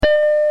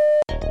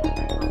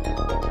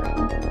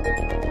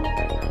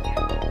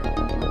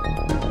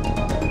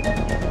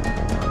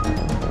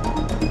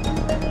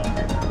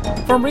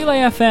From Relay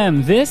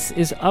FM, this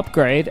is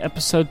Upgrade,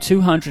 episode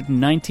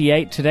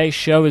 298. Today's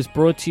show is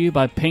brought to you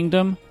by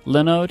Pingdom,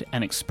 Linode,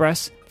 and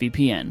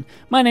ExpressVPN.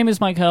 My name is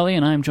Mike Hurley,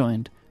 and I am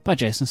joined by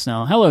Jason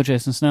Snell. Hello,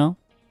 Jason Snell.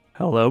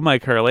 Hello,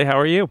 Mike Hurley. How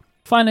are you?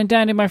 Fine and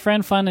dandy, my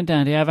friend. Fine and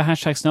dandy. I have a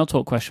hashtag Snell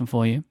Talk question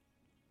for you.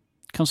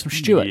 It comes from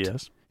Stuart.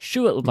 Yes.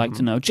 Stuart would like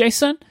to know,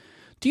 Jason,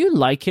 do you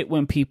like it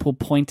when people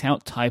point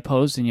out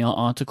typos in your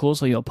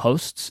articles or your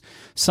posts?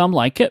 Some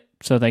like it,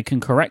 so they can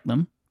correct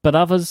them, but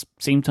others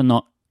seem to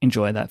not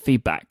enjoy that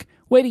feedback.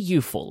 Where do you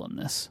fall on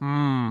this?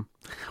 Well,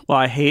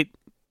 I hate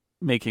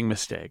making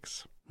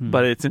mistakes,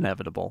 but it's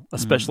inevitable,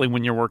 especially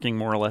when you're working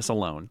more or less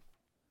alone.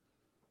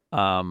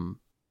 And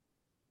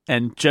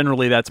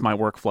generally that's my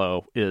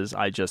workflow, is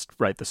I just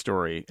write the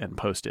story and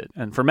post it.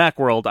 And for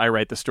Macworld, I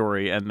write the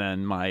story and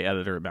then my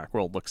editor at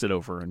Macworld looks it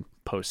over and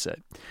posts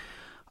it.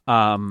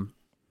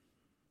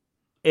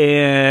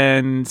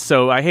 And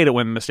so I hate it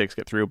when mistakes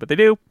get through, but they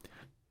do.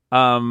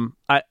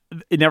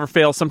 It never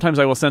fails. Sometimes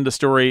I will send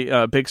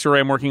a big story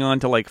I'm working on,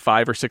 to like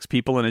 5 or 6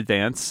 people in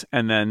advance,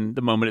 and then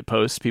the moment it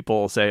posts,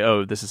 people will say,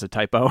 "Oh, this is a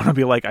typo," and I'll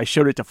be like, "I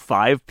showed it to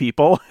 5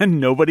 people,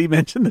 and nobody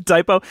mentioned the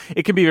typo."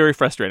 It can be very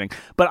frustrating,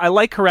 but I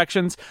like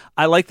corrections.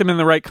 I like them in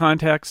the right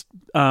context.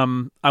 I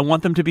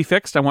want them to be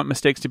fixed. I want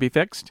mistakes to be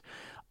fixed.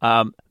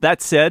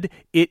 That said,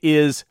 it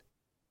is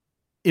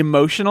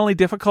emotionally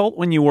difficult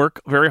when you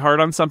work very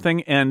hard on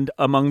something, and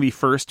among the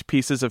first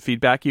pieces of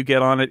feedback you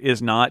get on it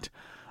is not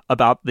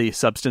about the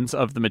substance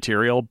of the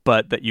material,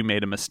 but that you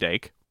made a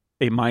mistake,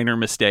 a minor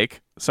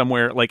mistake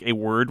somewhere, like a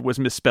word was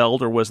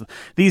misspelled, or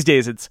these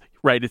days it's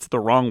the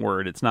wrong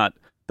word. It's not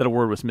that a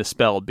word was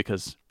misspelled,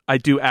 because I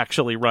do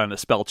actually run a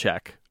spell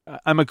check.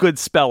 I'm a good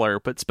speller,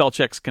 but spell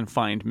checks can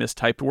find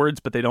mistyped words,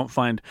 but they don't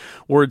find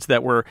words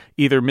that were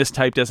either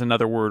mistyped as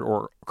another word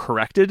or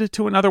corrected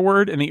to another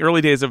word. In the early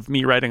days of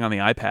me writing on the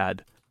iPad,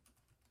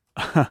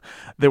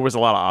 there was a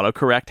lot of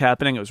autocorrect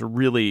happening. It was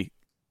really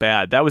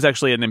bad. That was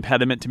actually an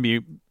impediment to me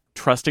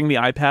trusting the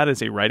iPad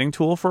as a writing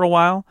tool for a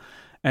while.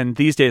 And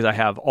these days I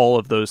have all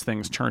of those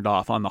things turned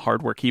off on the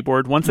hardware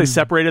keyboard. Once they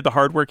separated the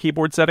hardware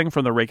keyboard setting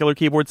from the regular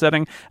keyboard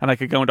setting, and I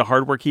could go into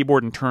hardware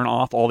keyboard and turn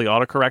off all the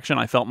autocorrection,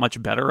 I felt much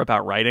better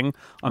about writing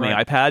on the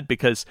iPad,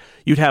 because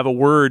you'd have a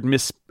word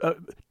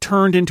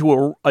turned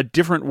into a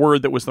different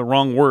word that was the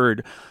wrong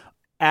word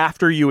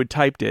after you had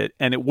typed it,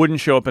 and it wouldn't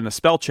show up in a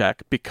spell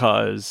check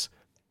because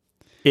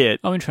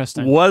it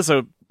was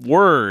a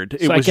word.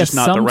 It was just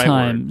not the right word.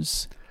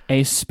 Sometimes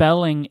a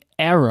spelling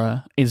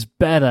error is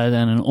better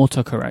than an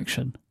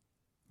autocorrection,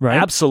 right?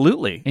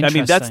 Absolutely. I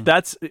mean,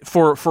 that's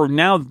for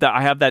now that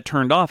I have that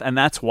turned off, and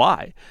that's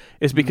why.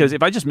 Is because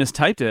if I just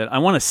mistyped it, I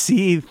want to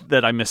see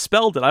that I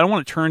misspelled it. I don't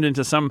want it turned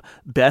into some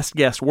best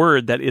guess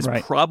word that is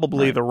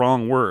probably the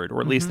wrong word,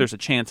 or at least there's a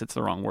chance it's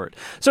the wrong word.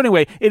 So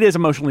anyway, it is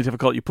emotionally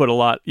difficult. You put a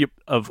lot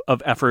of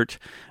effort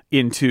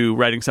into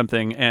writing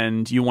something,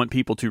 and you want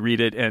people to read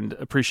it and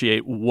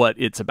appreciate what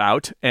it's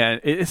about.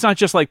 And it's not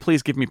just like,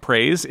 please give me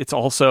praise. It's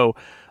also,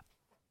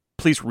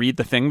 please read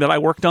the thing that I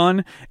worked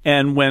on.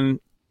 And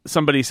when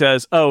somebody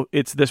says, "Oh,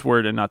 it's this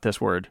word and not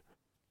this word,"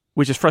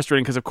 which is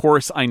frustrating, because of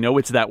course I know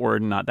it's that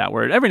word and not that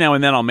word. Every now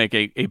and then I'll make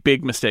a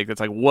big mistake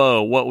that's like,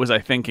 whoa, what was I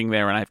thinking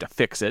there? And I have to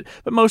fix it.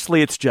 But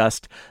mostly it's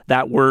just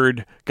that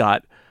word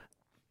got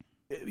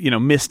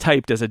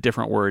mistyped as a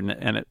different word,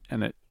 and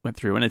it went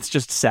through. And it's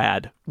just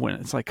sad when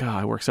it's like, oh,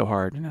 I work so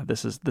hard.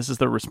 This is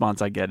the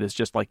response I get, is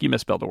just like, you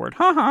misspelled a word.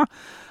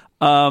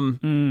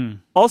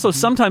 Also,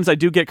 sometimes I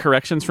do get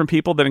corrections from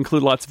people that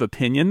include lots of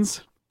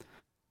opinions.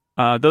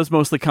 Those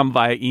mostly come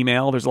via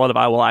email. There's a lot of,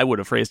 I would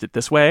have phrased it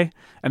this way.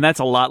 And that's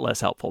a lot less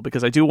helpful,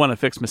 because I do want to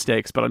fix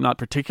mistakes, but I'm not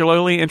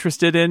particularly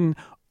interested in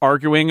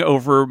arguing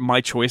over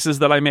my choices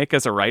that I make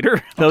as a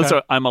writer. Those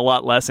I'm a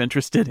lot less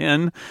interested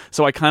in.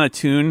 So I kind of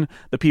tune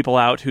the people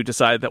out who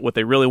decide that what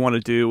they really want to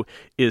do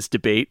is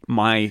debate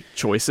my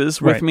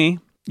choices with me.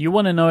 You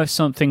want to know if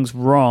something's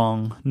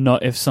wrong,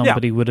 not if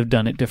somebody would have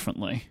done it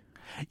differently.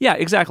 Yeah,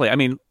 exactly. I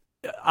mean,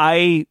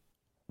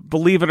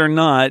 believe it or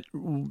not,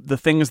 the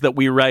things that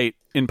we write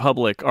in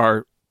public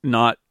are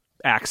not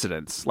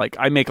accidents. Like,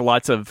 I make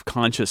lots of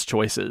conscious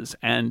choices.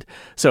 And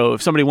so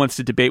if somebody wants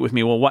to debate with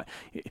me,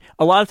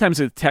 a lot of times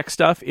with tech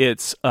stuff,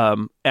 it's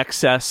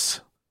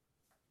excess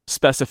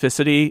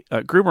specificity.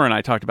 Gruber and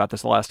I talked about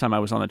this the last time I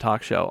was on the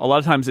talk show. A lot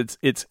of times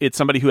it's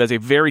somebody who has a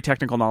very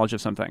technical knowledge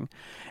of something,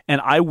 and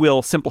I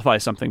will simplify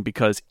something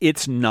because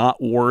it's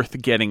not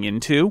worth getting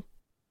into.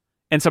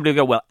 And somebody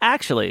will go, well,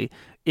 actually,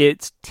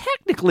 it's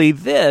technically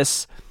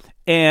this.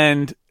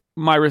 And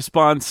my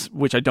response,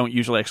 which I don't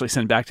usually actually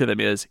send back to them,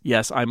 is,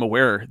 yes, I'm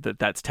aware that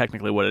that's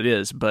technically what it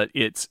is, but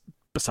it's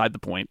beside the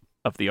point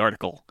of the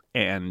article.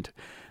 And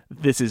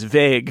this is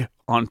vague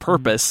on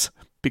purpose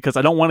because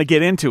I don't want to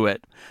get into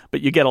it.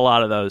 But you get a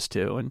lot of those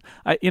too. And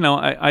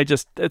I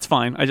just, it's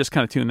fine. I just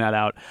kind of tune that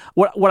out.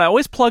 What I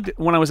always plugged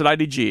when I was at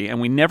IDG,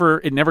 and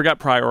it never got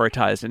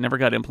prioritized, it never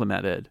got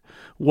implemented,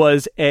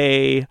 was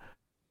a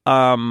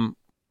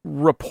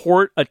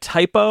report a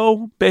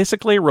typo,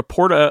 basically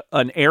report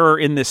an error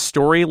in this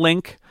story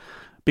link,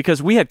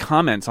 because we had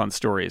comments on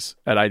stories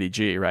at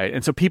IDG, right?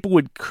 And so people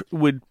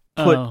would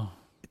put Oh,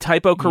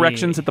 typo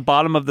corrections yeah. at the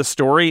bottom of the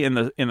story in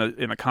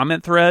the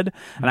comment thread,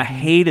 and I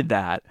hated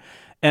that.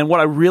 And what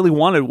I really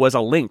wanted was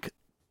a link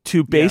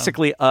to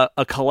basically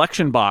a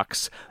collection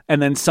box,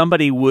 and then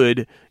somebody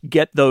would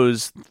get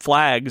those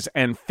flags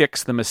and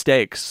fix the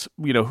mistakes.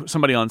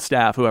 Somebody on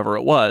staff, whoever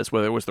it was,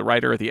 whether it was the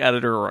writer or the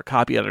editor or a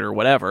copy editor or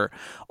whatever,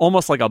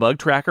 almost like a bug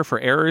tracker for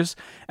errors.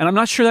 And I'm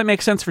not sure that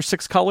makes sense for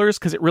Six Colors,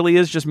 because it really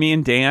is just me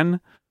and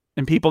Dan,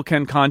 and people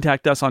can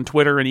contact us on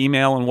Twitter and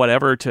email and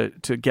whatever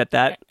to get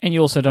that And you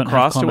also don't have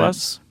across to comments.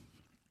 us.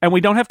 And we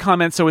don't have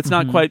comments, so it's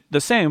not quite the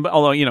same. But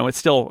although it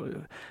still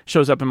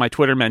shows up in my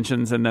Twitter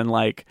mentions, and then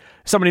like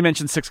somebody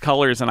mentioned Six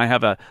Colors, and I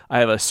have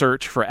a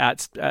search for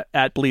at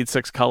Bleed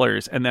Six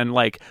Colors, and then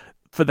like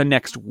for the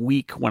next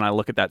week when I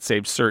look at that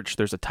saved search,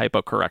 there's a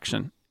typo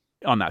correction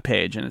on that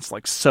page, and it's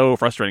like so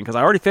frustrating because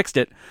I already fixed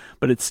it,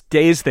 but it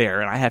stays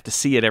there, and I have to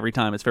see it every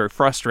time. It's very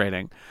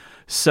frustrating.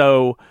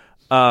 So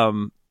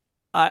I've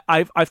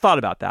thought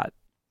about that.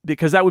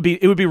 Because it would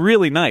be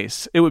really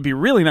nice. It would be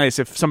really nice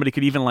if somebody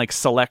could even like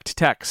select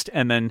text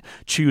and then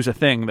choose a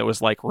thing that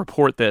was like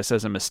report this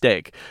as a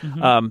mistake.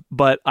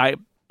 But I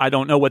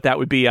don't know what that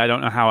would be. I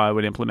don't know how I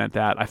would implement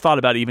that. I thought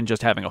about even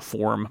just having a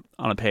form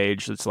on a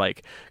page that's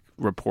like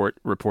report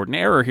an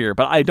error here,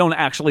 but I don't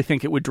actually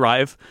think it would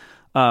drive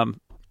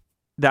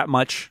that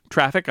much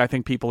traffic. I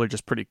think people are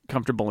just pretty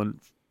comfortable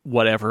in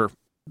whatever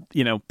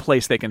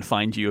place they can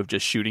find you of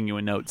just shooting you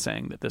a note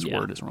saying that this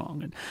word is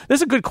wrong. And this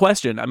is a good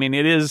question. I mean,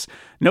 it is,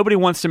 nobody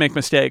wants to make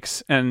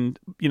mistakes, and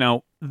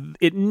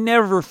it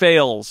never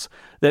fails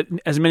that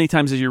as many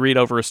times as you read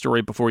over a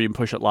story before you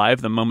push it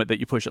live, the moment that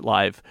you push it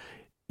live,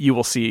 you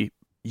will see,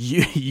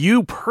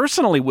 you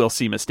personally will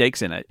see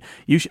mistakes in it.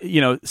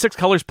 Six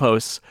Colors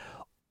posts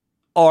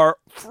are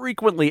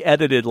frequently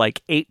edited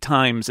like 8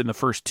 times in the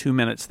first 2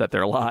 minutes that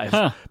they're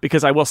live,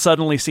 because I will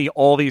suddenly see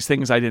all these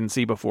things I didn't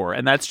see before.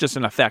 And that's just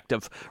an effect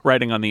of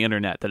writing on the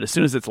internet, that as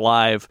soon as it's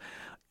live,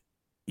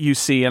 you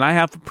see, and I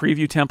have a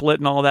preview template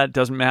and all that, it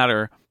doesn't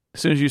matter. As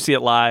soon as you see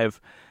it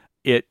live,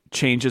 it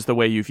changes the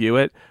way you view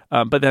it.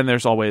 But then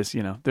there's always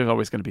going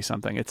to be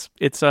something.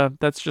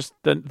 That's just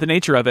the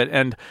nature of it.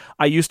 And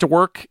I used to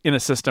work in a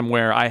system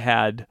where I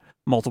had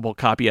multiple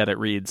copy edit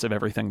reads of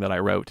everything that I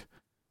wrote.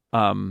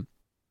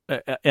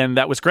 And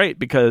that was great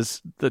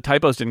because the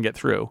typos didn't get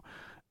through.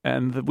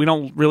 And we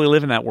don't really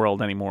live in that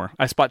world anymore.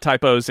 I spot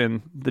typos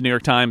in the New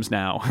York Times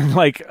now.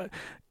 We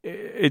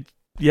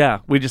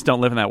just don't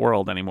live in that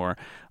world anymore,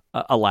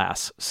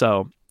 alas.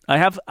 So I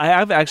have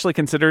actually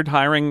considered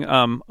hiring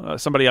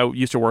somebody I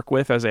used to work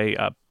with as a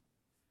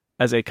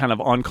kind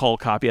of on-call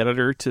copy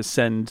editor to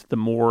send the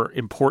more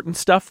important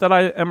stuff that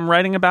I am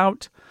writing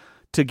about,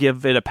 to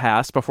give it a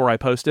pass before I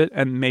post it.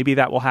 And maybe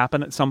that will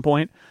happen at some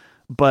point.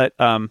 But,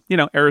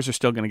 errors are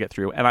still going to get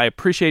through. And I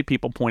appreciate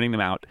people pointing them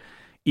out,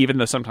 even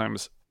though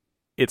sometimes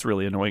it's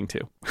really annoying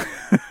too.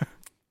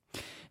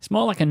 It's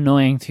more like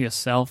annoying to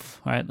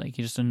yourself, right? Like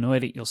you're just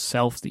annoyed at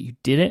yourself that you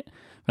did it.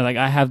 But like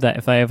I have that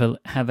if I ever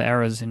have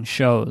errors in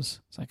shows.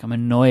 It's like I'm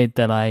annoyed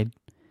that I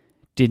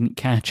didn't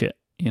catch it,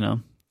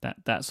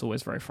 That's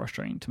always very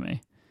frustrating to me.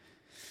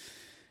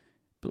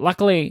 But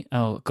luckily,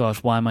 oh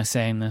gosh, why am I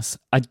saying this?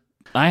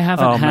 I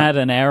haven't had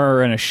an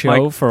error in a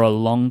show for a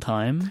long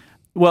time.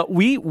 Well,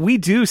 we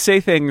do say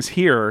things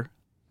here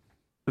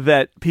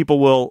that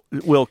people will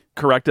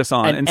correct us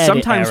on, and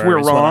sometimes we're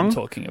wrong. What I'm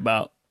talking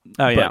about.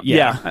 Oh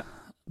yeah.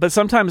 But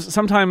sometimes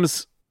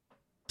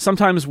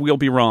we'll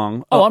be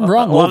wrong. Oh, I'm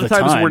wrong. A lot of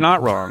times we're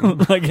not wrong.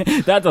 Like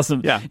that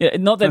doesn't. Yeah.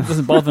 Not that it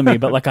doesn't bother me,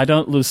 but like I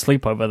don't lose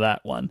sleep over that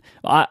one.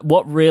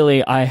 What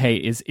really I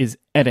hate is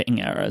editing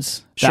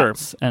errors. Sure.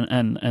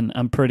 And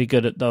I'm pretty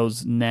good at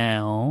those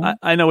now.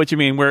 I know what you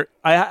mean. Where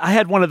I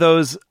had one of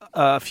those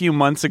a few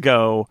months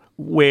ago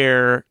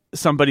where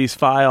somebody's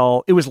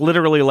file, it was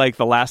literally like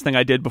the last thing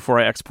I did before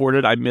I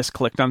exported, I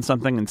misclicked on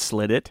something and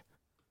slid it.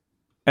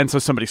 And so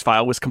somebody's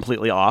file was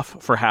completely off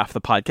for half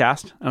the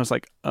podcast. I was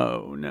like,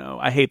 oh no,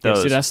 I hate those.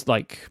 Yeah, see, that's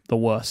like the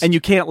worst. And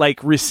you can't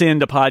like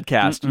rescind a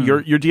podcast.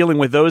 You're dealing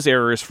with those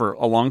errors for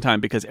a long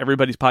time because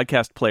everybody's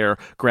podcast player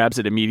grabs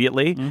it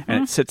immediately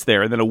and it sits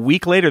there. And then a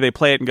week later they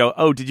play it and go,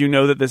 oh, did you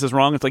know that this is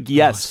wrong? It's like,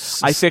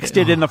 yes, I fixed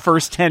it in the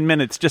first 10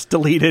 minutes. Just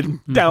delete it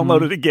and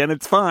download it again.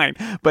 It's fine.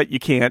 But you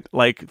can't,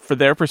 like, for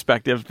their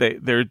perspective,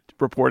 they're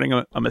reporting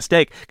a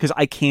mistake because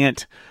I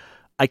can't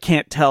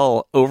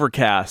tell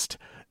Overcast,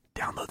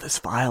 download this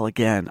file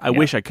again. I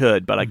wish I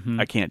could, but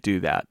I can't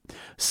do that.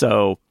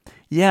 So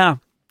yeah.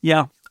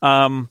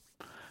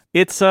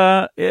 It's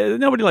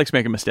nobody likes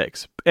making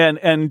mistakes,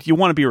 and you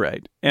want to be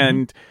right.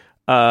 And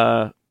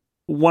one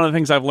of the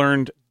things I've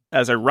learned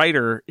as a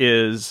writer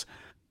is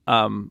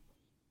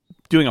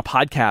doing a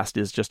podcast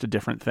is just a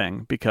different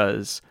thing,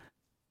 because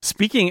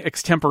speaking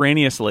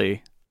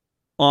extemporaneously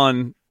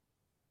on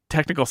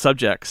technical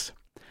subjects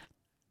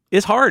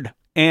is hard.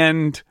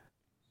 And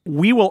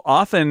we will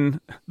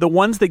often, the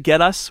ones that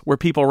get us where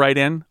people write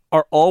in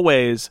are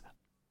always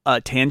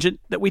a tangent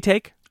that we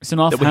take. It's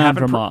an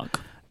offhand remark.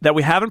 that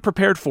we haven't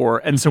prepared for,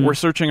 and so we're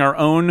searching our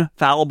own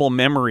fallible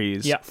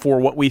memories for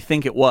what we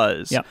think it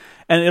was. Yep.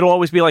 And it'll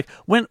always be like,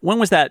 when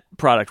was that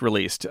product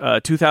released?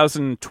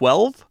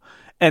 2012?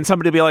 And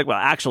somebody will be like, well,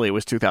 actually, it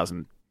was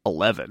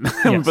 2011.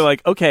 And we'll be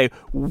like, okay,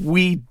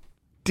 we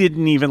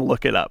didn't even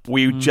look it up.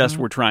 We just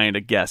were trying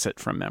to guess it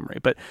from memory.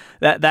 But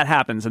that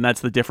happens, and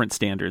that's the different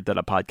standard that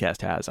a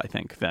podcast has, I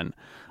think, than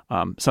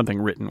something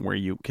written where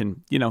you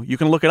can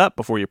look it up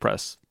before you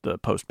press the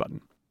post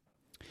button.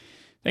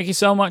 Thank you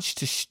so much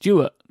to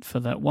Stuart for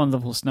that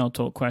wonderful Snell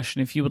Talk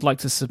question. If you would like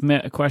to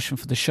submit a question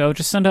for the show,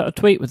 just send out a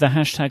tweet with the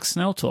hashtag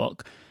Snell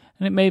Talk,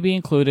 and it may be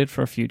included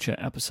for a future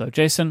episode.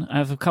 Jason, I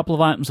have a couple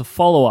of items of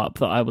follow-up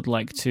that I would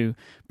like to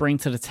bring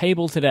to the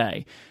table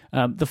today.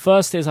 The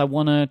first is I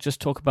want to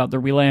just talk about the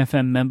Relay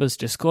FM members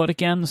Discord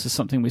again. This is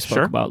something we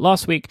spoke about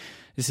last week.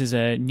 This is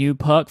a new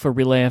perk for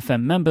Relay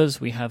FM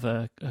members. We have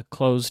a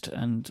closed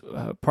and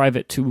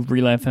private to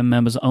Relay FM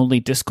members only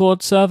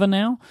Discord server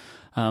now.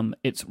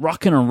 It's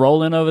rocking and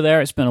rolling over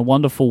there. It's been a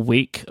wonderful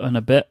week and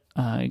a bit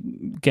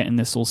getting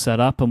this all set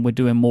up, and we're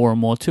doing more and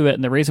more to it.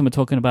 And the reason we're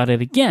talking about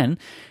it again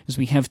is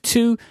we have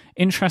two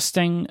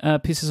interesting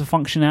pieces of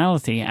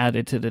functionality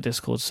added to the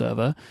Discord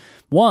server.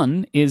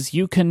 One is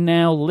you can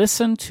now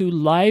listen to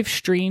live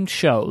streamed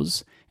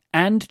shows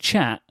and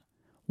chat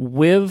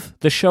with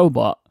the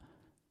Showbot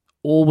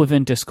all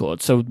within Discord.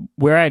 So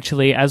we're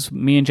actually, as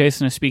me and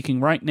Jason are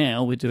speaking right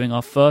now, we're doing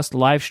our first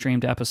live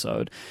streamed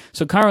episode.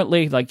 So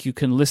currently, you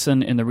can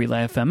listen in the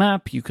Relay FM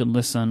app, you can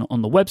listen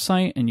on the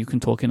website, and you can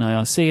talk in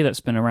IRC. That's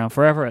been around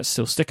forever. It's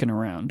still sticking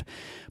around.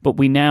 But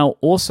we now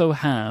also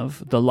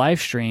have the live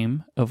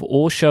stream of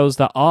all shows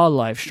that are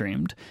live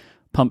streamed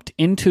pumped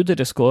into the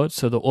Discord.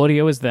 So the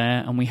audio is there,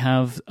 and we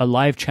have a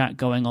live chat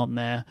going on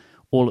there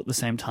all at the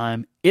same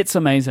time. It's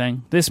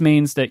amazing. This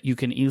means that you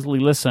can easily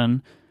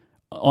listen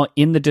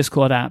in the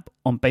Discord app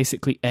on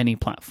basically any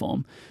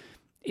platform.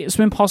 It's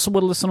been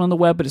possible to listen on the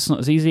web, but it's not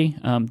as easy.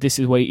 This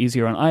is way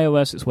easier on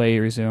iOS. It's way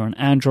easier on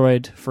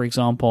Android, for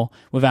example,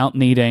 without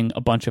needing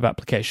a bunch of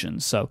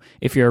applications. So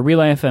if you're a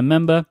Relay FM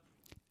member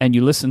and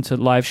you listen to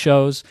live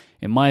shows,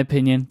 in my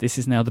opinion, this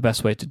is now the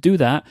best way to do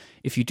that.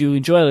 If you do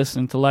enjoy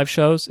listening to live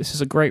shows, this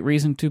is a great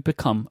reason to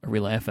become a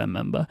Relay FM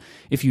member.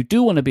 If you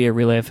do want to be a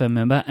Relay FM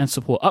member and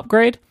support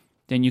Upgrade,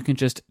 then you can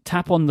just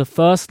tap on the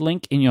first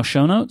link in your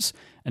show notes,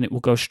 and it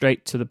will go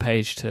straight to the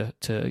page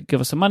to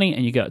give us some money,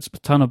 and you get a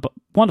ton of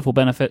wonderful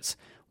benefits,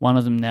 one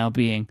of them now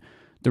being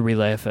the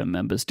Relay FM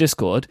members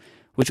Discord,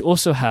 which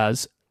also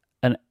has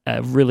I'm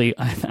really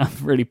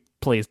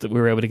pleased that we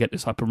were able to get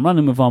this up and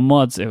running with our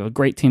mods. They have a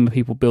great team of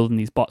people building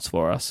these bots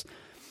for us.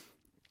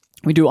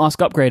 We do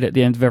Ask Upgrade at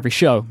the end of every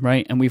show,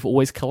 right? And we've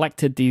always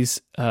collected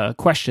these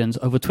questions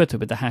over Twitter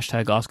with the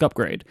hashtag Ask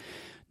Upgrade.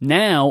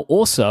 Now,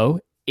 also,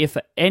 if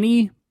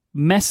any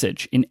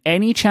message in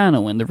any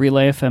channel in the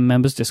Relay FM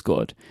members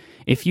Discord,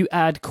 if you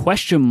add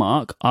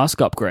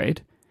 $Ask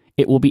Upgrade,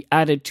 it will be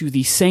added to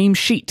the same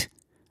sheet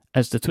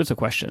as the Twitter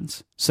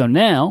questions. So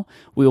now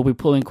we will be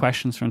pulling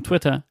questions from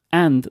Twitter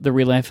and the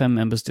Relay FM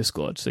members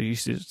Discord. So you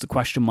use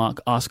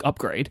the $Ask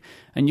Upgrade,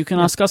 and you can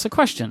ask us a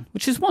question,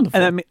 which is wonderful.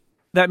 And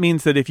that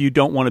means that if you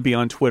don't want to be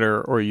on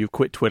Twitter, or you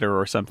quit Twitter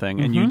or something,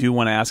 and you do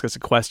want to ask us a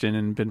question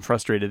and been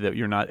frustrated that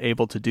you're not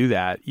able to do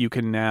that, you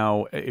can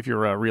now, if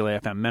you're a Relay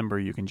FM member,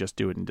 you can just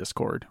do it in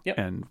Discord,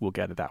 and we'll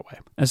get it that way.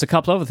 There's a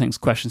couple other things.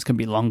 Questions can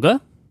be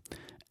longer.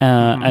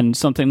 And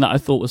something that I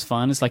thought was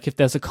fun is if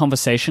there's a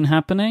conversation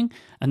happening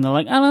and they're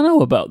like, I don't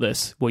know about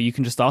this, well, you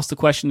can just ask the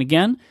question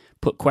again,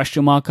 put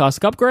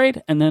 $Ask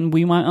Upgrade, and then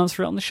we might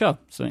answer it on the show.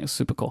 So I think it's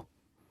super cool.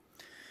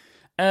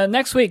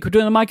 Next week, we're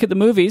doing the Mike at the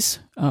Movies.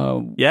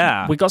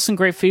 We got some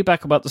great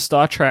feedback about the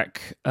Star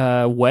Trek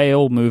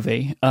whale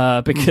movie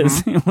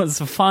because it was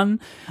a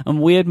fun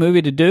and weird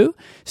movie to do.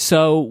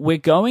 So we're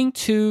going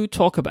to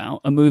talk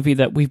about a movie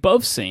that we've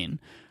both seen.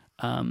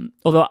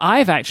 Although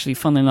I've actually,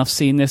 funnily enough,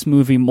 seen this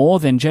movie more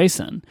than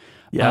Jason.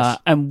 Yes.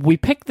 And we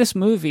picked this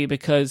movie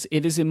because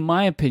it is, in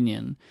my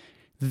opinion,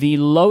 the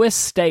lowest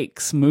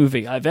stakes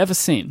movie I've ever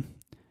seen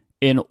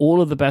in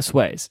all of the best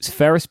ways. It's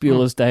Ferris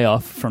Bueller's Day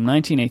Off from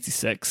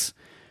 1986.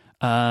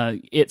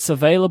 It's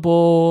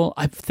available,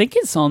 I think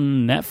it's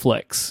on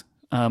Netflix.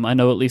 I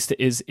know at least it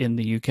is in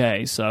the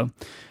UK. So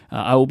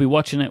I will be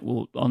watching it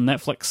on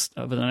Netflix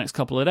over the next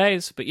couple of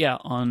days. But yeah,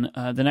 on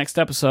the next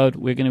episode,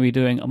 we're going to be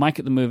doing a Mike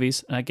at the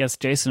Movies, and I guess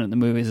Jason at the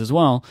Movies as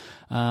well,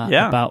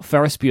 about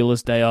Ferris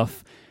Bueller's Day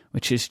Off,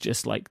 which is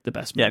just the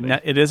best movie. Yeah,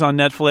 it is on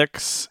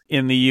Netflix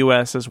in the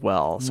US as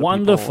well. So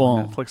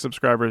wonderful. Netflix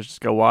subscribers,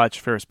 just go watch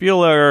Ferris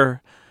Bueller,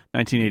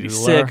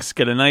 1986.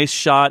 Get a nice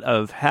shot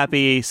of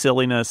happy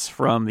silliness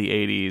from the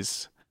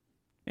 80s,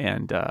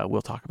 and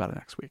we'll talk about it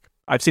next week.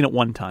 I've seen it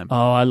one time.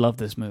 Oh, I love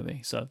this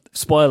movie. So,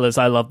 spoilers,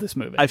 I love this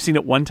movie. I've seen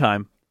it one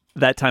time.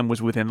 That time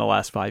was within the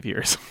last 5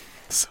 years.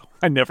 So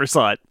I never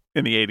saw it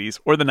in the 80s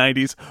or the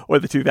 90s or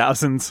the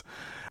 2000s.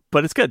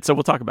 But it's good, so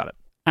we'll talk about it.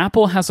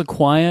 Apple has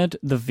acquired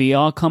the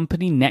VR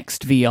company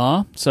Next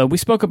VR. So we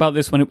spoke about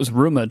this when it was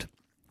rumored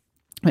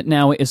But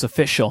now it is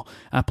official.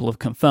 Apple have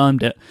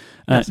confirmed it.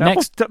 Yes,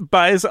 Apple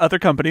buys other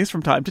companies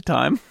from time to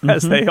time,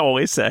 as they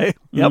always say.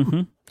 Yep.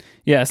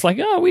 Yeah, it's like,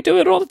 oh, we do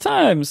it all the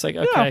time. It's like,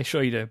 okay,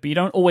 sure you do. But you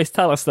don't always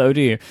tell us, though,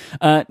 do you?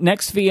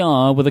 Next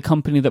VR, with a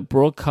company that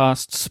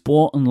broadcasts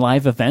sport and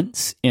live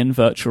events in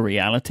virtual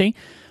reality.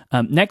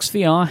 Next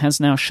VR has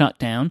now shut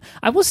down.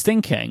 I was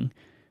thinking,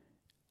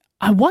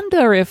 I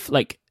wonder if,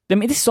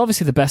 this is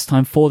obviously the best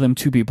time for them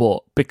to be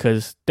bought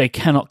because they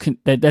cannot,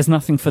 there's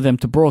nothing for them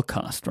to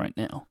broadcast right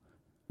now,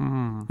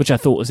 which I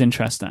thought was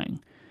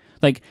interesting.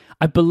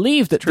 I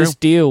believe that this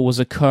deal was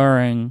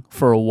occurring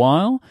for a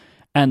while,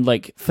 and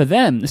for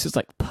them, this is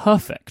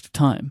perfect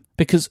time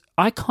because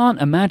I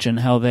can't imagine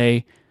how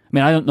I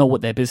don't know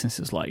what their business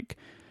is like,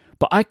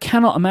 but I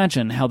cannot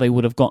imagine how they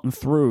would have gotten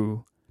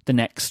through the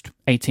next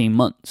 18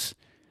 months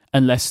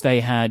unless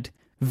they had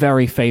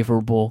very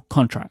favorable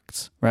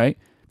contracts, right?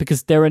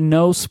 Because there are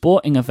no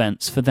sporting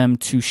events for them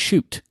to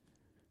shoot.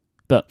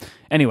 But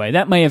anyway,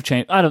 that may have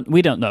changed.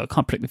 We don't know.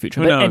 Can't predict the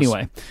future. But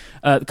anyway,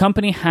 the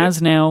company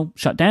has now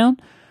shut down.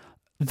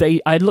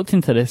 I looked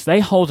into this. They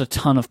hold a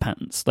ton of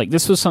patents.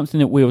 This was something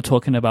that we were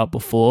talking about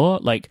before.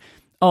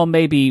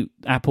 Maybe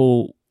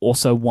Apple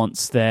also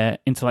wants their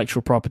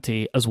intellectual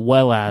property as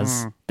well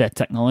as their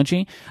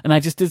technology. And I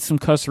just did some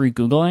cursory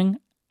Googling.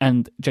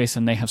 And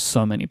Jason, they have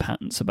so many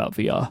patents about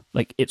VR.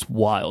 It's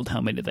wild how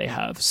many they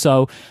have.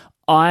 So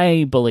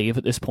I believe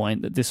at this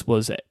point that this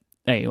was a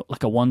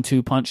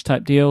 1-2 punch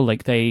type deal.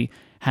 They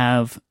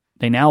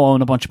now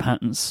own a bunch of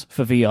patents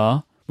for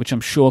VR, which I'm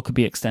sure could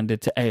be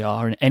extended to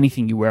AR and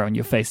anything you wear on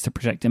your face to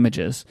project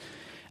images.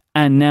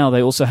 And now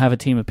they also have a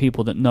team of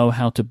people that know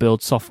how to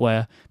build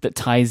software that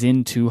ties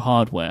into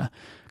hardware.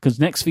 Because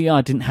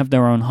NextVR didn't have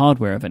their own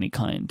hardware of any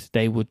kind.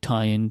 They would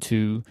tie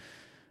into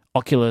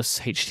Oculus,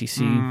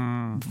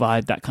 HTC,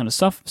 Vive, that kind of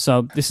stuff.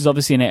 So this is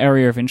obviously an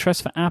area of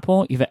interest for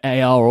Apple, either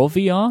AR or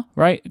VR,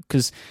 right?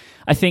 Because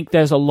I think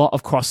there's a lot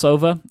of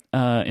crossover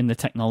in the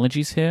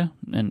technologies here,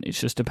 and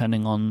it's just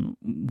depending on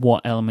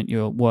what element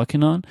you're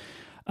working on.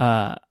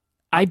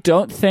 I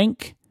don't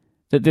think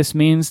that this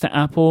means that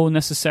Apple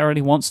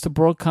necessarily wants to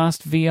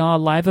broadcast VR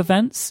live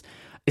events.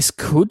 This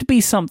could be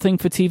something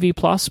for TV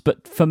Plus,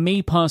 but for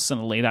me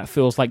personally, that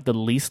feels like the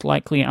least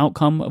likely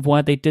outcome of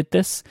why they did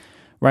this,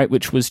 right?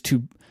 Which was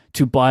to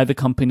buy the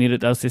company that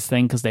does this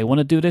thing because they want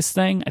to do this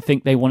thing. I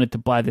think they wanted to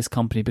buy this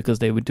company because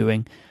they were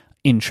doing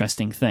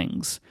interesting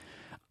things.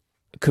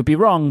 Could be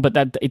wrong, but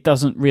that it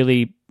doesn't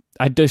really.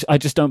 I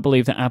just don't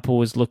believe that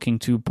Apple is looking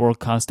to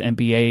broadcast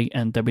NBA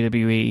and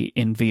WWE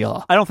in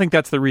VR. I don't think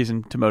that's the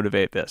reason to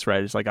motivate this,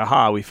 right? It's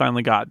aha, we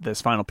finally got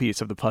this final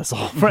piece of the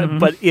puzzle.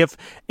 But if,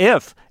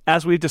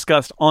 as we've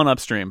discussed on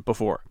Upstream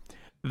before,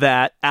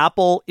 that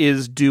Apple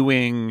is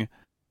doing,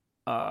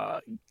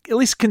 at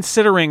least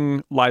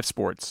considering live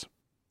sports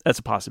as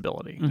a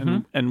possibility.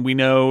 And we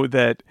know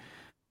that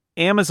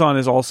Amazon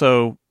is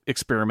also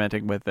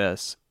experimenting with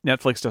this.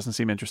 Netflix doesn't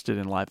seem interested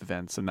in live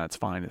events, and that's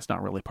fine. It's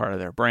not really part of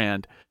their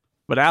brand.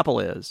 But Apple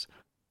is.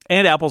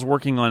 And Apple's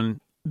working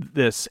on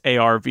this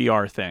AR,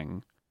 VR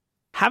thing.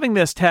 Having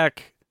this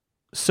tech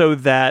so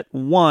that,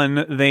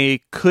 one,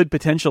 they could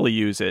potentially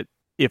use it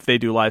if they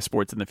do live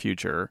sports in the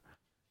future.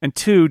 And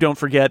two, don't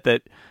forget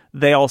that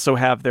they also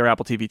have their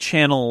Apple TV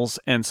channels,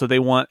 and so they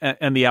want,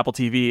 and the Apple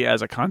TV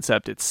as a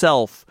concept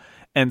itself.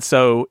 And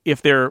so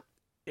if they're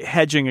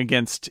hedging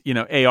against,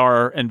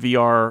 AR and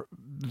VR,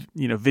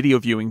 video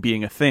viewing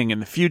being a thing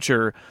in the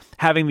future,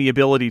 having the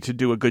ability to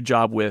do a good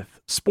job with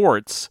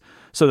sports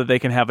so that they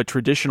can have a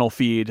traditional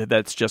feed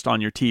that's just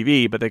on your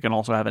TV, but they can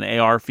also have an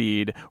AR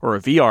feed or a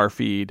VR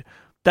feed,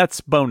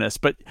 that's bonus.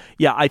 But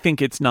yeah, I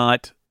think it's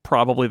not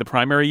probably the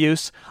primary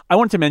use. I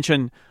wanted to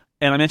mention,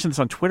 and I mentioned this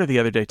on Twitter the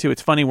other day too,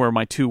 it's funny where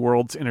my two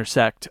worlds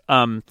intersect.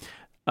 A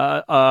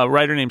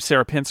writer named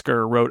Sarah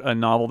Pinsker wrote a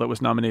novel that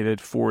was nominated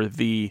for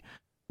the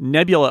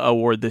Nebula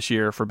Award this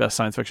year for Best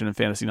Science Fiction and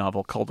Fantasy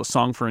Novel called A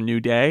Song for a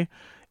New Day.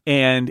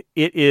 And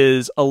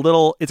it's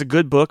a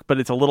good book,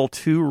 but it's a little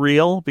too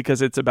real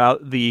because it's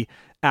about the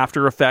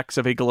after effects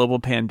of a global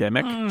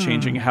pandemic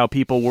changing how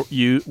people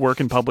work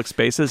in public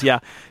spaces. Yeah,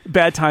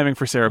 bad timing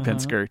for Sarah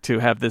Pinsker to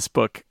have this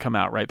book come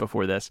out right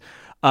before this.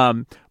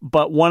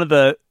 But one of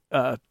the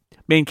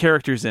main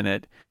characters in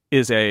it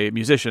is a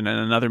musician, and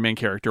another main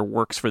character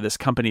works for this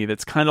company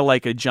that's kind of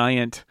like a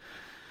giant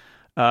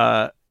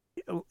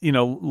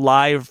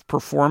live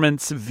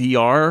performance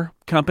VR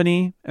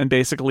company, and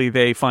basically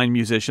they find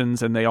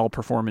musicians and they all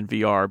perform in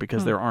VR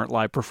because there aren't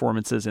live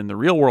performances in the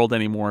real world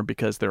anymore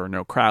because there are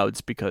no crowds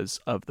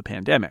because of the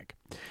pandemic.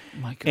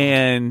 My God.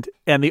 And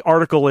the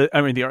article,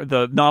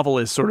 the novel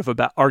is sort of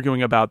about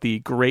arguing about the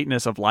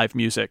greatness of live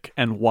music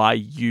and why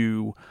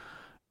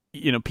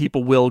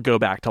people will go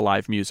back to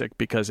live music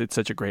because it's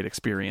such a great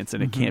experience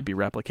and it can't be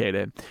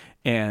replicated.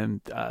 And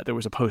there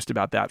was a post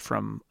about that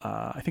from,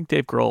 I think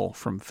Dave Grohl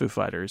from Foo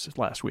Fighters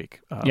last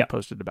week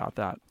posted about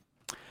that.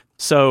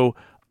 So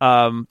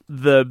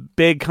the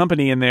big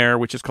company in there,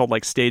 which is called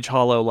Stage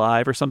Hollow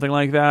Live or something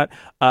like that,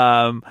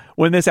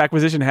 when this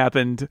acquisition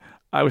happened,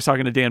 I was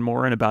talking to Dan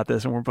Morin about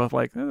this, and we're both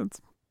like, it's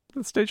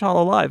Stage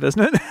Hollow Live,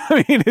 isn't it?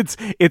 I mean,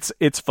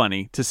 it's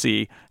funny to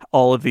see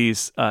all of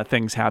these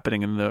things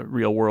happening in the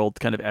real world,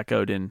 kind of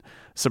echoed in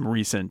some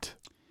recent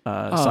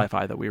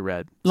sci-fi that we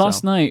read.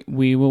 Last night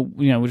we were,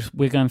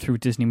 we're going through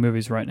Disney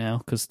movies right now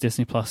because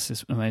Disney Plus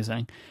is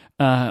amazing,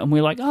 and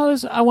we're like,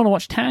 I want to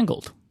watch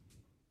Tangled,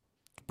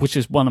 which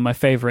is one of my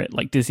favorite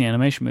like Disney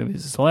animation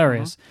movies. It's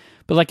hilarious,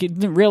 but like, it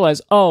didn't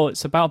realize,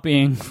 it's about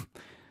being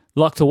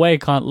locked away,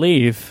 can't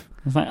leave.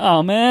 I was like,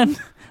 oh man,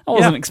 I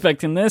wasn't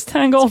expecting this.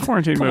 Tangled, it's a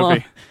quarantine movie.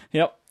 On.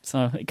 Yep.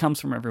 So it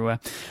comes from everywhere.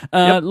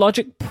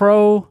 Logic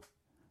Pro,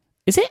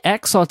 is it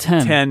X or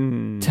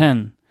 10?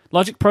 10.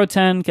 Logic Pro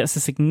 10 gets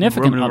a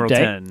significant update.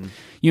 10.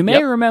 You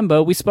may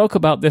remember we spoke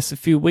about this a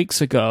few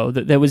weeks ago,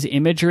 that there was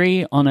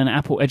imagery on an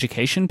Apple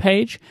Education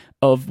page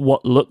of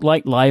what looked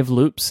like live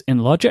loops in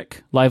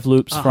Logic, live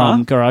loops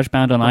from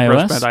GarageBand on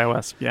iOS. GarageBand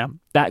iOS, yeah.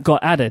 That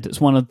got added.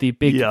 It's one of the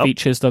big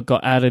features that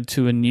got added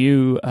to a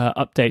new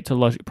update to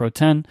Logic Pro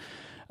 10.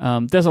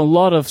 There's a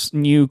lot of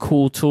new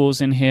cool tools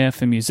in here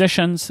for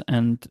musicians,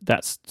 and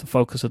that's the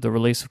focus of the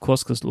release, of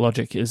course, because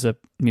Logic is a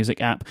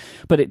music app.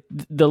 But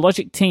the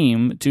Logic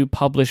team do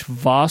publish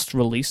vast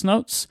release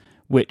notes,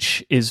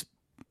 which is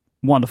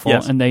wonderful,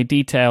 and they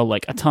detail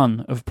like a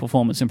ton of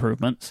performance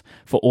improvements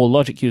for all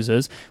Logic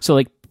users. So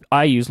like,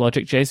 I use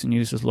Logic, Jason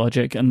uses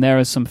Logic, and there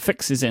are some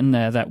fixes in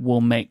there that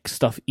will make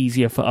stuff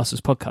easier for us as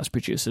podcast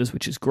producers,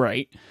 which is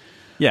great.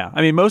 Yeah,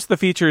 I mean, most of the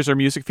features are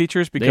music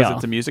features because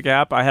it's a music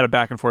app. I had a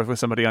back and forth with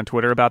somebody on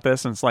Twitter about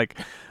this, and it's like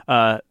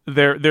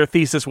their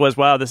thesis was,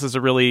 wow, this is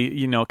a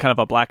really, kind of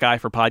a black eye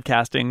for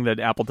podcasting, that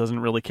Apple doesn't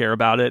really care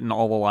about it, and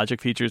all the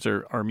Logic features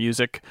are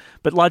music.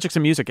 But Logic's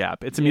a music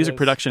app. It's a music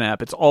production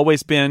app. It's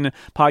always been,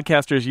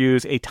 podcasters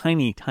use a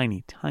tiny,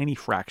 tiny, tiny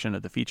fraction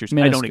of the features.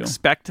 Minuscule. I don't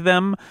expect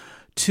them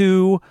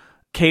to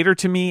cater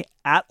to me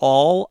at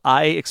all.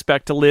 I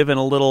expect to live in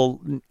a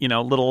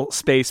little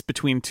space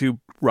between two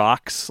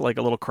rocks, like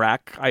a little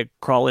crack. I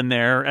crawl in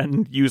there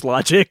and use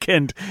Logic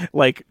and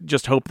like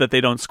just hope that they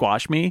don't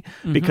squash me,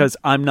 because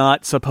I'm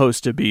not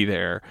supposed to be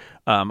there.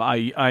 I'm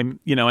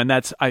and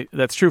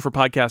that's true for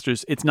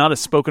podcasters. It's not a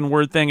spoken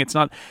word thing. It's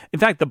not. In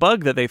fact, the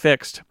bug that they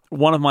fixed,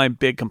 one of my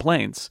big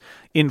complaints,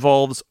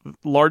 involves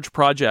large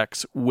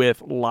projects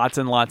with lots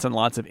and lots and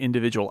lots of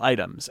individual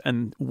items.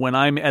 And when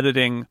I'm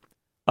editing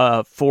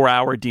a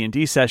 4-hour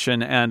D&D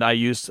session and I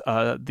use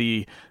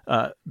the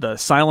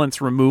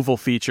silence removal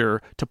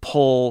feature to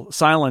pull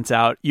silence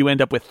out, you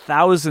end up with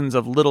thousands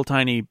of little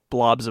tiny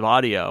blobs of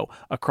audio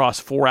across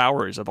 4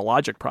 hours of a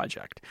Logic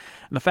project.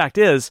 And the fact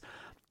is,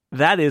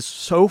 that is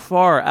so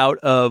far out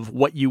of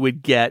what you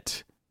would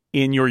get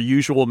in your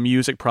usual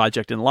music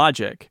project in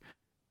Logic.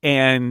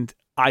 And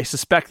I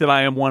suspect that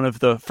I am one of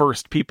the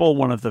first people,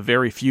 one of the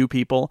very few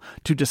people,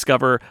 to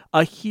discover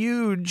a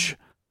huge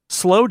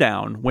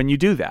slowdown when you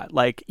do that.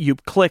 Like, you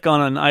click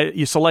on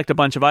you select a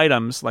bunch of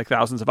items, like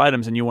thousands of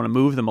items, and you want to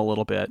move them a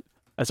little bit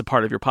as a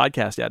part of your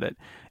podcast edit,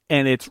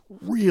 and it's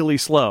really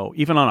slow.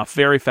 Even on a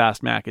very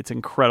fast Mac, it's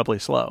incredibly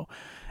slow.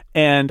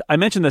 And I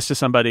mentioned this to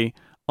somebody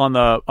on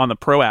the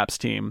Pro Apps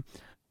team,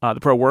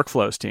 the Pro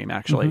Workflows team,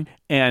 actually.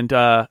 And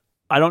I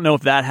don't know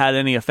if that had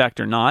any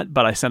effect or not,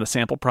 but I sent a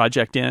sample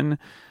project in.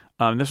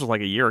 This was like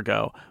a year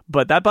ago,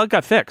 but that bug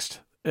got fixed.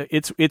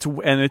 It's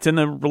in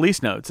the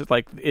release notes. It's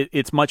like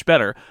it's much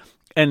better,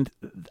 and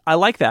I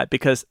like that,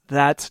 because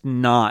that's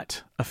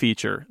not a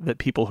feature that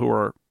people who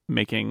are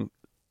making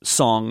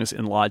songs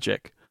in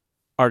Logic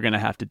are going to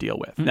have to deal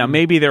with. Now,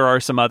 maybe there are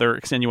some other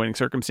extenuating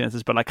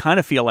circumstances, but I kind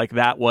of feel like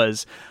that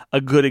was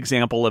a good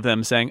example of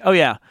them saying, "Oh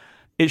yeah,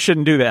 it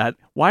shouldn't do that.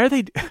 Why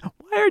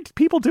are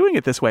people doing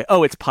it this way?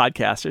 Oh, it's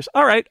podcasters.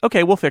 All right,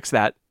 okay, we'll fix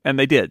that." And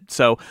they did.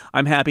 So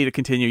I'm happy to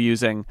continue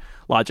using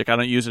Logic. I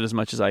don't use it as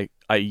much as I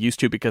used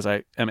to, because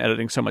I am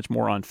editing so much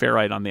more on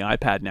Ferrite on the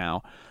iPad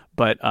now.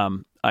 But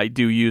I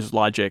do use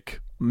Logic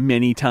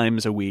many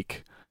times a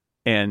week.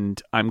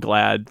 And I'm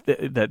glad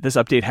that this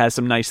update has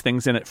some nice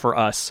things in it for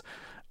us.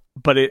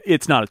 But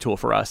it's not a tool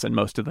for us. And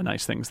most of the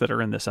nice things that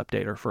are in this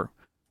update are for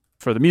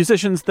the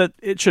musicians that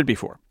it should be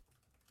for.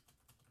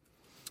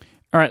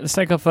 All right, let's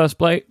take our first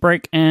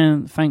break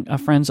and thank our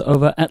friends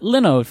over at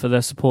Linode for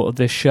their support of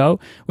this show.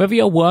 Whether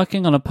you're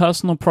working on a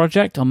personal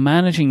project or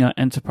managing your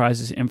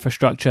enterprise's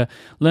infrastructure,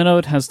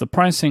 Linode has the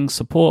pricing,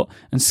 support,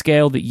 and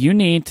scale that you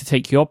need to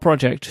take your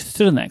project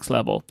to the next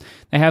level.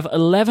 They have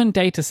 11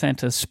 data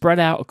centers spread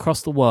out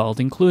across the world,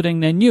 including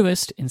their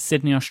newest in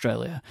Sydney,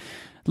 Australia.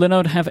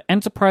 Linode have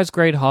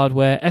enterprise-grade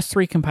hardware,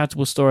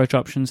 S3-compatible storage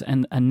options,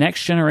 and a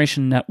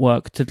next-generation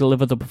network to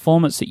deliver the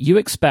performance that you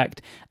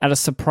expect at a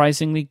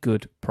surprisingly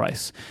good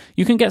price.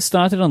 You can get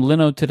started on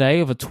Linode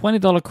today with a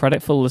 $20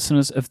 credit for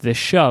listeners of this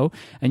show,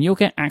 and you'll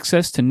get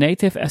access to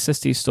native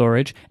SSD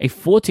storage, a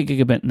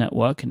 40-gigabit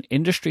network, and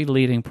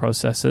industry-leading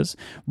processors,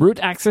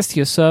 root access to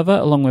your server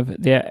along with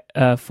their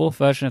full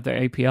version of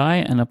their API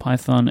and a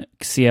Python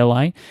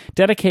CLI,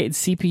 dedicated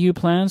CPU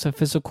plans of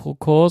physical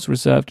cores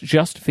reserved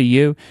just for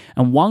you,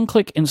 and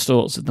one-click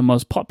installs of the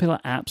most popular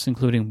apps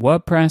including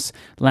WordPress,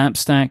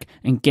 LampStack,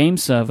 and game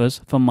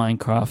servers for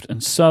Minecraft,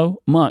 and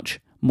so much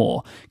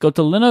more. Go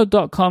to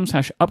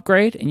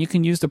linode.com/upgrade and you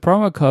can use the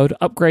promo code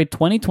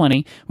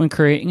upgrade2020 when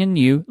creating a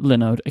new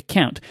Linode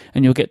account,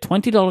 and you'll get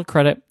 $20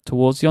 credit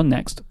towards your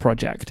next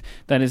project.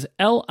 That is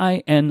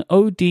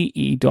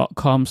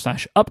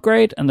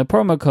linode.com/upgrade and the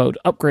promo code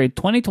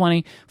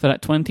upgrade2020 for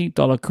that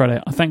 $20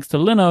 credit. Thanks to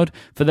Linode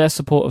for their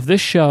support of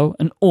this show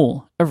and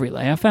all of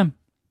Relay FM.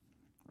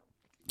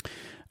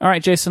 All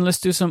right, Jason, let's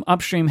do some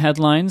upstream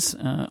headlines.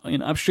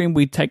 In upstream,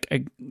 we take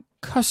a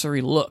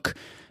cursory look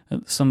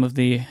at some of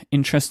the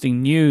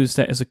interesting news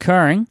that is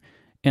occurring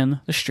in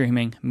the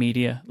streaming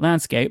media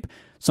landscape.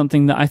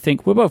 Something that I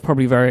think we're both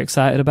probably very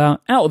excited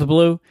about. Out of the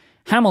blue,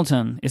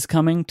 Hamilton is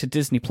coming to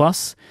Disney+.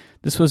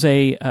 This was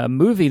a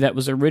movie that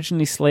was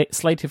originally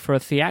slated for a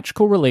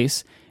theatrical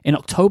release in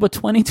October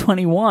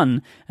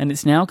 2021, and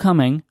it's now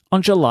coming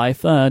on July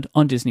 3rd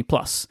on Disney+.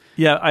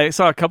 Yeah, I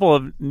saw a couple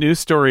of news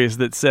stories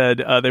that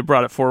said they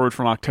brought it forward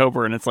from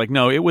October, and it's like,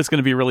 no, it was going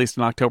to be released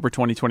in October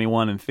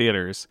 2021 in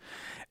theaters.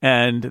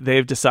 And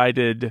they've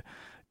decided...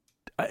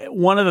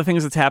 One of the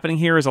things that's happening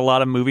here is a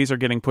lot of movies are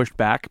getting pushed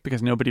back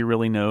because nobody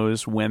really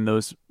knows when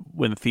the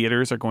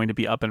theaters are going to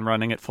be up and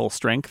running at full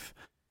strength.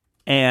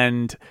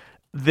 And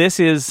this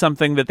is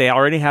something that they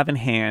already have in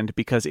hand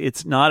because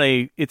it's not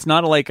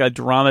like a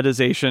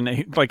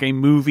dramatization, like a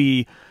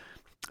movie.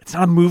 It's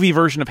not a movie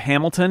version of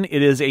Hamilton.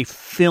 It is a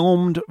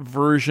filmed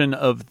version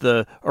of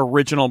the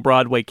original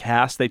Broadway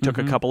cast. They took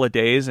a couple of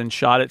days and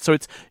shot it. So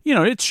it's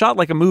shot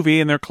like a movie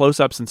and there are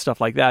close-ups and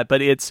stuff like that.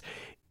 But it's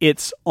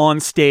on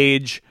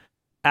stage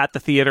at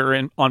the theater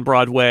and on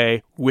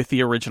Broadway with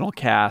the original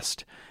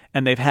cast,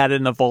 and they've had it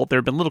in the vault. There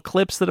have been little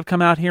clips that have come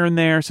out here and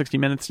there. 60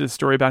 Minutes did a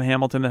story about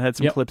Hamilton that had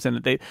some clips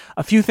in it.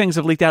 A few things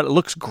have leaked out. It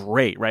looks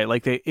great, right?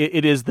 Like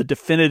it is the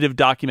definitive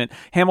document.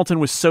 Hamilton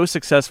was so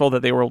successful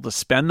that they were able to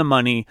spend the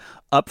money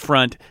up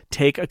front,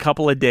 take a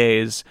couple of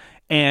days,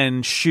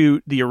 and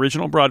shoot the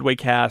original Broadway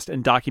cast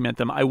and document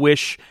them. I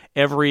wish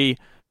every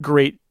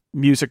great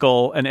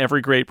musical and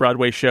every great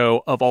Broadway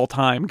show of all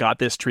time got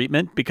this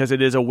treatment because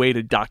it is a way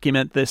to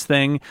document this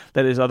thing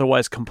that is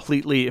otherwise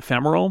completely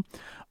ephemeral.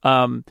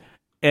 And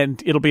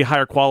it'll be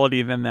higher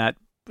quality than that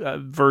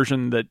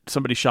version that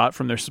somebody shot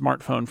from their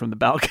smartphone from the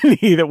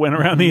balcony that went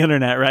around the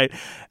internet, right?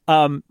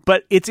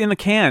 But it's in the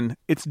can.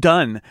 It's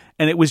done.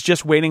 And it was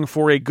just waiting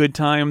for a good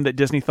time that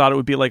Disney thought it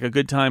would be like a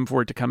good time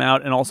for it to come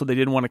out. And also they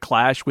didn't want to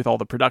clash with all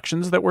the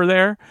productions that were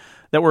there,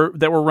 that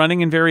were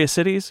running in various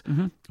cities.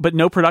 But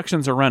no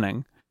productions are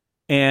running.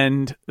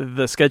 And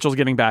the schedule's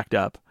getting backed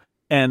up.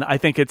 And I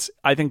think it's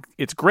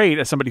great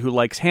as somebody who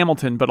likes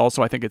Hamilton, but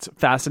also I think it's a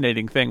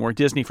fascinating thing where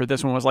Disney for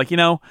this one was like,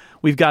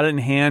 we've got it in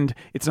hand.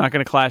 It's not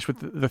going to clash with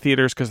the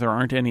theaters because there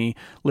aren't any.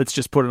 Let's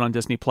just put it on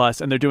Disney+.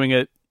 And they're doing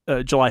it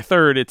July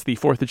 3rd. It's the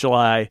 4th of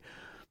July,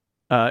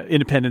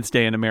 Independence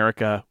Day in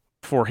America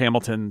for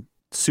Hamilton.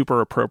 Super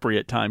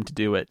appropriate time to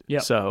do it.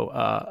 Yep. So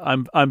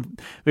I'm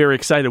very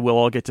excited we'll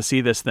all get to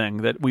see this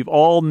thing that we've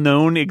all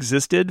known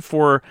existed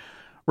for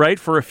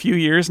a few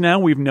years now.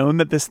 We've known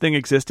that this thing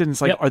existed, and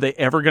it's like, are they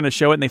ever going to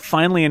show it? And they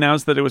finally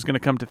announced that it was going to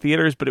come to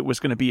theaters, but it was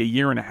going to be a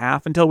year and a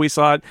half until we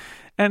saw it.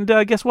 And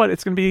guess what?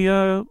 It's going to be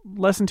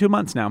less than 2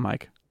 months now,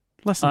 Mike.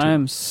 Less than 2 months.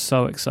 I'm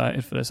so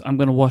excited for this. I'm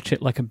going to watch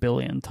it like a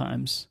billion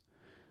times.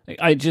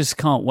 I just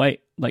can't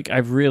wait. Like,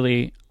 I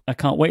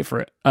can't wait for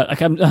it.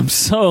 I'm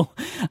so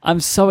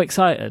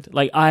excited.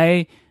 Like,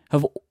 I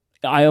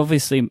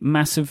obviously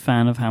massive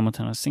fan of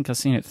Hamilton. I think I've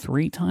seen it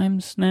 3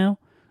 times now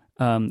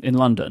in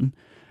London.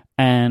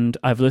 And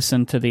I've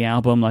listened to the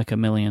album like a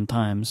million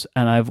times,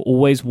 and I've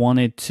always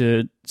wanted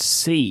to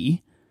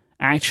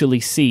actually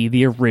see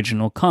the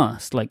original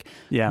cast, like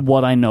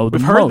what I know the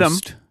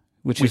most,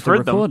 which is the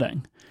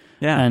recording.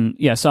 Yeah. And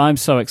so I'm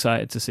so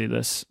excited to see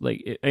this.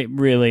 Like it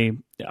really,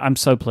 I'm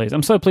so pleased.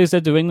 I'm so pleased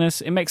they're doing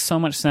this. It makes so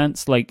much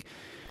sense. Like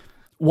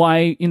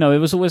why, it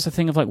was always a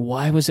thing of like,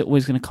 why was it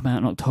always going to come out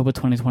in October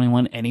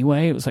 2021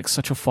 anyway? It was like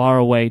such a far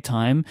away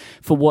time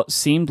for what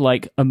seemed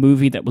like a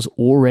movie that was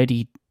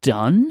already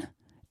done.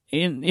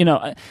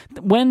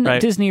 When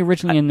Disney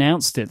originally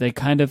announced it, they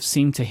kind of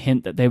seemed to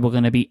hint that they were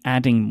going to be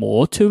adding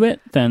more to it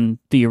than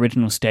the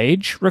original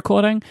stage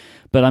recording,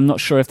 but I'm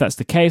not sure if that's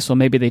the case, or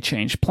maybe they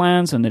changed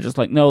plans and they're just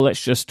like, no,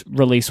 let's just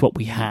release what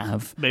we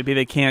have. Maybe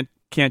they can't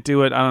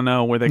do it. I don't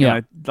know. Were they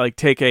going to like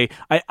take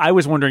I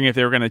was wondering if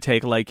they were going to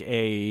take like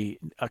a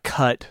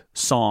cut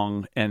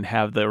song and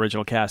have the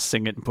original cast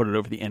sing it and put it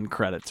over the end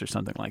credits or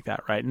something like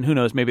that, right? And who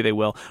knows, maybe they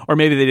will, or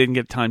maybe they didn't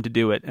get time to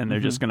do it and they're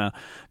just going to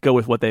go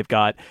with what they've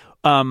got.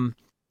 A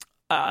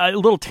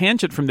little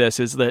tangent from this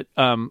is that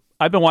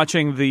I've been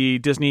watching the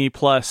Disney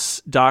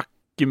Plus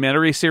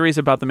documentary series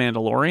about The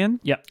Mandalorian,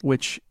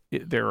 which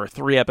there are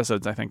 3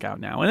 episodes I think out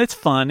now, and it's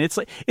fun. It's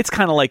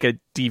kind of like a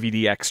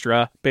DVD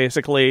extra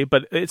basically,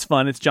 but it's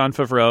fun. It's Jon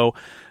Favreau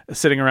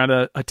sitting around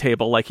a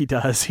table like he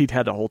does. He'd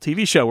had a whole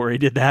TV show where he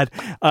did that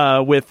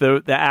with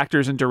the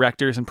actors and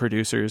directors and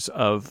producers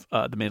of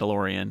The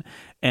Mandalorian,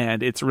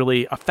 and it's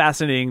really a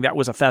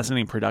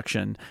fascinating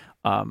production.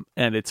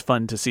 And it's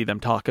fun to see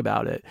them talk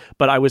about it.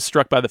 But I was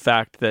struck by the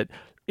fact that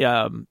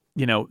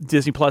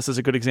Disney Plus is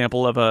a good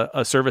example of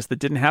a service that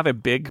didn't have a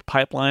big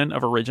pipeline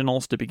of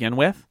originals to begin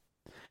with,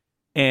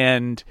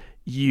 and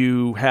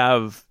you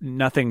have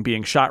nothing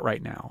being shot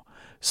right now.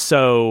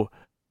 So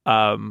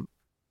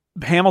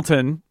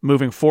Hamilton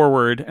moving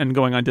forward and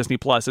going on Disney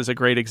Plus is a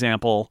great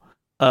example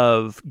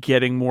of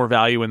getting more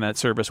value in that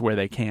service where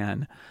they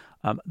can.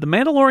 The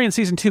Mandalorian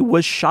season 2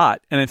 was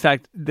shot, and in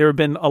fact, there have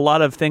been a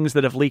lot of things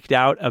that have leaked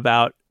out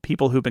about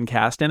people who've been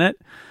cast in it.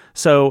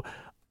 So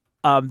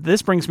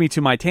this brings me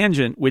to my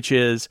tangent, which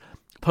is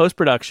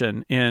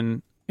post-production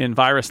in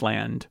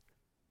Virusland.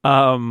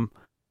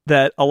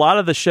 That a lot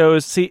of the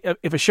shows, see,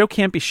 if a show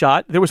can't be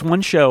shot, there was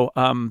one show,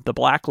 The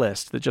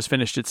Blacklist, that just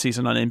finished its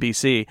season on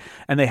NBC,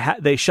 and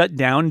they shut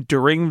down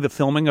during the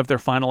filming of their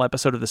final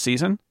episode of the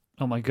season.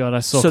 Oh my god, I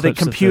saw so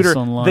clips of this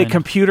online. They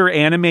computer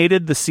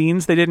animated the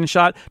scenes they didn't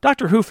shot.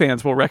 Doctor Who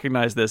fans will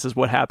recognize this as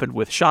what happened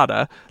with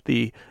Shada,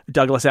 the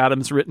Douglas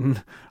Adams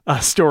written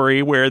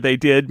story where they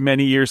did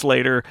many years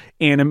later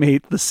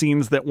animate the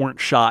scenes that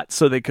weren't shot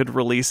so they could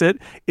release it.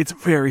 It's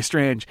very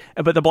strange.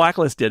 But The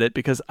Blacklist did it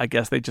because I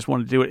guess they just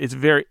wanted to do it. It's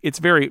very,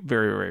 very,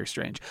 very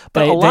strange.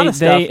 But a lot of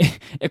stuff.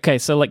 Okay,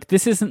 so like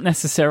this isn't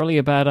necessarily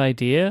a bad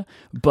idea,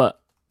 but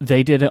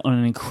they did it on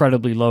an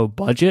incredibly low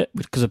budget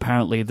because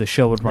apparently the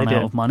show would run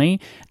out of money,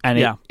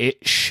 and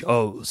it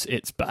shows.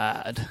 It's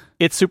bad.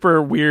 It's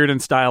super weird and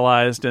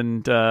stylized,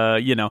 and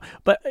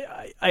but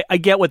I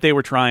get what they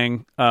were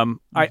trying.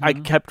 I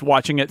kept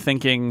watching it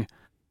thinking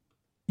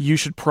you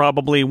should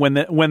probably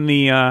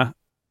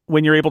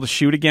when you're able to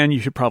shoot again,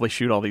 you should probably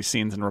shoot all these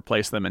scenes and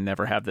replace them and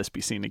never have this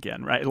be seen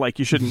again, right? Like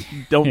you shouldn't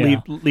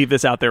leave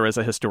this out there as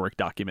a historic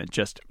document.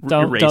 Just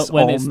erase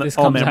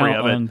all memory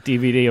of it on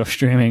DVD or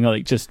streaming.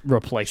 Like just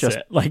replace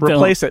it. Like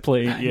replace it,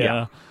 please.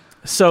 Yeah.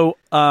 So,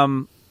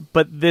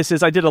 but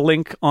I did a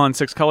link on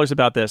Six Colors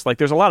about this. Like,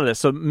 there's a lot of this.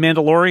 So,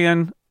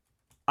 Mandalorian,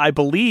 I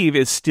believe,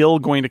 is still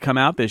going to come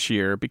out this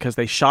year because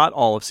they shot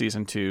all of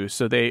season 2,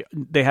 so they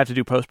had to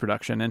do post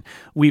production, and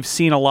we've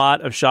seen a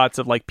lot of shots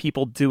of like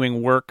people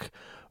doing work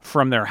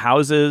from their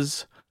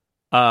houses.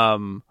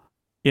 ILM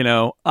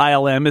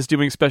is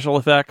doing special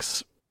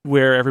effects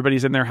where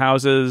everybody's in their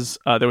houses.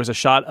 There was a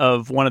shot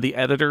of one of the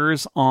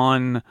editors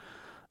on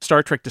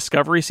Star Trek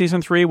Discovery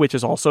season 3, which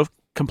has also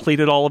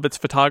completed all of its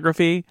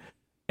photography.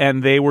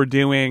 And they were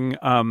doing,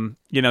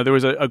 there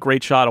was a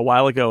great shot a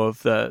while ago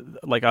of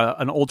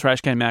an old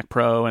trash can Mac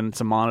Pro and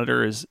some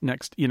monitors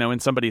next, in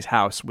somebody's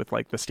house with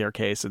like the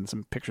staircase and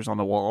some pictures on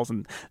the walls.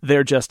 And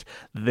they're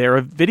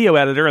a video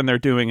editor and they're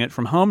doing it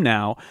from home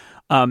now.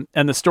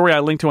 And the story I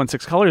linked to on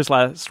Six Colors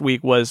last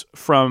week was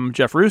from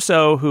Jeff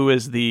Russo, who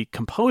is the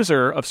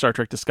composer of Star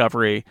Trek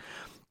Discovery.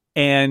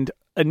 And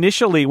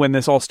initially when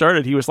this all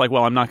started, he was like,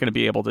 well, I'm not going to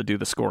be able to do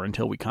the score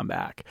until we come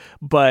back.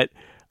 But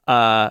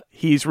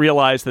he's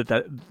realized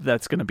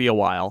that's going to be a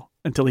while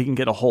until he can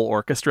get a whole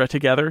orchestra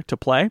together to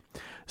play.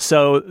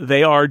 So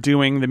they are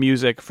doing the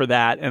music for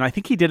that. And I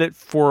think he did it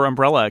for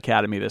Umbrella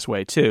Academy this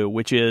way too,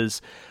 which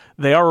is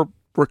they are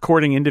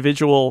recording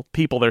individual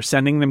people. They're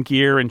sending them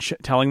gear and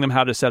telling them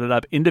how to set it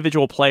up.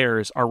 Individual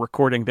players are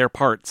recording their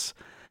parts.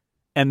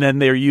 And then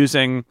they're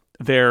using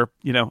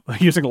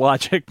using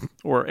Logic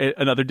or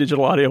another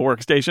digital audio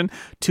workstation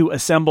to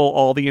assemble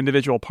all the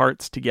individual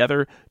parts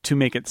together to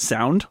make it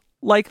sound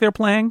like they're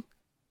playing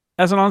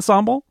as an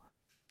ensemble,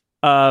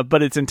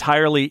 but it's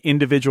entirely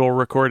individual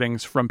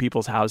recordings from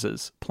people's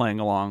houses playing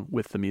along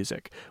with the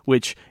music,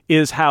 which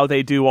is how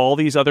they do all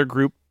these other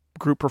group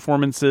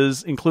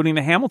performances, including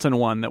the Hamilton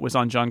one that was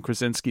on John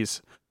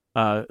Krasinski's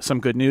Some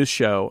Good News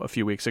show a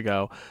few weeks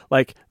ago.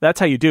 Like, that's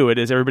how you do it,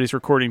 is everybody's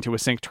recording to a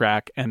sync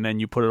track, and then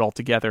you put it all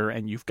together,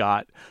 and you've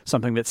got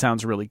something that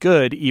sounds really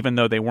good, even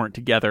though they weren't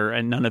together,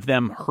 and none of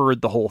them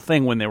heard the whole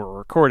thing when they were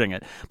recording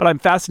it. But I'm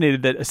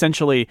fascinated that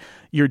essentially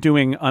you're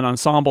doing an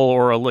ensemble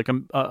or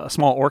a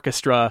small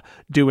orchestra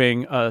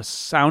doing a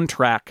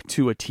soundtrack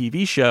to a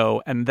TV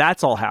show, and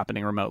that's all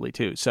happening remotely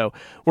too. So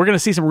we're going to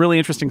see some really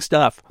interesting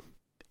stuff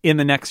in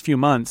the next few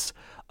months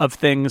of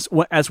things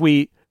as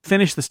we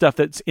finish the stuff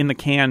that's in the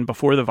can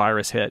before the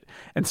virus hit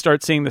and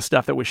start seeing the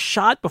stuff that was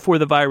shot before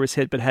the virus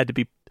hit but had to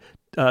be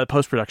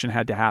post-production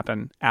had to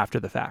happen after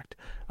the fact.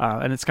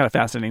 And it's kind of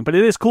fascinating. But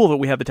it is cool that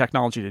we have the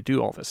technology to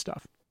do all this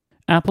stuff.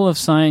 Apple have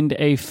signed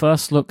a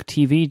first-look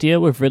TV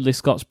deal with Ridley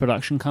Scott's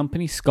production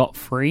company, Scott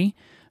Free.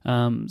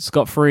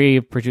 Scott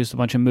Free produced a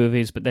bunch of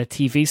movies, but their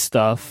TV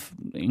stuff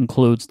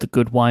includes The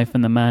Good Wife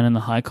and The Man in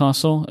the High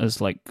Castle as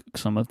like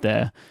some of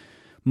their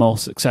more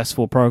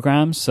successful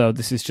programs. So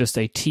this is just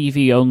a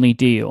TV-only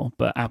deal,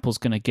 but Apple's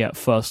going to get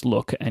first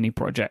look at any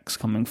projects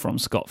coming from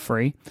Scott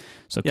Free.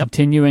 So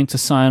continuing to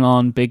sign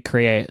on big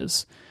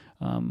creators,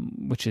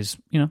 which is,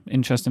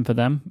 interesting for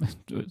them.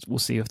 We'll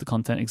see if the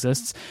content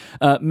exists.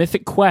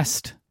 Mythic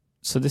Quest.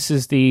 So this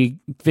is the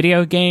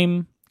video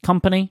game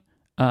company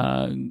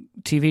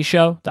TV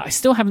show that I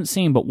still haven't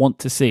seen but want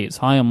to see. It's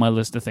high on my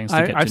list of things to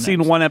get to. I've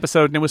seen one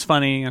episode and it was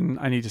funny and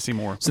I need to see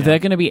more. So they're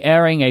going to be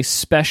airing a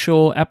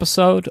special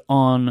episode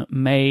on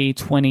May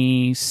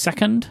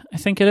 22nd, I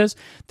think it is.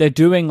 They're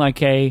doing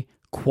like a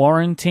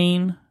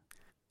quarantine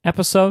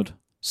episode.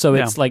 So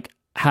it's like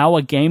how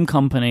a game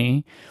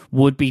company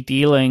would be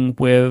dealing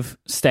with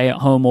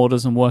stay-at-home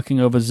orders and working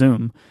over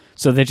Zoom.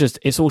 So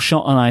it's all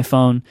shot on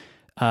iPhone.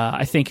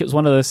 I think it was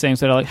one of those things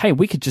that are like, hey,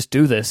 we could just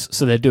do this.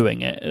 So they're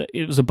doing it.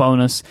 It was a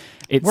bonus.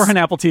 We're on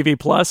Apple TV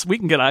Plus. We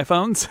can get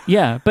iPhones.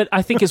 Yeah, but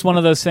I think it's one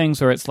of those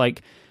things where it's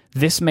like,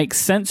 this makes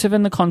sense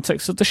within the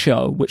context of the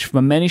show, which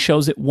for many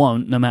shows it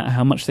won't, no matter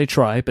how much they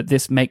try, but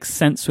this makes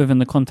sense within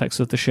the context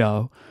of the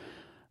show.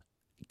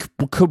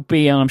 Could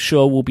be, and I'm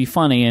sure will be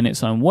funny in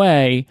its own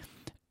way,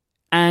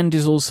 and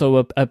is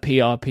also a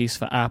PR piece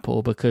for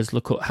Apple, because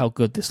look at how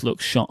good this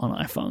looks shot on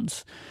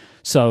iPhones.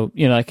 So,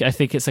 I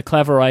think it's a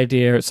clever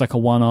idea. It's like a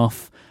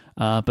one-off,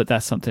 but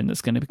that's something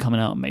that's going to be coming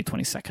out on May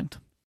 22nd.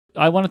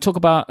 I want to talk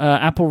about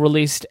Apple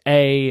released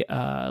a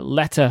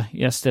letter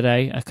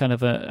yesterday,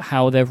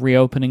 how they're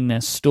reopening their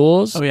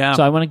stores. Oh, yeah.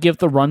 So I want to give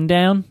the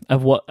rundown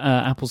of what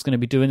Apple's going to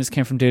be doing. This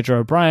came from Deirdre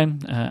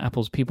O'Brien,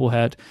 Apple's people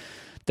head.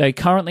 They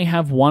currently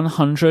have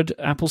 100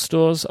 Apple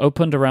stores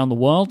opened around the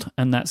world,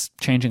 and that's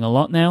changing a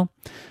lot now.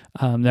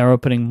 They're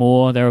opening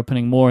more. They're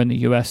opening more in the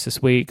US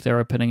this week. They're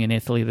opening in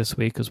Italy this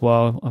week as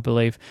well, I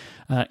believe.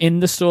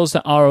 In the stores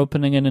that are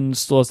opening and in the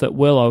stores that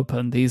will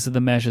open, these are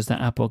the measures that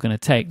Apple are going to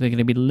take. They're going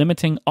to be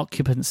limiting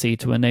occupancy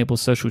to enable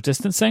social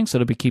distancing, so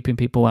they'll be keeping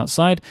people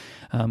outside.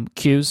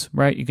 Queues,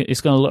 right?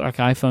 It's going to look like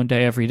iPhone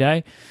Day every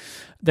day.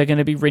 They're going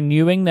to be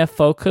renewing their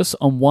focus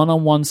on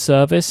one-on-one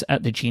service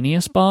at the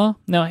Genius Bar.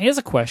 Now, here's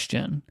a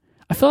question.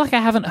 I feel like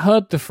I haven't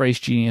heard the phrase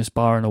Genius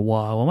Bar in a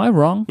while. Am I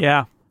wrong?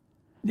 Yeah.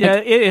 Yeah,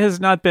 it has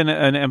not been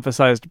an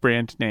emphasized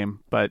brand name,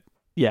 but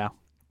yeah.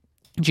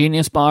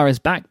 Genius Bar is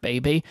back,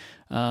 baby.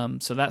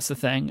 So that's the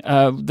thing.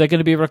 They're going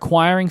to be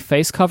requiring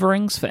face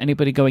coverings for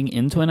anybody going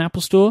into an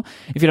Apple store.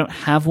 If you don't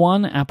have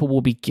one, Apple will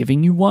be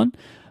giving you one.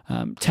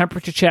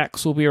 Temperature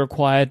checks will be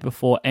required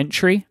before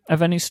entry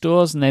of any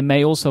stores, and they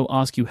may also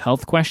ask you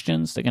health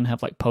questions. They're going to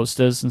have like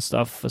posters and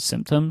stuff for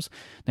symptoms.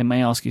 They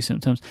may ask you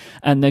symptoms.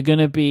 And they're going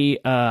to be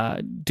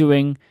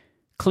doing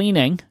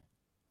cleaning,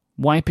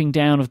 wiping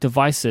down of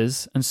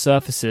devices and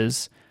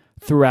surfaces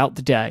throughout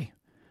the day.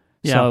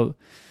 Yeah. So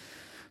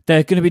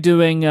they're going to be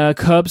doing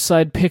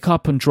curbside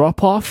pickup and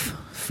drop-off.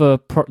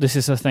 This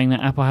is a thing that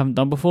Apple haven't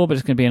done before, but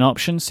it's going to be an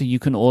option, so you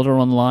can order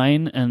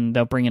online and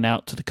they'll bring it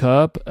out to the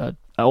curb,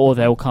 or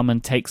they'll come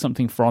and take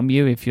something from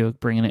you if you're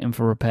bringing it in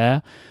for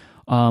repair.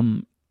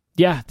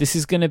 This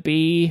is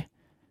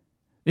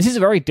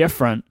very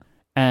different,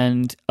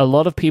 and a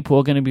lot of people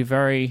are going to be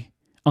very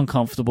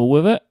uncomfortable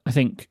with it. I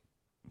think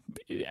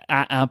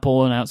at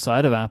Apple and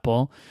outside of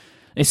Apple,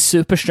 it's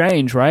super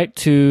strange, right?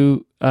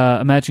 To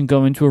imagine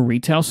going to a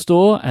retail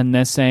store and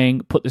they're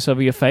saying, put this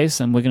over your face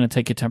and we're going to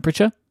take your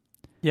temperature.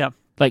 Yeah.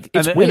 Like,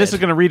 it's weird. And this is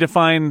going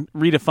to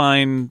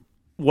redefine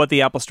what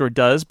the Apple Store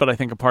does, but I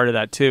think a part of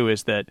that too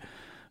is that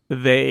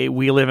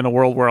we live in a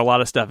world where a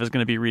lot of stuff is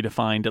going to be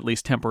redefined, at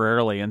least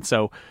temporarily. And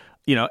so,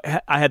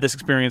 I had this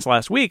experience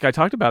last week. I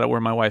talked about it where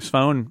my wife's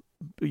phone,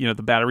 the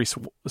battery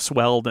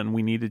swelled and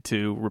we needed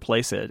to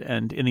replace it.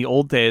 And in the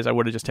old days, I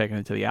would have just taken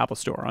it to the Apple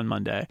Store on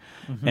Monday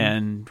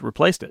and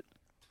replaced it.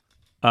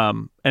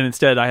 And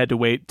instead, I had to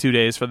wait 2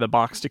 days for the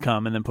box to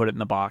come and then put it in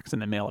the box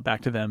and then mail it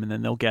back to them, and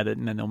then they'll get it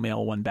and then they'll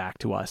mail one back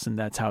to us, and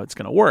that's how it's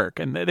going to work.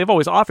 And they've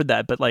always offered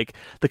that, but like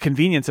the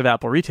convenience of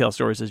Apple retail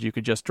stores is you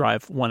could just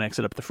drive one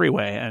exit up the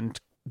freeway and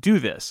do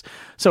this.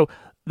 So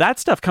that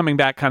stuff coming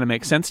back kind of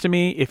makes sense to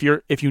me. If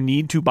you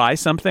need to buy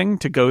something,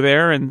 to go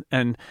there and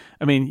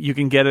I mean, you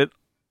can get it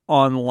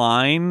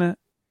online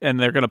and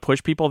they're going to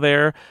push people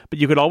there, but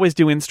you could always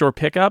do in-store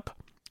pickup.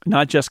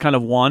 Not just kind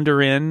of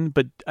wander in,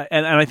 but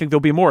and I think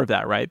there'll be more of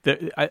that, right?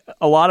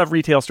 A lot of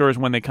retail stores,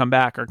 when they come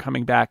back, are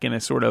coming back in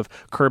a sort of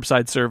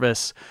curbside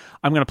service.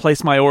 I'm going to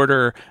place my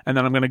order, and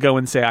then I'm going to go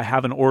and say I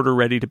have an order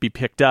ready to be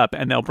picked up,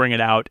 and they'll bring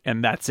it out,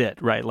 and that's it,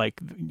 right?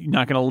 Like, you're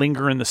not going to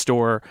linger in the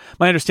store.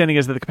 My understanding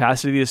is that the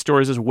capacity of these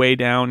stores is way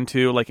down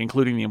to, like,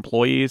 including the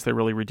employees. They're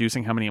really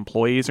reducing how many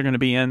employees are going to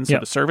be in, so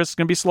the service is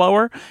going to be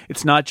slower.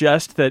 It's not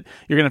just that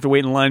you're going to have to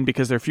wait in line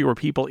because there are fewer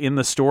people in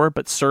the store,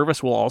 but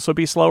service will also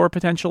be slower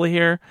potentially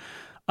here.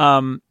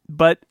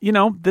 But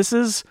this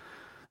is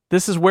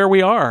where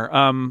we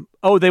are.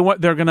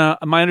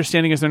 My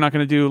understanding is they're not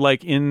going to do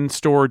like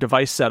in-store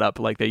device setup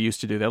like they used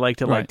to do. They like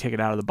to like take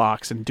it out of the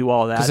box and do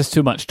all of that. Because it's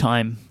too much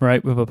time,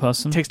 right, with a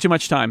person? It takes too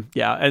much time,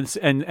 yeah.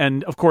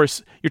 And of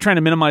course, you're trying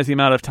to minimize the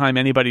amount of time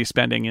anybody's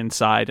spending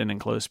inside an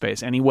enclosed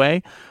space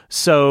anyway.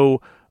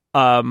 So,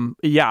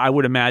 I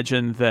would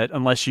imagine that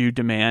unless you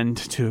demand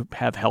to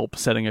have help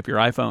setting up your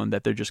iPhone,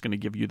 that they're just going to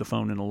give you the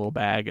phone in a little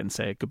bag and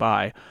say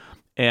goodbye.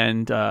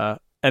 And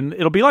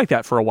it'll be like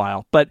that for a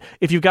while. But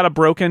if you've got a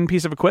broken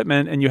piece of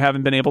equipment and you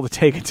haven't been able to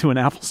take it to an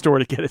Apple store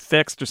to get it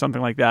fixed or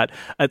something like that,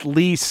 at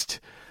least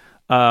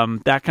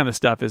that kind of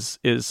stuff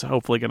is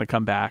hopefully going to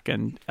come back.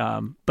 And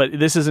but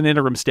this is an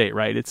interim state,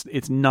 right?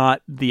 It's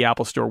not the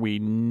Apple Store we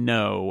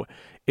know.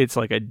 It's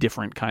like a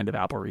different kind of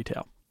Apple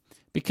retail.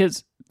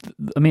 Because,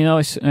 I mean, I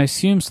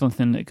assume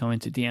something they're going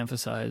to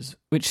de-emphasize,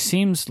 which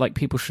seems like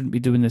people shouldn't be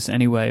doing this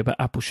anyway, but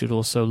Apple should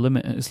also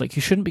limit it. It's like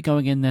you shouldn't be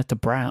going in there to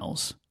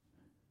browse.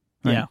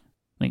 Right? Yeah.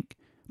 Like,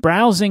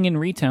 browsing in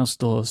retail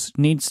stores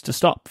needs to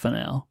stop for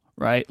now,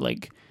 right?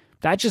 Like,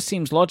 that just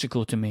seems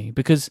logical to me,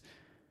 because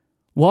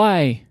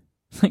why?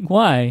 Like,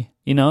 why?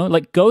 You know,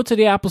 like, go to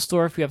the Apple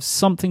Store if you have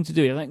something to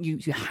do. Like,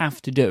 you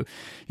have to do.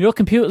 Your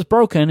computer's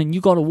broken and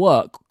you got to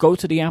work. Go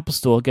to the Apple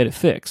Store, get it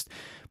fixed.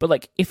 But,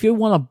 like, if you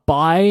want to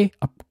buy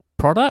a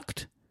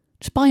product,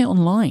 just buy it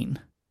online,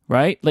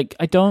 right? Like,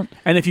 I don't...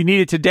 And if you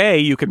need it today,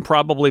 you can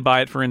probably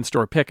buy it for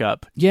in-store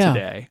pickup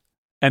today.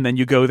 And then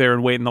you go there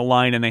and wait in the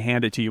line and they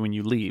hand it to you when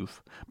you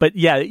leave. But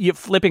yeah, you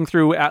flipping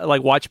through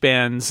like watch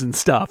bands and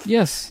stuff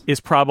is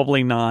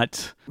probably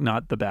not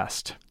the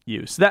best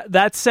use.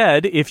 That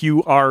said, if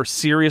you are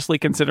seriously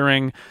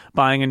considering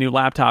buying a new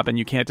laptop and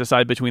you can't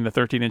decide between the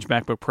 13-inch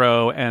MacBook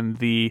Pro and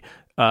the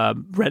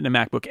Retina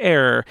MacBook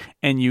Air,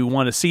 and you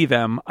want to see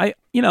them, I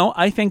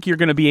think you're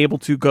going to be able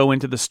to go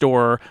into the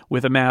store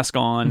with a mask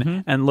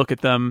on and look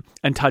at them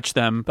and touch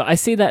them. But I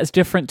see that as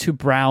different to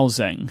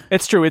browsing.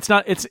 It's true. It's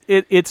not.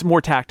 It's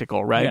more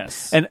tactical, right?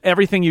 Yes. And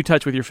everything you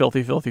touch with your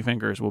filthy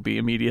fingers will be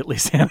immediately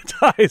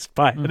sanitized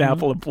by an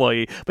Apple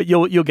employee. But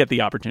you'll get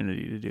the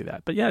opportunity to do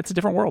that. But yeah, it's a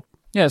different world.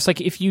 Yeah, it's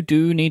like if you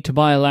do need to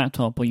buy a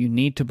laptop or you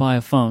need to buy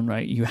a phone,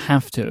 right? You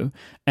have to,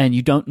 and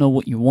you don't know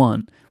what you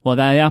want. Well,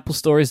 the Apple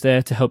Store is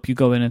there to help you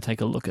go in and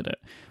take a look at it.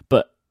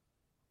 But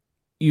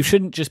you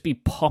shouldn't just be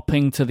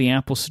popping to the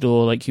Apple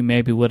Store like you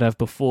maybe would have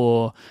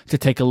before to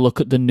take a look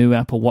at the new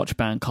Apple Watch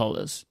band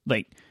colors.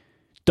 Like,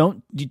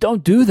 don't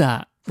do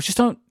that. Just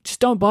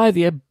don't buy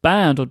the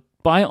band, or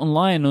buy it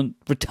online and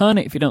return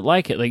it if you don't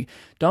like it. Like,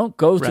 don't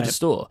go to the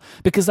store,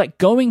 because like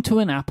going to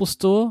an Apple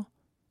Store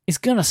is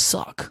gonna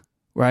suck.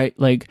 Right?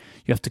 Like,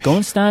 you have to go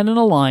and stand in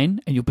a line,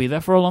 and you'll be there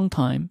for a long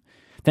time.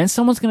 Then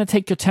someone's going to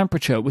take your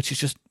temperature, which is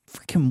just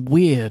freaking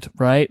weird,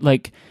 right?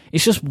 Like,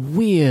 it's just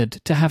weird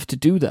to have to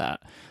do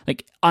that.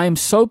 Like, I'm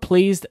so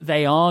pleased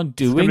they are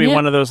doing it. It's going to be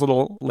one of those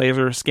little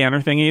laser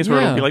scanner thingies where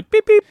it'll be like,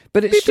 beep, beep.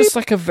 But it's beep, just beep.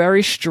 like a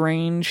very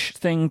strange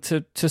thing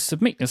to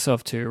submit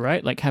yourself to,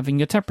 right? Like having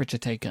your temperature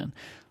taken.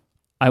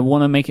 I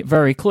want to make it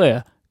very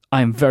clear.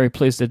 I'm very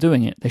pleased they're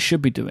doing it. They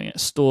should be doing it.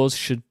 Stores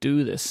should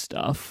do this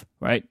stuff,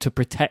 right, to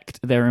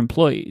protect their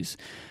employees.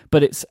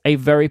 But it's a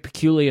very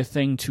peculiar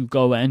thing to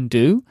go and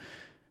do.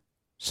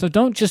 So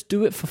don't just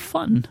do it for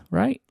fun,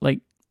 right?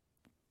 Like,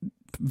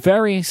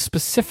 very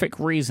specific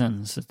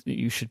reasons that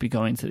you should be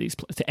going to these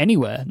to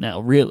anywhere now,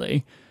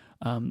 really.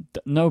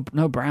 No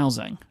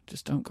browsing.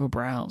 Just don't go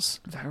browse.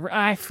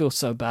 I feel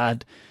so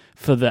bad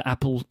for the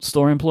Apple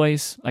Store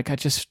employees. Like, I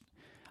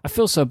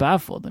feel so bad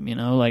for them, you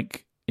know?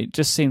 Like, it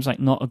just seems like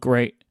not a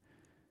great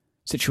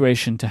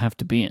situation to have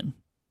to be in.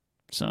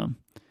 So,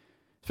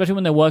 especially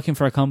when they're working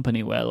for a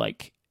company where,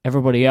 like,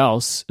 everybody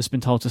else has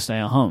been told to stay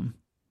at home.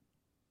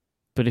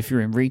 But if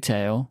you're in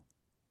retail,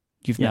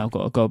 you've now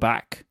got to go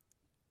back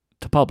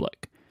to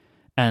public.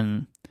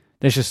 And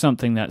there's just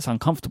something that's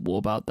uncomfortable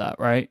about that,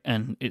 right?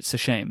 And it's a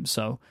shame.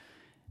 So,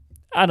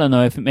 I don't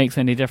know if it makes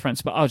any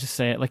difference, but I'll just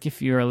say it. Like,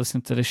 if you're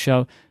listening to this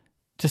show,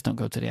 just don't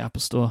go to the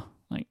Apple Store.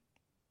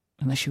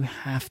 Unless you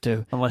have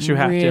to.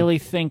 Really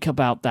think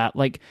about that.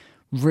 Like,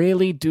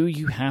 really, do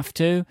you have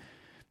to?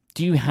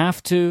 Do you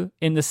have to,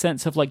 in the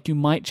sense of, like, you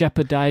might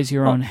jeopardize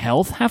your own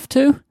health, have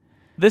to?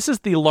 This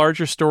is the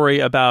larger story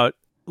about,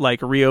 like,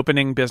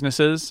 reopening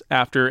businesses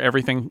after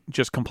everything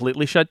just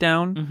completely shut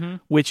down,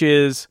 which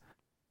is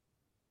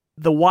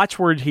the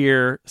watchword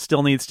here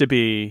still needs to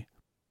be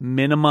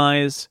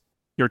minimize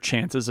your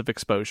chances of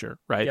exposure,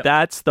 right? Yep.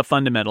 That's the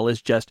fundamental,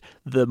 is just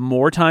the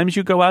more times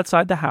you go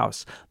outside the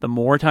house, the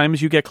more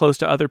times you get close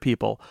to other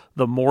people,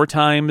 the more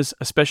times,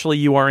 especially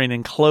you are in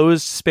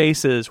enclosed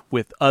spaces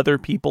with other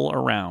people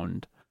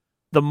around,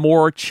 the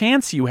more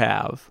chance you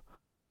have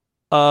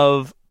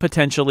of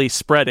potentially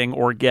spreading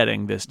or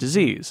getting this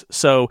disease.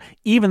 So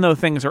even though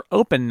things are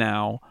open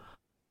now,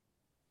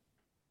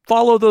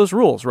 follow those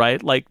rules,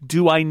 right? Like,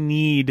 do I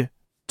need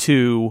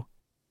to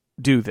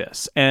do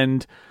this?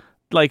 And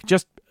like,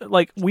 just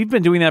like, we've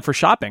been doing that for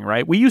shopping,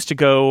 right? We used to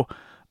go,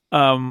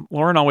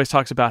 Lauren always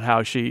talks about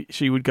how she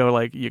would go,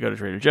 like, you go to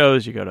Trader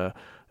Joe's, you go to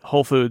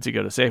Whole Foods, you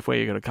go to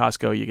Safeway, you go to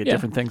Costco, you get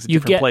different things at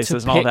different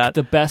places and all that.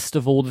 The best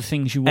of all the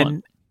things you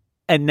want.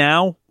 And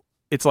now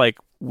it's like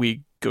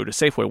we go to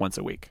Safeway once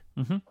a week.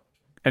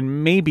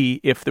 And maybe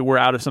if we're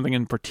out of something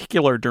in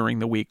particular during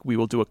the week, we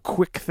will do a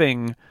quick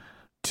thing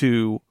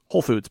to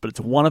Whole Foods, but it's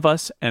one of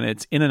us and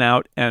it's in and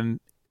out, and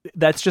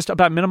that's just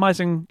about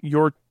minimizing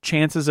your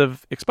chances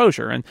of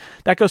exposure. And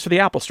that goes for the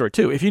Apple Store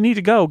too. If you need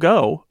to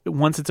go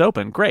once it's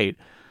open, great.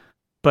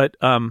 But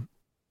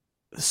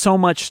so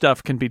much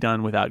stuff can be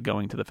done without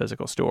going to the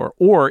physical store.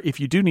 Or if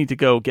you do need to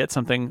go get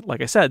something,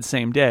 like I said,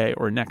 same day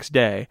or next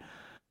day,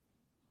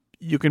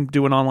 you can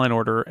do an online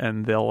order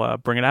and they'll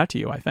bring it out to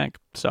you, I think.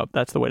 So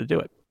that's the way to do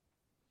it.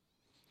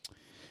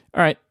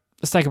 All right.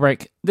 Let's take a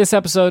break. This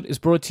episode is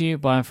brought to you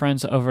by our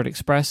friends over at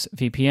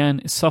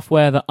ExpressVPN. It's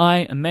software that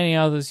I and many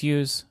others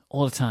use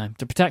all the time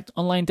to protect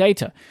online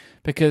data,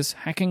 because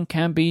hacking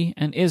can be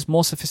and is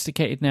more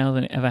sophisticated now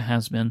than it ever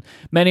has been.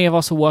 Many of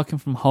us are working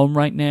from home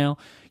right now.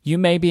 You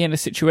may be in a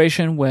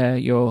situation where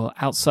you're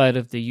outside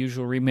of the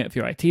usual remit of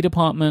your IT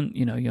department.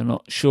 You're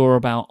not sure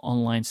about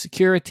online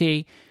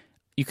security.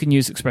 You can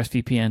use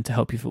ExpressVPN to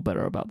help you feel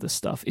better about this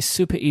stuff. It's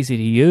super easy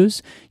to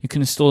use. You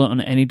can install it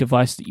on any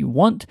device that you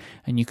want,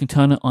 and you can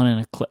turn it on in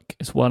a click.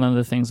 It's one of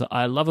the things that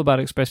I love about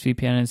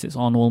ExpressVPN is it's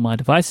on all my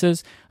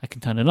devices. I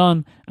can turn it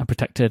on and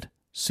protect it.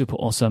 Super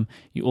awesome.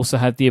 You also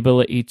have the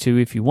ability to,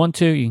 if you want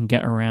to, you can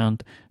get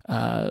around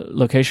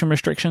location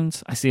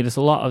restrictions. I see this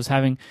a lot. I was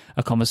having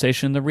a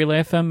conversation in the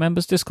Relay FM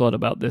members Discord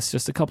about this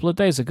just a couple of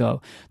days ago,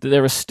 that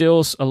there are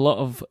still a lot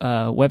of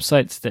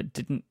websites that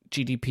didn't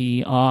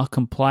GDPR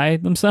comply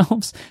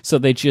themselves, so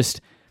they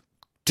just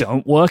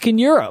don't work in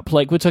Europe.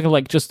 Like, we're talking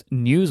like just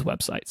news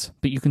websites,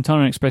 but you can turn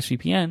on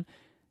ExpressVPN,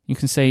 you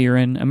can say you're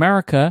in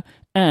America,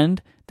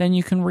 and then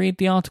you can read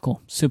the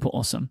article. Super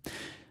awesome.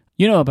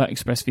 You know about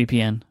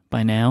ExpressVPN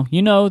by now.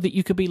 You know that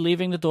you could be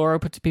leaving the door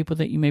open to people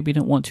that you maybe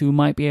don't want to, who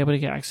might be able to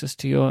get access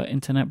to your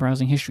internet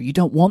browsing history. You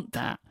don't want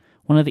that.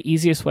 One of the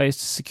easiest ways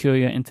to secure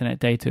your internet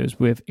data is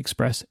with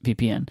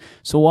ExpressVPN.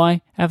 So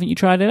why haven't you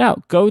tried it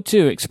out? Go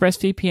to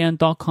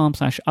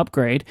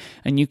expressvpn.com/upgrade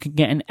and you can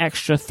get an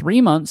extra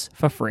 3 months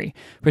for free.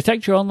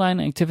 Protect your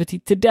online activity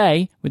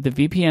today with the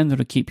VPN that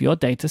will keep your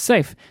data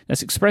safe.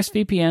 That's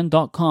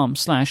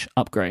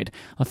expressvpn.com/upgrade.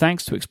 Our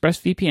thanks to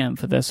ExpressVPN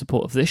for their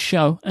support of this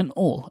show and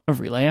all of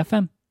Relay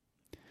FM.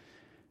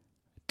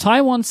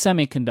 Taiwan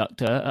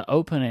Semiconductor are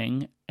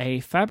opening a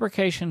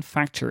fabrication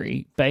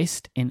factory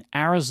based in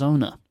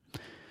Arizona.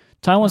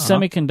 Taiwan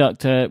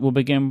Semiconductor will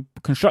begin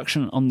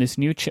construction on this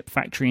new chip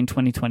factory in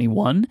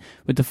 2021,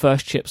 with the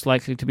first chips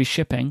likely to be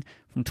shipping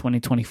from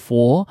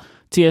 2024.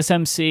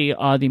 TSMC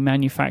are the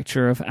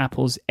manufacturer of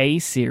Apple's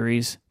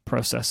A-series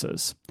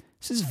processors.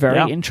 This is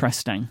very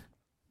interesting.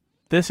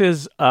 This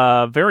is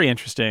very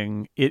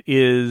interesting. It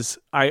is,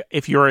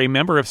 if you're a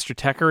member of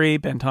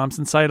Stratechery, Ben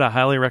Thompson's site, I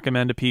highly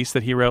recommend a piece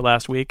that he wrote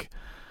last week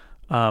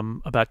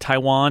about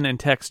Taiwan and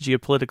tech's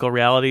geopolitical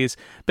realities.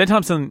 Ben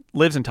Thompson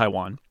lives in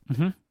Taiwan.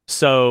 Mm-hmm.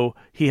 So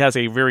he has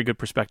a very good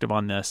perspective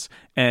on this.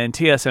 And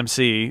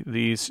TSMC,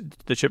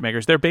 the chip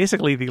makers, they're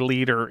basically the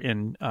leader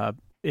in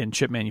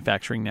chip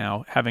manufacturing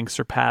now, having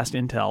surpassed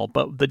Intel.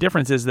 But the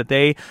difference is that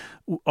they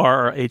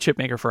are a chip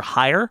maker for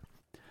hire,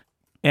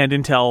 and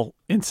Intel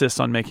insists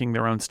on making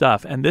their own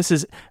stuff. And this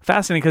is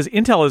fascinating because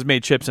Intel has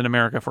made chips in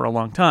America for a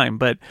long time.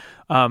 But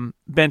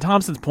Ben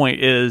Thompson's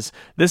point is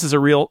this is a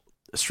real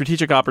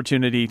strategic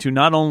opportunity to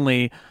not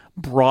only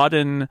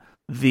broaden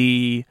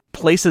the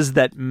places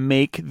that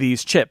make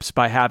these chips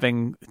by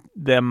having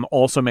them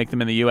also make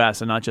them in the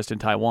U.S. and not just in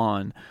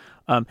Taiwan.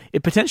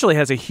 It potentially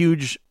has a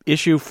huge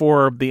issue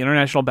for the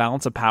international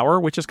balance of power,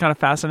 which is kind of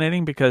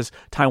fascinating because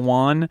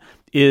Taiwan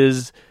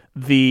is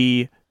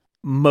the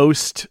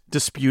most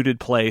disputed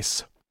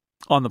place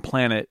on the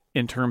planet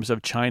in terms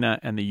of China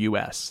and the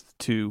U.S.,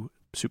 two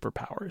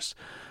superpowers.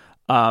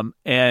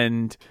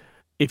 And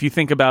if you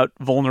think about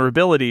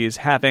vulnerabilities,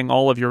 having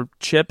all of your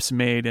chips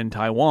made in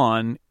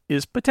Taiwan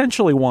is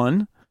potentially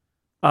one.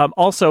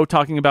 Also,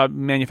 talking about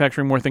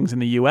manufacturing more things in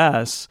the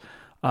U.S.,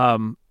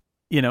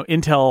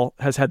 Intel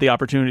has had the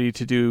opportunity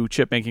to do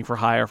chip making for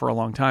hire for a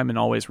long time and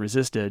always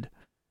resisted.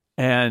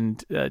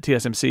 And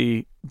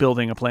TSMC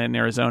building a plant in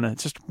Arizona.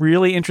 It's just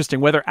really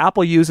interesting, whether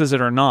Apple uses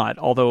it or not,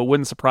 although it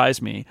wouldn't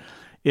surprise me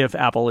if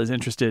Apple is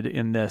interested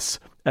in this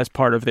as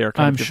part of their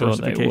kind of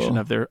diversification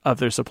of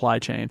their supply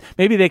chain.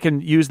 Maybe they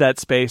can use that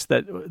space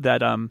that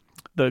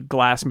the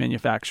glass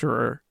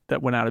manufacturer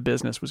that went out of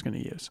business was going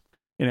to use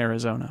in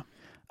Arizona.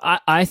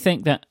 I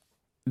think that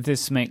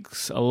this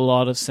makes a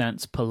lot of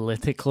sense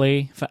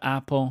politically for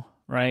Apple,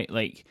 right?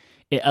 Like,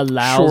 it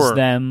allows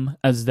them,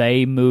 as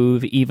they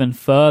move even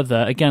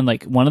further. Again,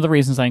 like, one of the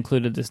reasons I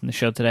included this in the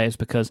show today is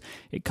because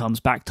it comes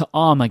back to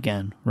ARM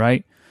again,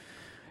 right?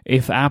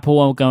 If Apple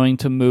are going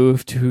to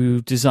move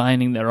to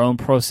designing their own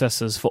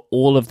processors for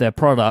all of their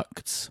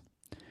products,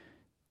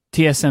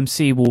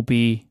 TSMC will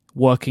be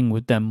working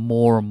with them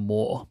more and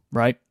more,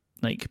 right?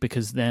 Like,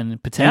 because then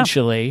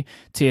potentially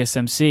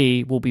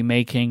TSMC will be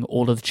making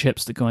all of the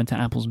chips that go into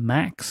Apple's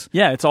Macs.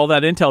 Yeah, it's all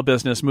that Intel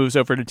business moves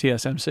over to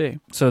TSMC.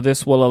 So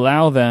this will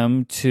allow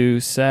them to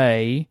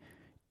say,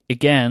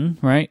 again,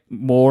 right,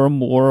 more and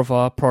more of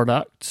our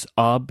products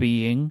are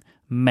being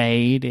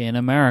made in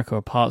America,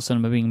 or parts of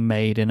them are being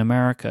made in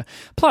America.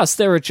 Plus,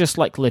 there are just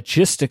like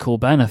logistical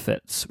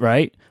benefits,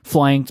 right?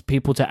 Flying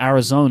people to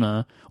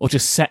Arizona or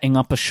just setting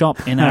up a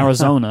shop in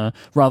Arizona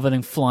rather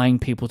than flying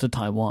people to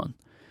Taiwan.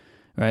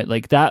 Right,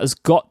 like, that has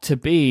got to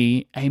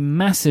be a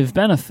massive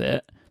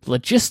benefit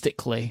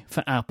logistically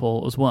for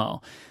Apple as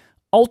well.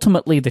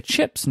 Ultimately, the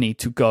chips need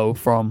to go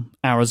from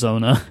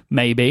Arizona,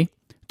 maybe,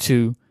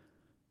 to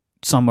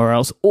somewhere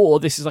else. Or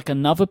this is like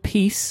another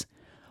piece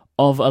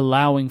of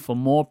allowing for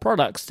more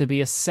products to be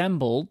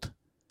assembled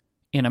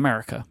in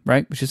America,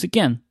 right? Which is,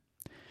 again,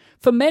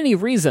 for many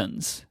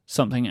reasons,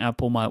 something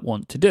Apple might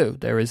want to do.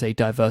 There is a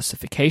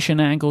diversification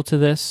angle to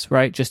this,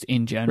 right? Just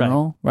in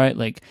general, right?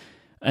 Like,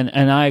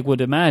 And I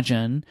would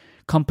imagine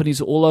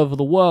companies all over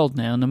the world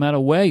now, no matter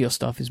where your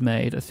stuff is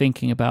made, are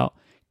thinking about,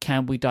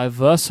 can we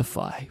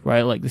diversify,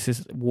 right? Like this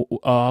is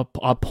our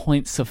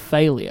points of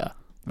failure,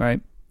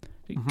 right?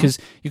 Because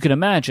you can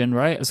imagine,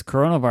 right, as the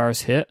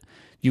coronavirus hit,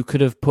 you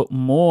could have put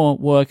more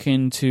work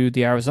into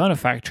the Arizona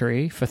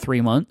factory for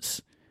 3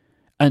 months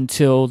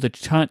until the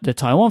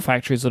Taiwan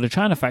factories or the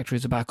China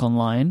factories are back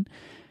online,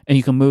 and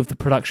you can move the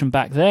production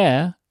back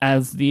there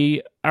as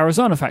the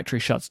Arizona factory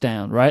shuts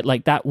down, right?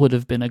 Like that would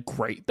have been a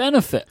great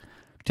benefit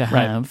to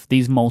have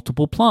these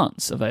multiple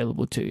plants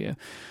available to you.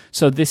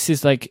 So this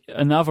is like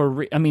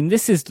another,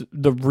 this is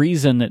the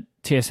reason that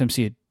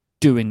TSMC are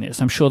doing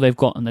this. I'm sure they've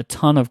gotten a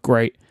ton of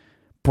great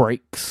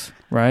breaks,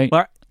 right?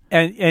 Well,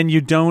 and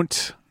you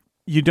don't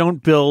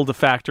build a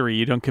factory,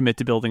 you don't commit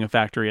to building a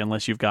factory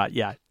unless you've got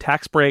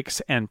tax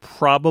breaks and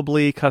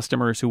probably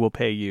customers who will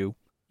pay you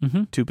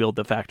to build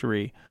the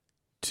factory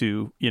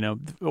to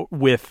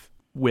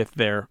with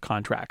their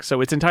contracts.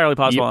 So it's entirely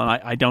possible, and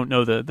I don't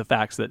know the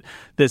facts that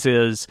this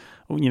is,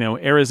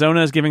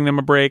 Arizona is giving them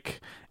a break,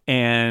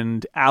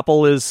 and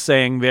Apple is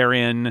saying they're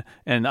in,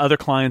 and other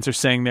clients are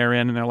saying they're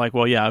in, and they're like,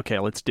 well, yeah, okay,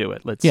 let's do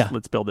it. Let's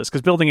build this.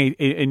 Because building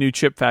a new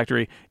chip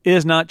factory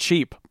is not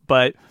cheap,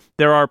 but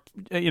there are,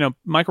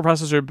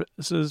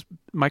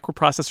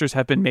 microprocessors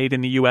have been made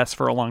in the U.S.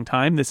 for a long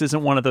time. This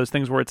isn't one of those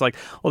things where it's like,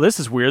 well, this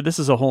is weird. This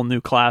is a whole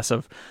new class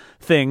of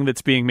thing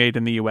that's being made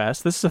in the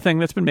U.S. This is a thing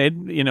that's been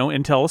made,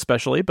 Intel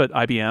especially, but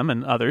IBM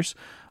and others.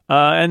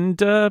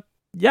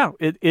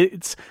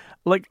 It's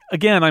like,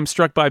 again, I'm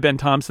struck by Ben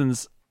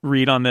Thompson's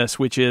read on this,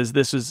 which is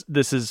this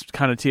is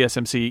kind of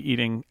TSMC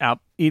eating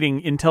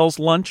Intel's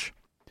lunch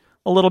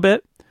a little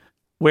bit,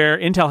 where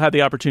Intel had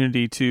the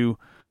opportunity to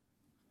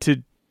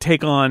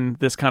take on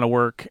this kind of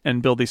work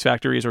and build these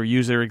factories or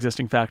use their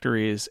existing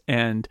factories,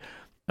 and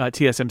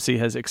TSMC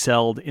has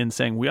excelled in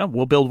saying,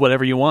 we'll build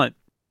whatever you want,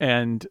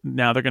 and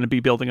now they're going to be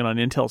building it on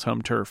Intel's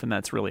home turf, and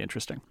that's really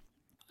interesting.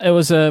 There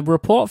was a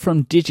report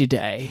from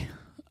Digiday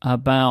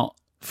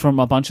from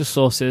a bunch of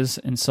sources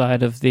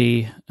inside of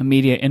the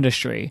media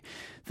industry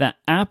that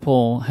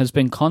Apple has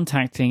been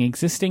contacting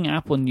existing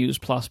Apple News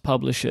Plus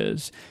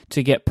publishers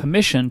to get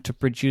permission to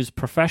produce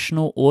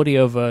professional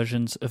audio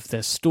versions of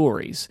their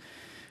stories.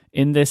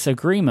 In this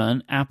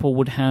agreement, Apple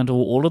would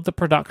handle all of the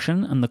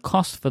production and the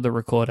cost for the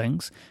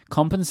recordings,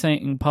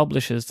 compensating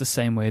publishers the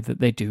same way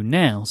that they do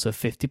now, so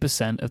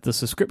 50% of the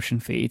subscription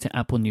fee to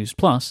Apple News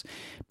Plus,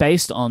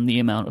 based on the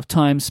amount of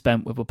time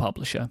spent with a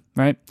publisher,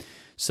 right?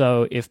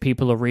 So if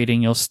people are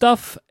reading your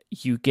stuff,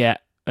 you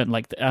get,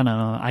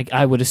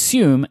 I would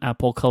assume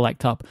Apple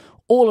collect up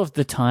all of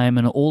the time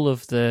and all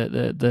of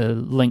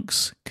the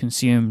links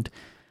consumed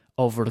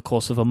over the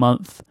course of a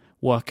month,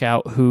 work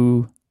out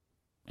who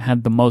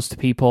had the most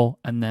people,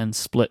 and then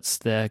splits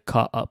their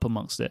cut up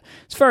amongst it.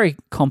 It's very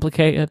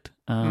complicated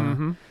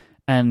and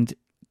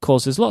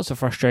causes lots of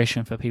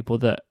frustration for people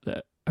that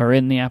are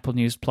in the Apple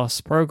News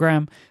Plus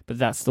program, but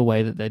that's the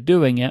way that they're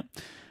doing it.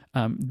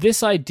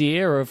 This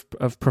idea of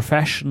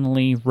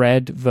professionally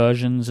read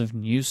versions of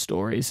news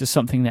stories is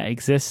something that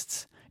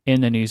exists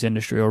in the news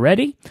industry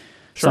already.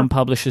 Sure. Some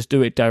publishers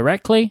do it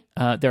directly.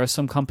 There are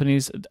some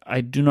companies,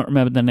 I do not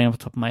remember the name off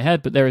the top of my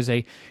head, but there is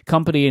a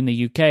company in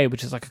the UK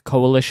which is like a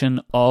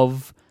coalition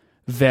of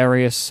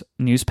various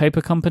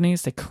newspaper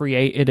companies. They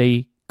created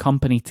a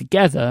company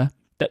together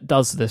that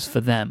does this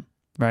for them,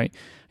 right?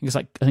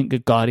 I think the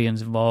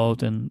Guardian's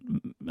involved, and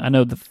I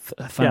know the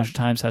Financial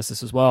Times has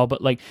this as well.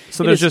 But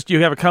you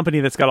have a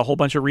company that's got a whole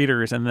bunch of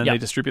readers, and then they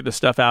distribute the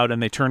stuff out,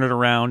 and they turn it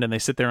around, and they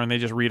sit there and they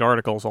just read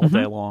articles all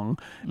day long,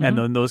 and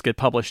then those get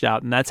published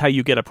out, and that's how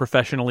you get a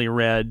professionally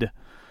read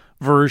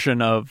version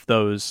of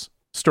those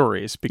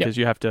stories, because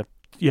you have to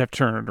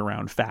turn it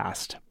around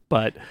fast.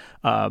 But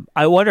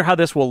I wonder how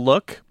this will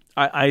look.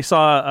 I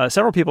saw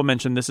several people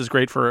mention this is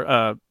great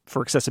for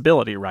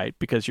accessibility, right?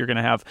 Because you're going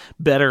to have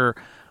better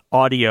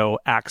audio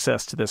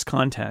access to this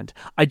content.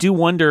 I do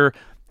wonder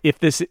if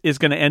this is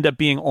going to end up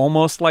being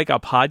almost like a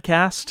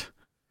podcast,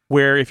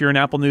 where if you're an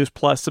Apple News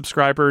Plus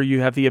subscriber,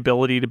 you have the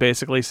ability to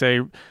basically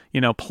say,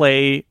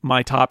 play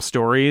my top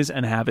stories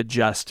and have it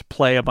just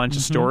play a bunch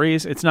of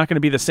stories. It's not going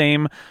to be the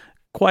same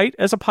quite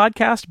as a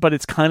podcast, but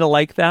it's kind of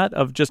like that,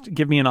 of just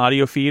give me an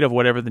audio feed of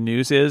whatever the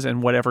news is,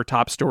 and whatever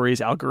top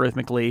stories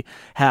algorithmically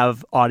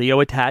have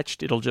audio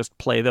attached, it'll just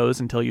play those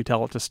until you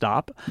tell it to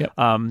stop. Yep.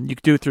 You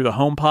can do it through the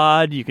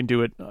HomePod. You can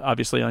do it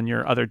obviously on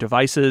your other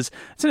devices.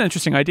 It's an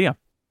interesting idea.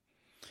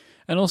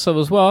 And also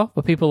as well,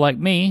 for people like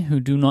me who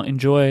do not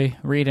enjoy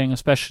reading,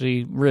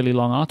 especially really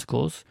long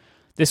articles,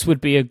 this would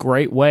be a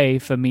great way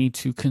for me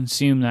to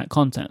consume that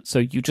content. So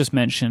you just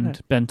mentioned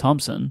Ben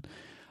Thompson.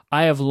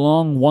 I have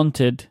long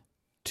wanted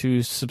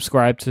to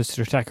subscribe to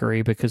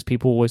Stratechery because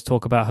people always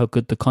talk about how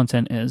good the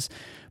content is,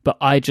 but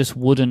I just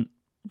wouldn't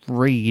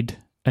read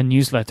a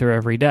newsletter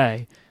every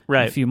day.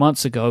 Right. A few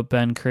months ago,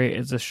 Ben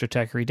created the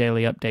Stratechery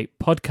Daily Update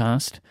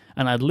podcast,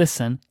 and I'd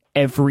listen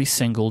every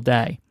single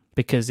day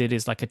because it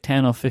is like a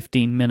 10 or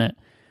 15 minute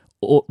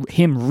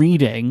him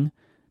reading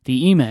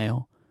the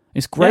email.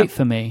 It's great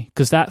for me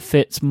because that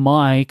fits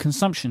my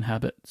consumption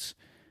habits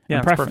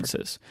and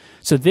preferences.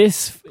 So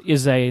this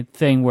is a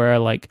thing where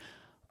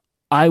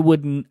I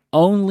would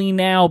only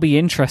now be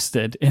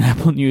interested in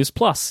Apple News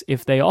Plus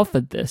if they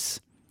offered this.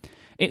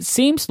 It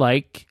seems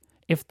like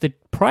if the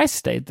price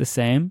stayed the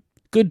same,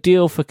 good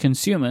deal for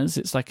consumers.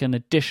 It's like an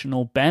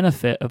additional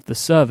benefit of the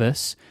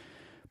service,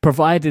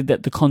 provided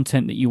that the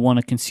content that you want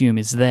to consume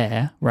is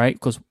there, right?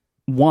 Because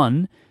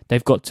one,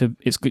 they've got to,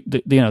 it's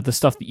the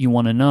stuff that you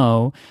want to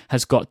know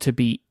has got to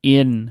be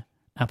in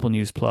Apple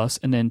News Plus,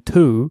 and then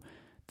two,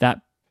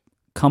 that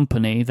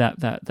company,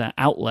 that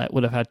outlet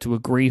would have had to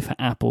agree for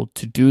Apple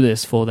to do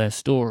this for their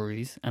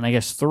stories, and I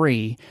guess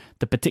three,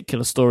 the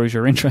particular stories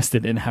you're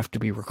interested in have to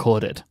be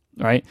recorded,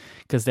 right?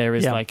 Because there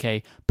is like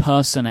a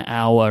person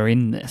hour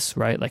in this,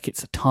 right? Like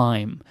it's a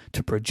time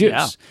to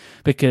produce,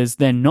 because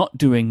they're not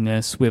doing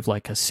this with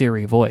like a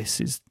Siri voice,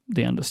 is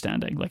the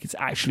understanding. Like it's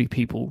actually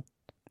people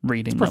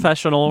reading them,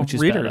 professional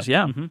readers,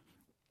 better. Mm-hmm.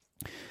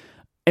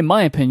 In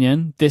my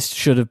opinion, this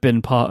should have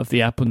been part of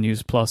the Apple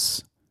News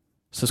Plus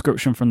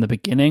subscription from the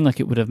beginning. Like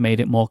it would have made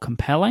it more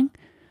compelling.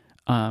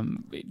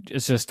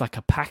 It's just like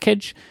a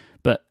package,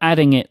 but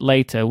adding it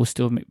later will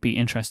still be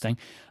interesting.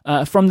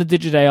 From the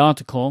Digiday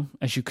article,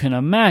 as you can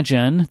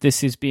imagine,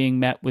 this is being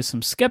met with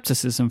some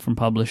skepticism from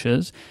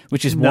publishers,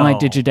 which is why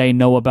Digiday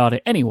know about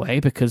it anyway,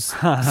 because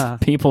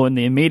people in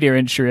the media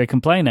industry are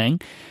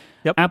complaining.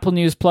 Yep. Apple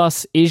News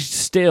Plus is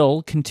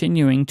still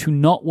continuing to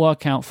not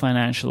work out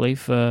financially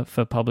for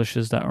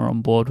publishers that are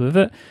on board with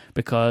it,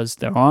 because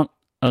there aren't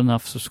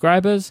enough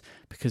subscribers,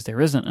 because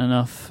there isn't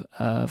enough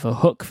of a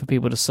hook for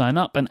people to sign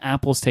up, and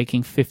Apple's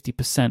taking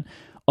 50%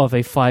 of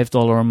a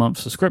 $5 a month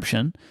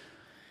subscription.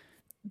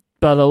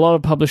 But a lot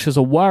of publishers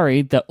are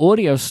worried that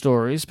audio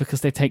stories,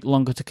 because they take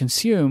longer to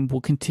consume, will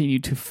continue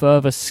to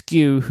further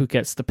skew who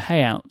gets the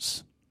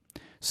payouts.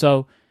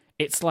 So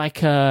it's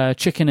like a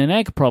chicken and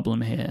egg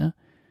problem here.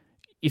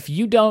 If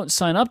you don't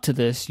sign up to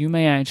this, you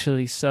may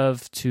actually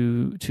serve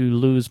to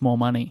lose more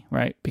money,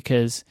 right?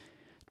 Because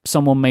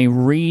someone may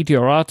read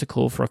your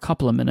article for a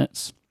couple of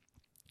minutes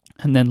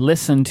and then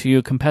listen to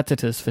your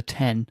competitors for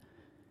 10.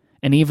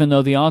 And even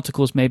though the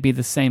articles may be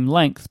the same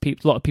length, a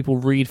lot of people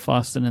read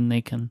faster than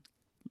they can,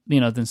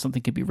 then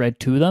something can be read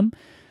to them.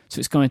 So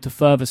it's going to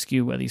further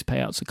skew where these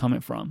payouts are coming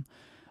from.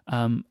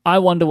 I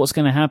wonder what's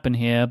going to happen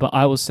here, but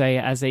I will say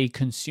as a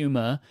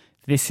consumer,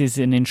 this is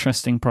an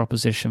interesting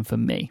proposition for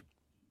me.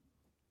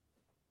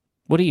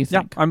 What do you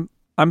think? Yeah,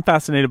 I'm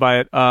fascinated by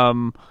it.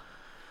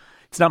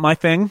 It's not my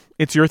thing;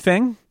 it's your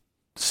thing.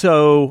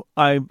 So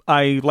I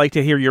like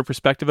to hear your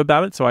perspective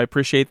about it. So I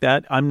appreciate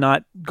that. I'm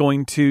not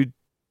going to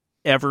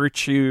ever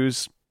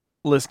choose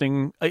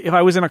listening. If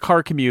I was in a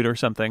car commute or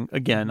something,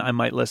 again, I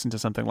might listen to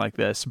something like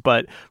this.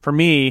 But for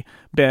me,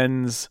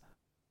 Ben's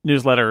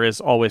newsletter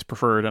is always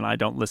preferred, and I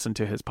don't listen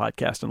to his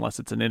podcast unless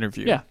it's an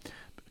interview. Yeah.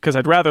 Because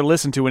I'd rather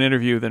listen to an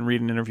interview than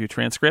read an interview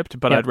transcript,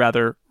 but I'd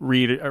rather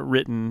read a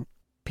written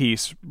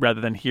piece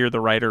rather than hear the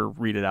writer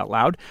read it out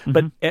loud.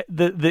 Mm-hmm.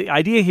 But the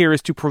idea here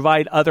is to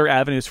provide other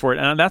avenues for it,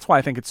 and that's why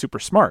I think it's super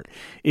smart,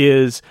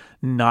 is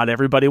not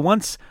everybody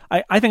wants...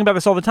 I think about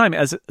this all the time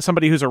as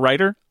somebody who's a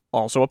writer,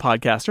 also a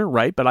podcaster,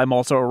 right? But I'm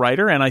also a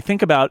writer, and I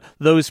think about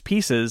those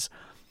pieces,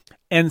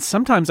 and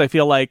sometimes I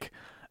feel like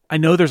I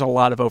know there's a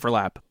lot of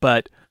overlap,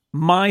 but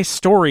my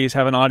stories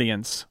have an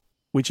audience,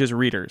 which is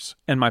readers,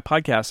 and my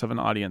podcasts have an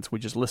audience,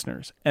 which is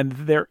listeners. And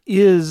there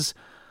is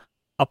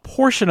a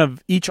portion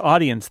of each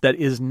audience that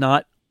is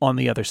not on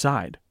the other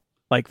side.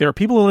 Like there are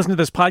people who listen to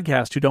this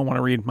podcast who don't want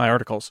to read my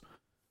articles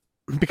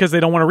because they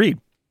don't want to read.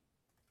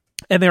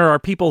 And there are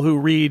people who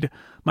read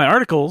my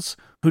articles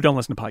who don't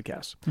listen to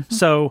podcasts. Mm-hmm.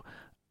 So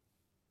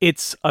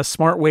it's a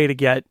smart way to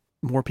get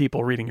more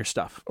people reading your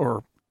stuff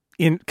or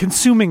in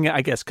consuming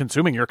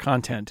your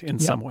content in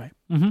some way.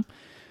 Mm-hmm.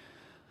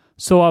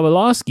 So I will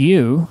ask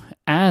you,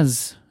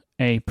 as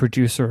a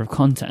producer of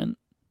content,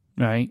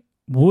 right,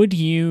 would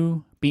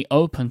you be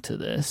open to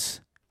this?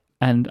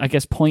 And I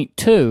guess point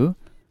two,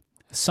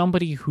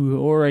 somebody who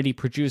already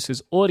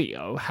produces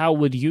audio, how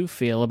would you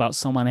feel about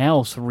someone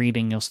else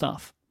reading your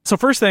stuff? So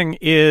first thing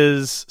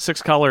is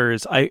 6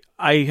 Colors. I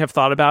have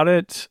thought about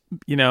it.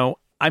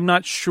 I'm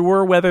not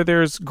sure whether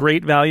there's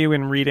great value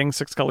in reading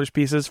 6 Colors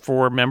pieces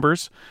for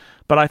members,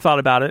 but I thought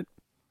about it.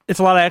 It's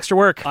a lot of extra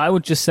work. I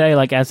would just say,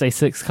 like, as a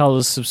 6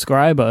 Colors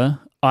subscriber,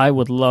 I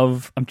would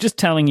love... I'm just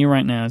telling you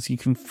right now, so you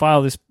can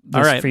file this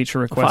feature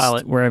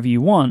request wherever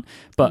you want,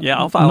 but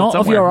I'll file not it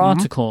of your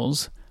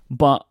articles,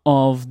 but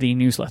of the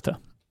newsletter.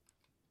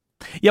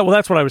 Yeah, well,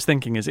 that's what I was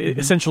thinking, is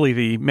essentially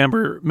the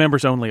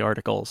members-only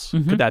articles.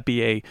 Mm-hmm. Could that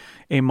be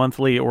a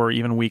monthly or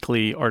even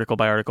weekly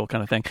article-by-article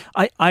kind of thing?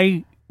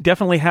 I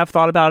definitely have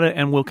thought about it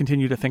and will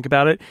continue to think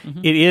about it.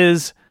 Mm-hmm. It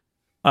is...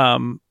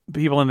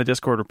 people in the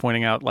Discord are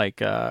pointing out,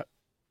 like...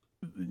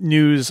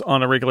 news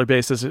on a regular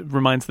basis. It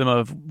reminds them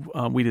of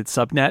we did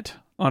Subnet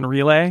on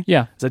Relay.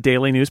 Yeah, it's a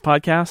daily news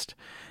podcast,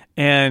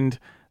 and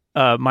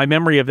my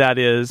memory of that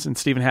is, and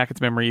Stephen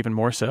Hackett's memory even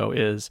more so,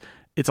 is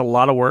it's a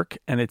lot of work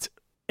and it's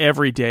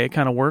everyday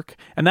kind of work.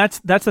 And that's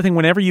the thing.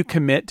 Whenever you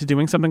commit to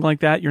doing something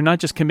like that, you're not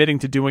just committing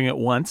to doing it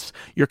once.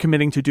 You're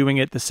committing to doing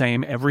it the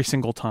same every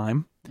single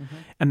time,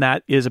 and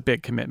that is a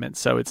big commitment.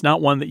 So it's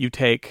not one that you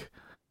take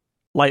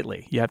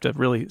lightly. You have to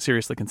really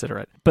seriously consider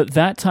it. But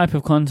that type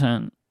of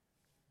content,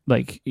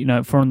 like,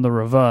 from the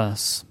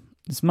reverse,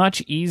 it's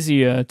much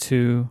easier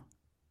to,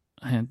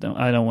 I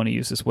don't want to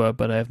use this word,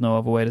 but I have no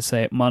other way to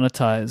say it,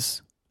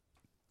 monetize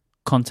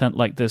content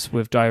like this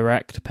with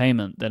direct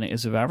payment than it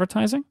is with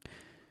advertising.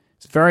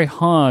 It's very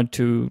hard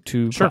to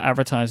Sure. put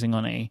advertising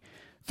on a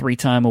 3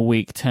 time a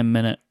week,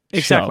 10-minute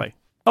Exactly. show.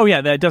 Oh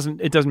yeah, it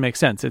doesn't make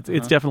sense.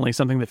 It's definitely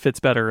something that fits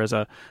better as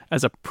a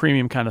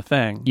premium kind of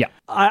thing. Yeah.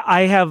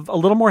 I have a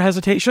little more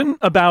hesitation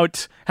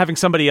about having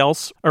somebody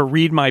else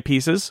read my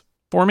pieces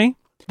for me.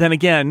 Then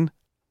again,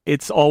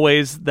 it's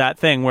always that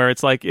thing where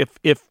it's like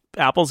if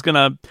Apple's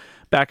gonna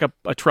back up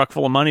a truck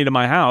full of money to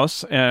my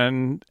house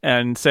and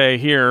say,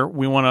 here,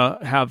 we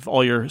want to have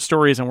all your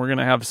stories and we're going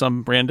to have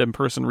some random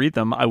person read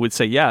them, I would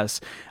say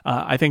yes.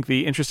 I think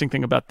the interesting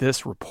thing about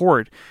this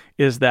report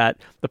is that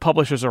the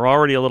publishers are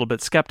already a little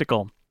bit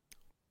skeptical.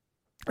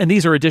 And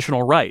these are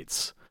additional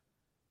rights.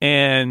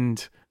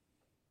 And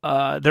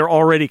they're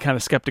already kind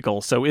of skeptical.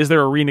 So is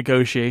there a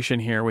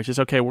renegotiation here, which is,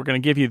 okay, we're going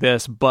to give you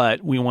this,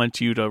 but we want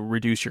you to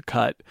reduce your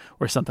cut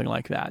or something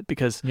like that,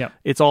 because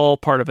it's all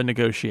part of a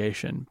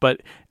negotiation.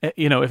 But,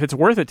 if it's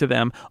worth it to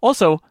them.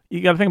 Also,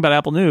 you got to think about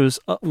Apple News.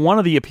 One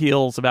of the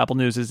appeals of Apple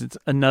News is it's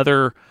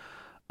another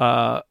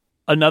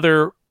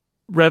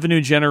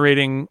revenue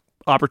generating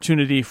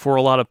opportunity for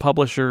a lot of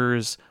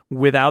publishers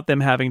without them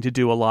having to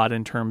do a lot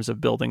in terms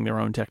of building their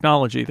own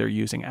technology. They're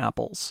using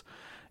Apple's.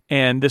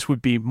 And this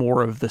would be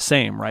more of the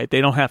same, right? They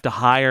don't have to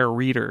hire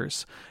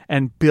readers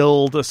and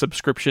build a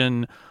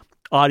subscription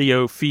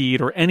audio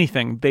feed or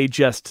anything. They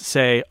just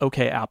say,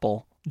 okay,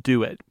 Apple,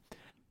 do it.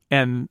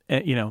 And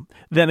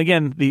then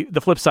again,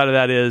 the flip side of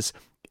that is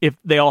if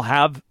they all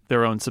have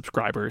their own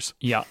subscribers.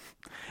 Yeah.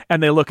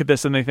 And they look at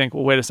this and they think,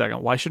 well, wait a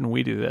second, why shouldn't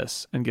we do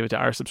this and give it to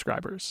our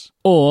subscribers?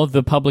 Or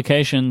the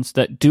publications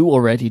that do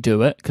already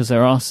do it, because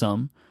there are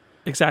some.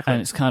 Exactly.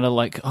 And it's kind of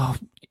like,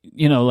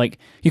 like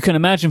you can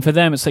imagine for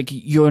them, it's like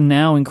you're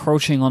now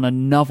encroaching on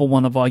another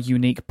one of our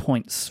unique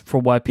points for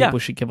why people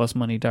should give us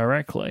money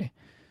directly.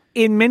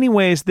 In many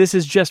ways, this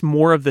is just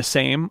more of the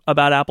same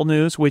about Apple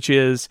News, which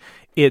is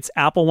it's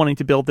Apple wanting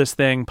to build this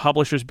thing,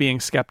 publishers being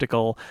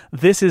skeptical.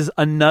 This is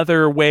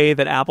another way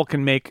that Apple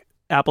can make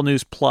Apple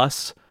News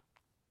Plus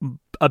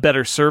a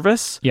better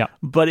service. Yeah.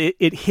 But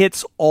it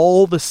hits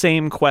all the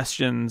same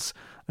questions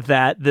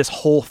that this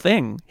whole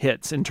thing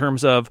hits in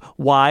terms of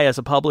why, as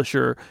a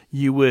publisher,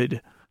 you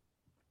would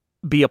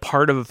be a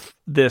part of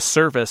this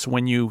service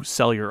when you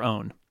sell your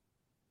own.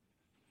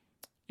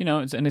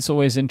 And it's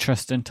always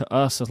interesting to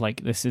us as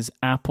like, this is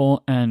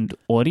Apple and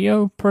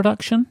audio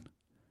production.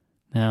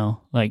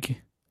 Now,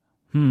 like,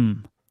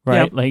 right?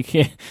 Yeah.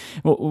 Like,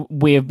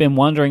 we have been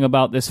wondering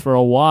about this for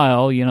a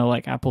while.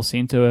 Like Apple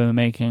seemed to be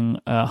making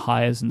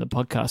hires in the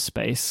podcast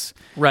space.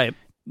 Right.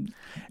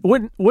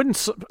 It wouldn't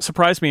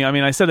surprise me. I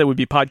mean, I said it would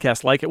be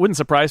podcast-like. It wouldn't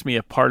surprise me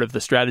if part of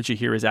the strategy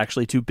here is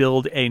actually to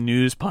build a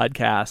news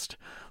podcast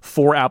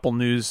for Apple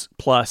News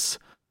Plus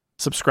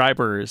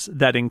subscribers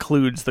that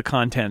includes the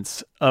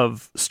contents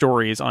of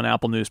stories on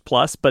Apple News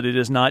Plus, but it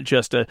is not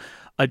just a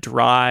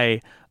dry,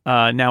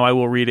 now I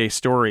will read a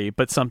story,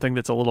 but something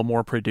that's a little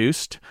more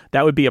produced.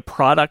 That would be a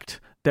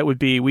product that would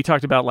be, we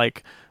talked about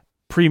like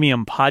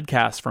premium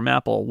podcasts from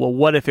Apple. Well,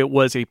 what if it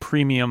was a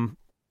premium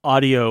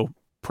audio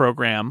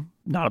program,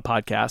 not a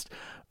podcast,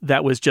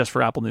 that was just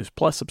for Apple News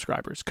Plus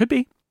subscribers? Could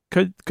be.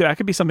 That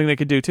could be something they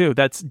could do too.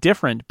 That's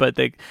different, but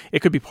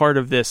it could be part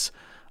of this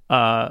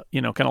kind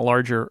of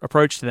larger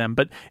approach to them.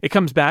 But it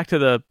comes back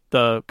to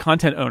the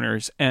content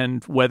owners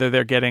and whether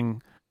they're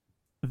getting,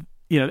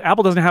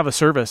 Apple doesn't have a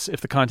service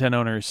if the content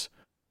owners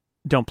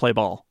don't play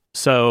ball.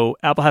 So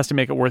Apple has to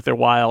make it worth their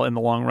while in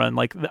the long run.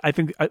 Like, I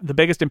think the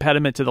biggest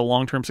impediment to the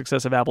long-term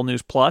success of Apple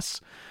News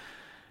Plus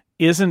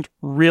isn't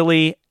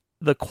really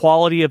the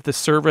quality of the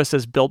service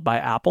as built by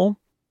Apple.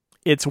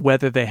 It's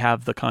whether they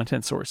have the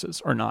content sources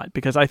or not.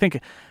 Because I think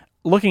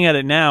looking at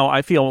it now,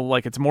 I feel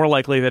like it's more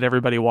likely that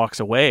everybody walks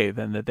away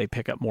than that they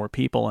pick up more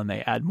people and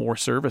they add more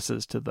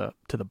services to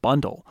the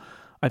bundle.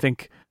 I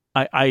think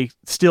I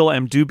still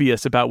am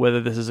dubious about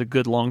whether this is a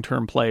good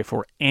long-term play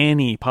for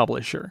any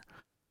publisher.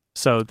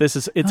 So this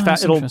is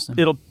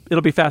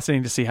it'll be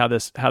fascinating to see how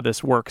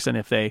this works and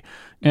if they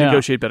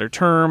negotiate better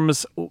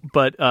terms.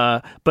 But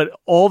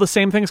all the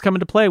same things come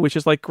into play, which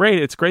is like,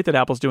 great. It's great that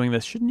Apple's doing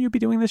this. Shouldn't you be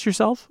doing this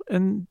yourself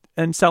and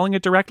selling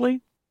it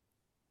directly?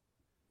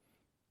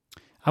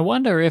 I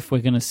wonder if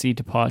we're going to see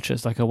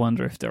departures. Like, I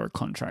wonder if there are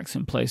contracts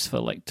in place for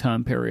like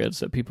term periods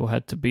that people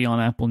had to be on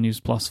Apple News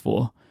Plus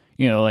for.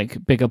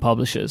 Like bigger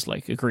publishers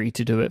like agree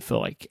to do it for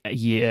like a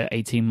year,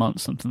 18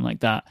 months, something like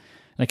that.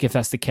 Like, if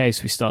that's the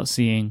case, we start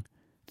seeing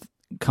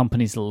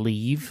companies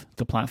leave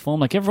the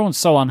platform. Like, everyone's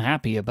so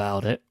unhappy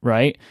about it,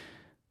 right?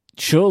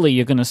 Surely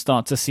you're going to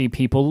start to see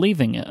people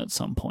leaving it at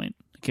some point,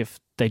 like if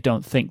they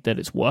don't think that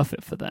it's worth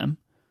it for them.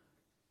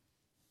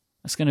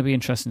 It's going to be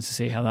interesting to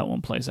see how that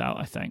one plays out,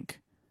 I think.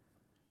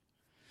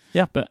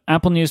 Yeah. But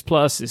Apple News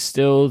Plus is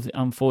still,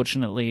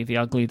 unfortunately, the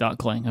ugly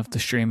duckling of the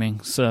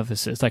streaming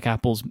services, like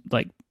Apple's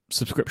like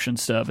subscription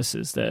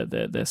services,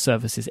 their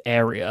services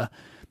area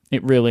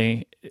It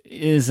really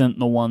isn't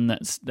the one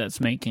that's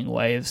making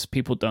waves.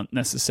 People don't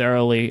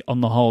necessarily,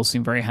 on the whole,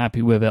 seem very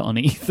happy with it on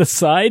either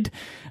side.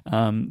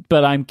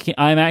 But I'm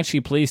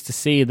actually pleased to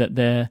see that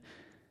they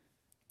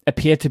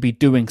appear to be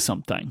doing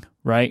something,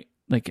 right?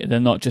 Like they're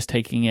not just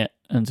taking it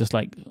and just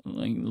like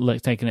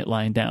taking it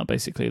lying down.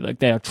 Basically, like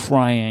they are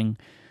trying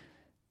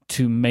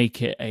to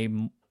make it a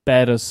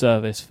better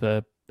service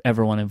for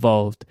everyone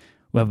involved,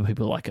 whether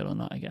people like it or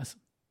not, I guess.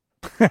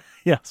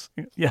 Yes.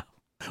 Yeah.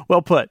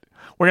 Well put.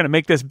 We're going to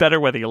make this better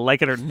whether you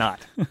like it or not.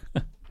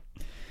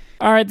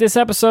 All right, this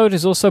episode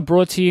is also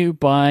brought to you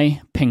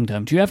by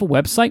Pingdom. Do you have a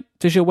website?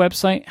 Does your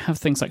website have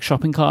things like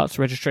shopping carts,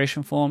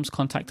 registration forms,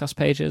 contact us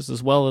pages,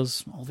 as well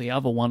as all the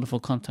other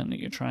wonderful content that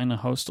you're trying to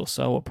host or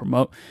sell or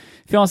promote?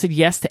 If you answered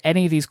yes to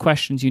any of these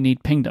questions, you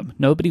need Pingdom.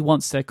 Nobody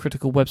wants their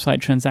critical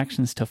website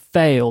transactions to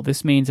fail.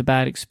 This means a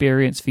bad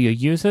experience for your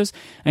users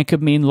and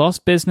could mean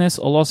lost business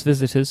or lost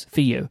visitors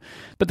for you.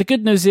 But the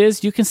good news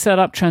is you can set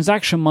up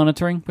transaction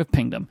monitoring with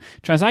Pingdom.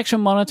 Transaction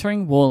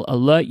monitoring will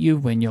alert you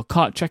when your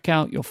cart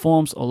checkout, your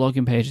forms, or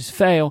login pages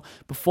fail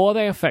before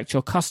they affect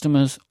your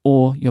customers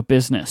or your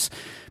business.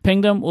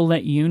 Pingdom will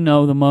let you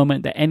know the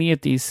moment that any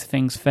of these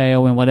things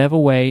fail in whatever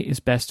way is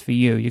best for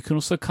you. You can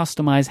also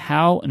customize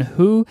how and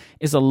who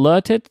is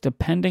alerted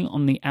depending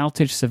on the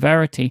outage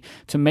severity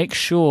to make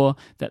sure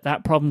that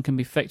that problem can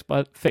be fixed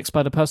by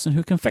the person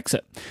who can fix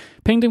it.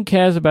 Pingdom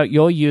cares about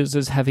your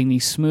users having the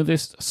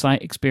smoothest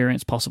site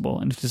experience possible,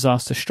 and if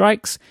disaster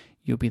strikes,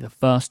 you'll be the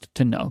first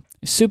to know.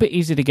 It's super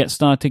easy to get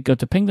started. Go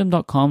to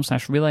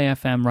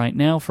pingdom.com/relayfm right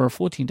now for a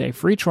 14-day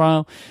free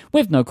trial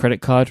with no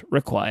credit card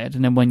required.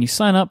 And then when you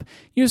sign up,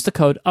 use the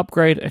code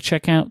UPGRADE at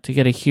checkout to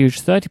get a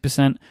huge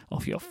 30%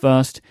 off your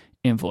first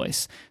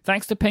invoice.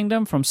 Thanks to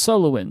Pingdom from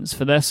SolarWinds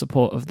for their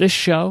support of this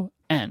show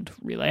and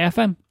Relay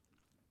FM.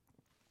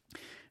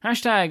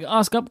 Hashtag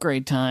Ask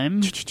Upgrade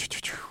Time.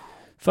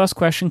 First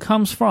question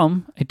comes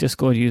from a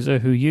Discord user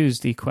who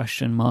used the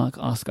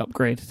 *Ask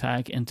Upgrade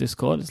tag in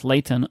Discord. It's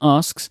Leighton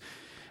asks,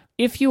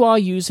 if you are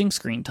using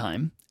screen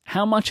time,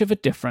 how much of a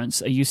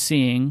difference are you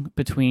seeing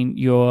between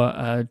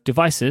your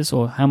devices,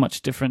 or how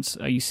much difference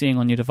are you seeing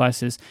on your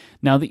devices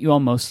now that you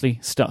are mostly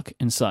stuck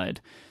inside?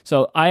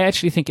 So I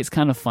actually think it's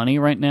kind of funny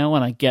right now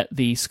when I get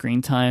the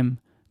screen time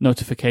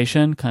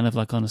notification, kind of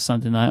like on a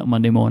Sunday night or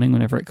Monday morning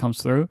whenever it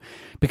comes through,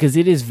 because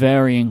it is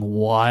varying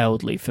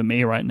wildly for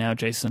me right now,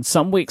 Jason.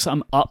 Some weeks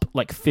I'm up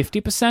like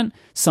 50%,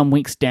 some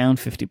weeks down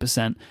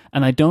 50%,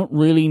 and I don't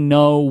really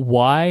know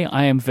why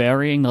I am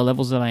varying the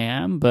levels that I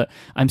am, but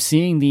I'm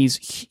seeing these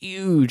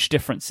huge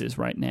differences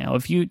right now.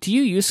 Do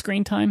you use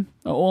screen time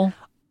at all?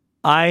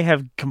 I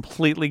have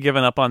completely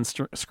given up on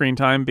screen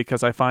time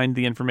because I find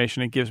the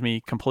information it gives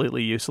me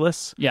completely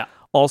useless. Yeah.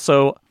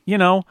 Also,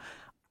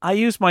 I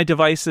use my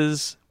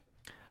devices.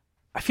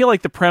 I feel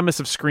like the premise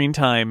of screen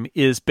time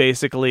is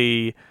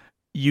basically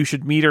you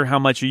should meter how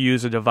much you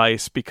use a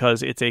device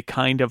because it's a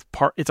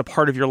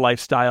part of your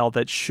lifestyle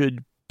that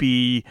should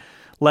be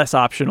less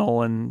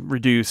optional and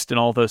reduced and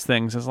all those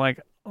things. It's like,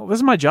 well, this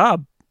is my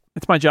job.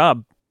 It's my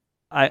job.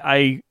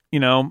 Using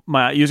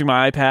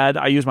my iPad,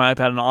 I use my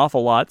iPad an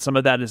awful lot. Some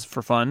of that is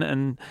for fun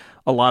and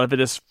a lot of it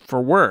is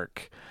for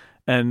work.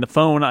 And the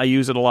phone, I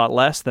use it a lot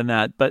less than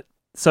that. But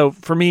so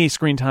for me,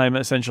 screen time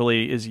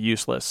essentially is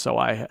useless. So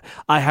I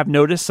have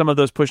noticed some of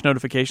those push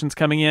notifications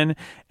coming in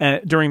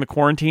during the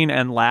quarantine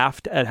and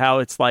laughed at how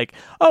it's like,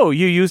 oh,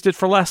 you used it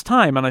for less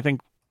time. And I think,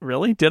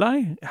 really? Did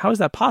I? How is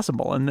that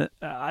possible? And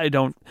it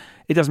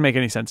doesn't make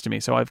any sense to me.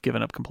 So I've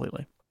given up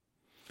completely.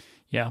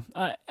 Yeah.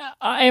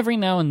 Every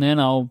now and then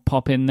I'll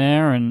pop in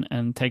there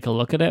and take a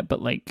look at it.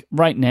 But like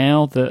right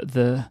now,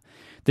 the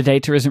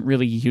data isn't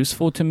really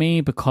useful to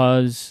me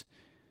because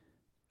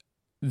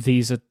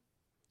these are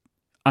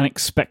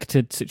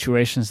unexpected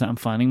situations that I'm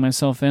finding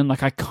myself in.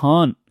 Like I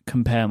can't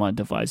compare my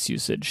device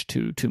usage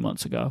to 2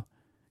 months ago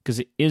because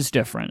it is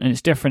different, and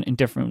it's different in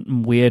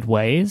different weird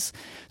ways.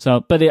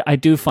 So, but I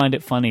do find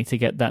it funny to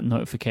get that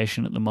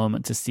notification at the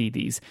moment to see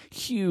these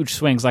huge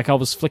swings. Like I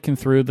was flicking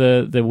through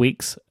the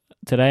weeks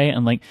today,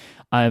 and like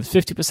I have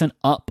 50%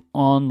 up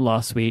on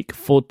last week,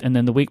 and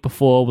then the week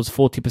before was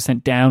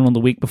 40% down on the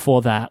week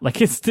before that.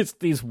 Like it's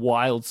these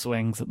wild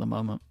swings at the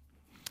moment.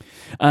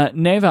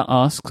 Neva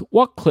asks,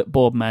 what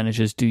clipboard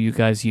managers do you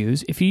guys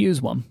use if you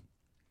use one?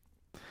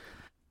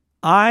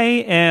 I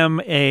am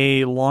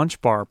a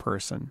LaunchBar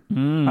person.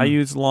 I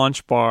use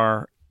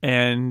LaunchBar,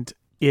 and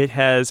it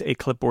has a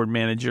clipboard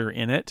manager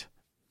in it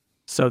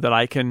so that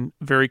I can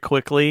very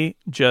quickly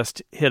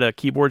just hit a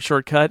keyboard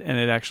shortcut, and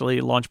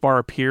LaunchBar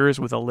appears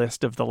with a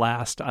list of the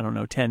last,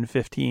 10,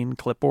 15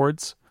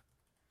 clipboards.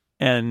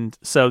 And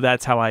so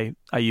that's how I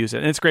use it.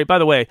 And it's great. By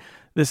the way,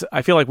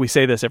 I feel like we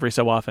say this every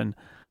so often.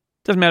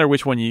 Doesn't matter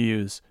which one you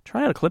use.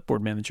 Try out a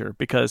clipboard manager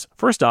because,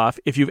 first off,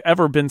 if you've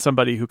ever been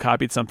somebody who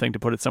copied something to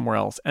put it somewhere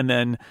else and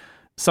then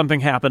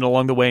something happened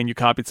along the way and you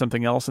copied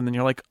something else and then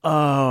you're like,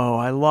 oh,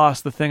 I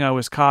lost the thing I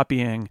was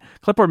copying.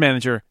 Clipboard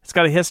manager, it's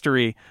got a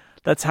history.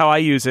 That's how I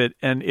use it,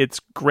 and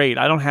it's great.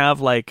 I don't have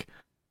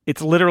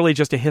It's literally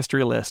just a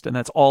history list, and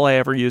that's all I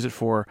ever use it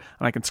for.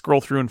 And I can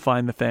scroll through and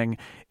find the thing.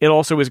 It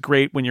also is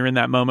great when you're in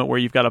that moment where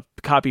you've got to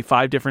copy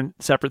 5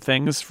 different separate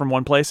things from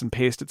one place and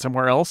paste it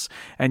somewhere else.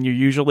 And you're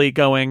usually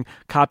going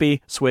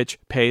copy, switch,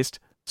 paste,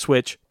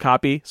 switch,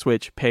 copy,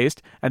 switch,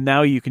 paste. And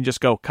now you can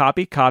just go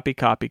copy, copy,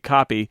 copy,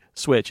 copy,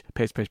 switch,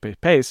 paste, paste,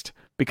 paste, paste,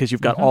 because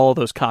you've got all of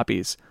those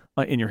copies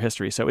in your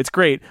history. So it's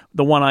great.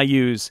 The one I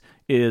use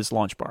is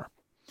LaunchBar.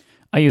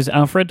 I use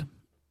Alfred.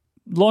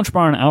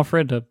 LaunchBar and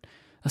Alfred are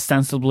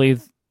ostensibly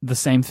the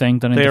same thing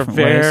done in different ways.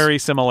 They're very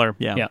similar.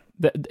 Yeah.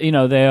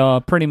 They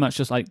are pretty much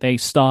just like they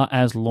start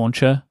as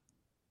launcher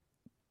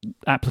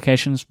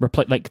applications,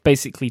 like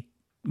basically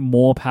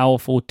more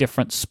powerful,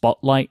 different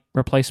Spotlight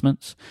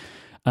replacements.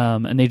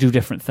 And they do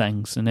different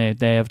things, and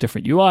they have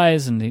different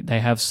UIs, and they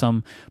have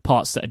some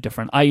parts that are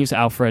different. I use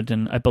Alfred,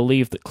 and I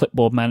believe that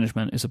clipboard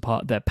management is a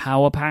part of their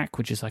Power Pack,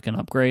 which is like an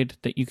upgrade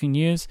that you can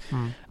use.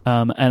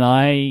 And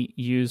I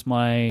use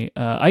my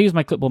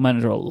clipboard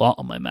manager a lot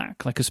on my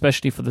Mac, like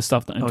especially for the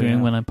stuff that I'm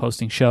doing when I'm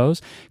posting shows.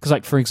 Because,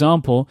 like, for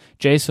example,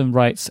 Jason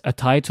writes a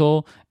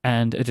title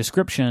and a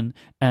description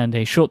and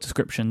a short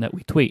description that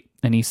we tweet,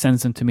 and he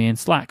sends them to me in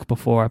Slack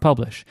before I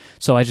publish.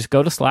 So I just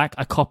go to Slack,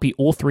 I copy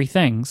all 3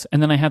 things, and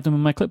then I have them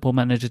in my clipboard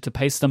manager to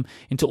paste them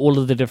into all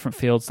of the different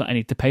fields that I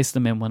need to paste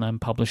them in when I'm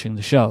publishing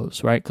the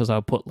shows, right? Because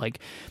I'll put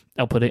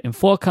it in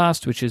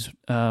Forecast, which is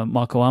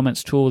Marco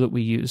Arment's tool that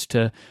we use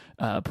to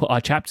put our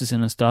chapters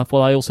in and stuff.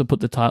 Well, I also put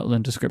the title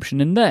and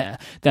description in there.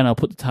 Then I'll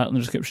put the title and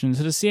description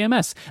into the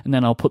CMS, and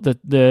then I'll put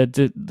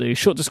the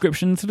short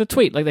description into the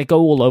tweet. Like, they go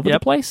all over the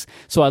place.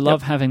 So I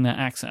love having that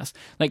access.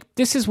 Like,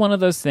 this is one of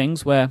those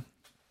things where,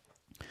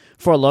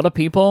 for a lot of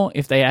people,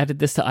 if they added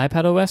this to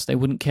iPadOS, they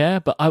wouldn't care,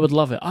 but I would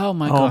love it. Oh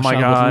my gosh,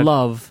 I would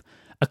love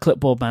a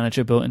clipboard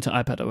manager built into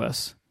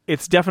iPadOS.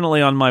 It's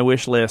definitely on my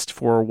wish list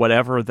for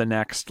whatever the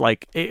next,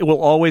 like, it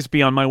will always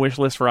be on my wish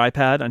list for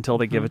iPad until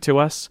they give it to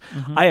us.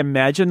 I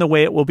imagine the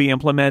way it will be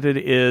implemented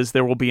is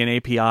there will be an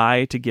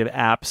API to give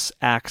apps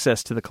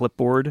access to the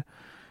clipboard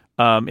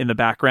in the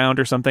background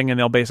or something, and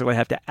they'll basically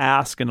have to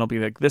ask, and they'll be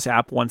like, this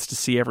app wants to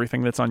see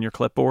everything that's on your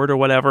clipboard or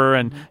whatever,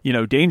 and,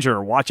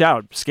 danger, watch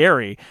out,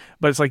 scary.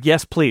 But it's like,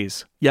 yes,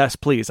 please,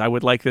 I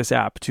would like this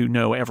app to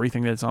know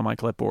everything that's on my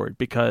clipboard,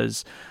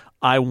 because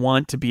I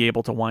want to be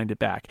able to wind it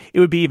back. It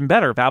would be even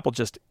better if Apple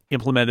just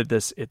implemented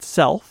this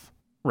itself,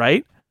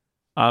 right?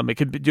 It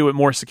could do it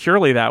more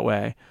securely that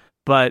way,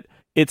 but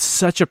it's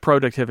such a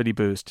productivity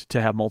boost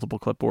to have multiple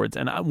clipboards.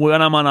 And when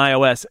I'm on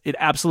iOS, it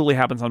absolutely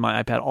happens on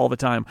my iPad all the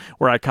time,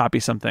 where I copy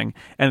something,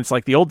 and it's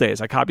like the old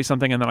days. I copy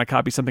something, and then I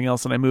copy something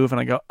else, and I move,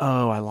 and I go,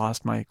 oh, I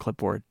lost my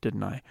clipboard,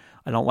 didn't I?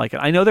 I don't like it.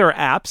 I know there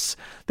are apps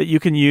that you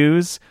can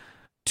use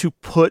to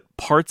put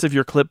parts of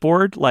your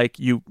clipboard, like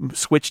you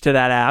switch to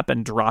that app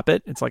and drop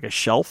it. It's like a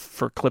shelf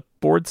for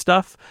clipboard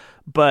stuff,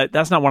 but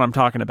that's not what I'm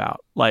talking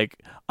about.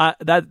 Like,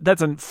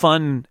 that's a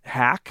fun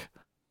hack,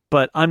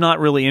 but I'm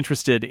not really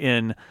interested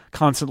in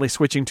constantly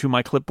switching to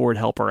my clipboard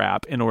helper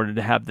app in order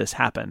to have this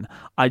happen.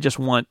 I just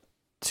want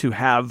to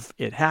have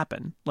it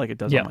happen like it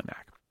does on my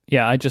Mac.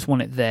 Yeah, I just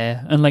want it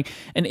there.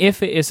 And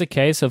if it is a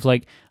case of,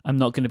 like, I'm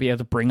not going to be able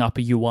to bring up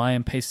a UI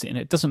and paste it in,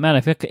 it doesn't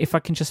matter. If I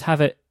can just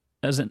have it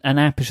as an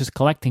app is just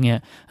collecting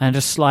it, and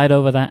just slide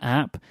over that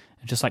app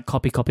and just like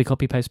copy,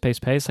 paste,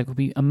 like, it would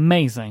be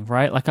amazing,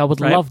 right? Like, I would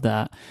love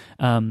that.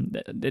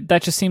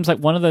 That just seems like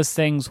one of those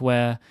things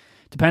where,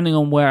 depending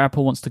on where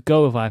Apple wants to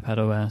go with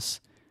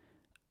iPadOS,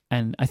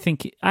 and I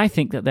think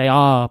that they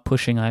are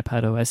pushing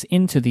iPadOS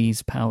into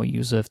these power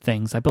user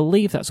things. I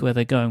believe that's where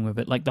they're going with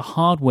it. Like, the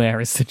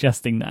hardware is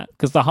suggesting that,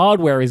 because the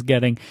hardware is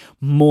getting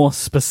more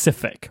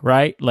specific,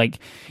 right? Like,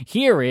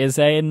 here is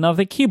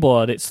another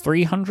keyboard. It's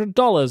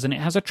 $300 and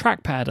it has a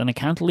trackpad and a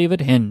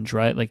cantilevered hinge,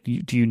 right? Like,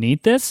 do you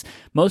need this?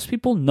 Most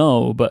people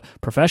no, but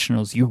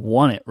professionals, you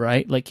want it,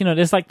 right? Like,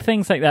 there's like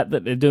things like that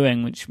they're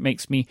doing, which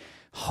makes me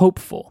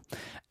hopeful.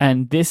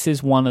 And this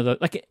is one of the,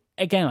 like,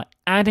 again, like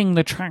adding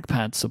the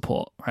trackpad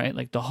support, right?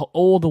 Like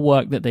all the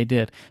work that they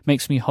did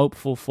makes me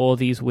hopeful for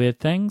these weird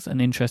things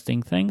and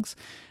interesting things.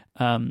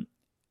 And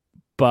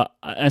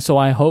so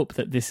I hope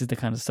that this is the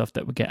kind of stuff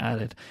that would get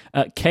added.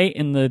 Kate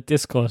in the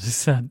Discord has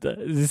said,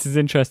 this is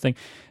interesting.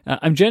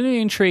 I'm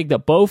genuinely intrigued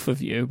that both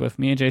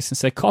me and Jason,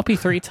 said copy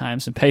 3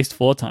 times and paste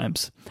 4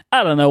 times.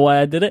 I don't know why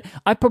I did it.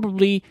 I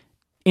probably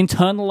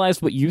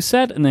internalized what you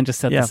said and then just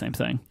said the same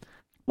thing.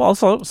 Well,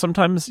 also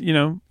sometimes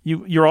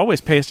you're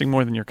always pasting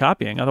more than you're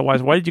copying.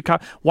 Otherwise,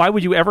 why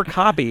would you ever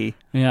copy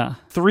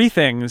 3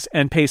 things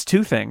and paste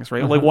 2 things?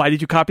 Right? Like, why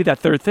did you copy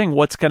that 3rd thing?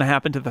 What's going to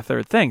happen to the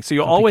 3rd thing? So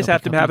you always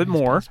have to have it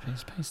more.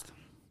 Paste.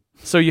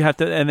 So you have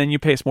to, and then you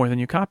paste more than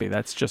you copy.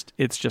 It's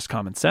just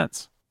common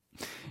sense.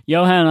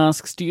 Johan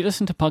asks, do you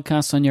listen to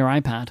podcasts on your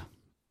iPad?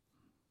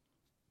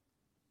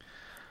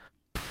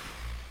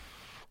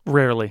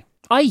 Rarely.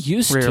 I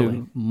used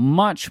to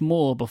much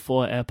more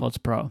before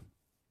AirPods Pro.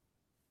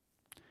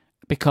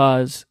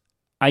 Because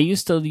I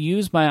used to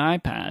use my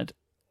iPad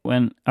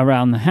when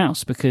around the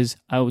house, because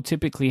I would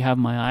typically have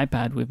my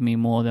iPad with me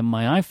more than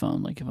my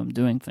iPhone. Like, if I'm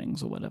doing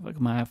things or whatever,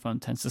 my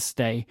iPhone tends to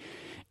stay.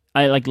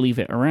 I leave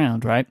it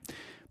around, right?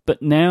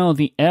 But now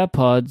the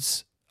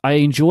AirPods, I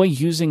enjoy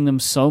using them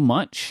so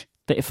much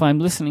that if I'm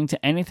listening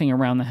to anything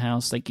around the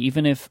house, like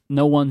even if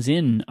no one's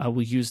in, I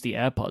will use the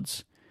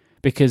AirPods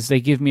because they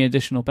give me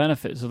additional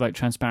benefits of like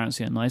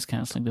transparency and noise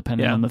cancelling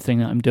depending on the thing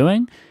that I'm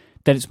doing,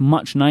 that it's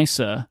much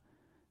nicer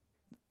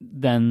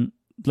than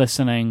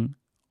listening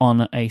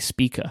on a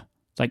speaker.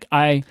 Like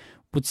I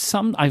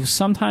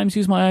sometimes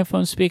use my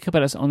iPhone speaker, but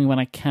that's only when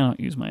I cannot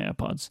use my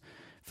AirPods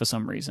for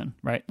some reason,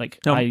 right? Like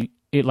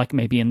like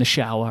maybe in the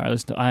shower.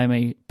 I am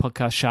a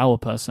podcast shower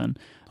person.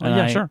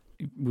 And sure.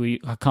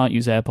 I can't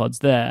use AirPods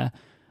there.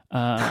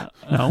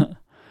 No.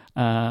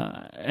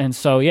 And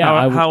so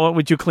how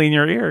would you clean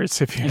your ears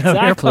if you have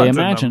exactly AirPods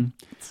imagine?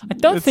 I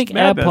don't think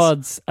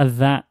madness.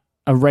 AirPods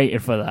are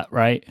rated for that,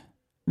 right?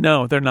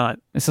 No, they're not.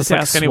 It's just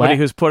ask anybody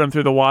who's put them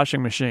through the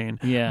washing machine.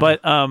 Yeah. But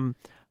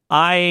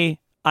I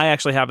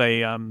actually have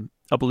a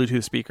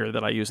Bluetooth speaker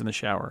that I use in the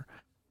shower.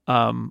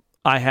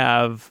 I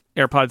have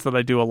AirPods that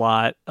I do a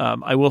lot.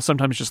 I will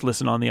sometimes just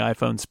listen on the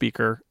iPhone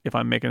speaker if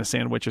I'm making a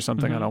sandwich or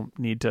something. I don't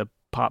need to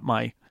pop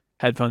my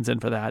headphones in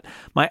for that.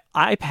 My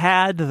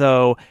iPad,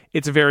 though,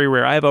 it's very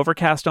rare. I have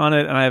Overcast on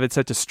it, and I have it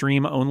set to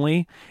stream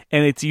only.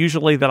 And it's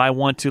usually that I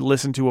want to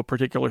listen to a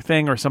particular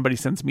thing, or somebody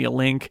sends me a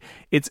link.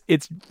 It's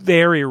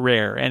very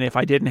rare, and if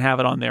I didn't have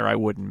it on there, I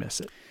wouldn't miss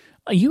it.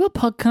 Are you a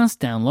podcast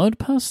download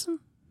person?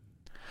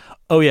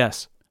 Oh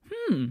yes.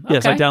 Okay.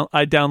 Yes, I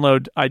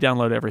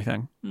download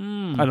everything.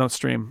 I don't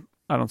stream.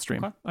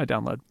 Okay. I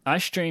download. I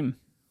stream.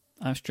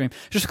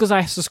 Just because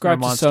I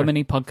subscribe to so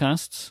many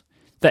podcasts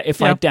that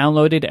if I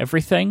downloaded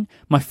everything,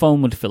 my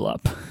phone would fill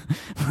up.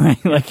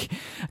 Right? Like,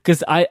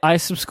 because I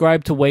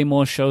subscribe to way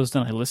more shows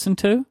than I listen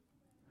to,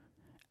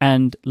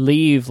 and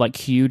leave like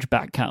huge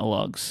back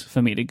catalogs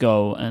for me to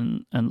go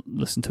and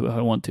listen to if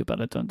I want to, but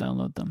I don't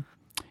download them.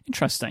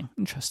 Interesting.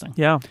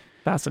 Yeah,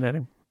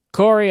 fascinating.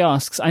 Corey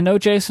asks, I know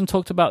Jason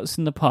talked about this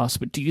in the past,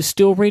 but do you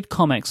still read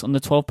comics on the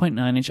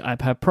 12.9-inch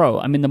iPad Pro?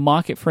 I'm in the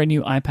market for a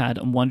new iPad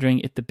and wondering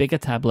if the bigger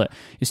tablet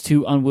is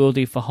too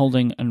unwieldy for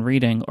holding and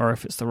reading, or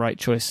if it's the right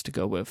choice to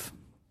go with.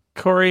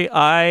 Corey,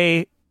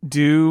 I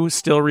do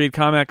still read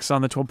comics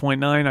on the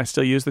 12.9. I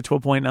still use the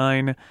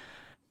 12.9.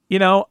 You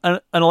know, an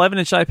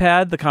 11-inch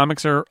iPad, the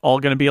comics are all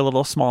going to be a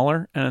little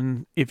smaller,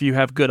 and if you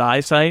have good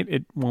eyesight,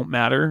 it won't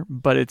matter,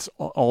 but it's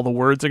all the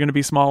words are going to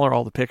be smaller,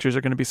 all the pictures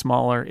are going to be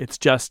smaller. It's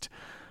just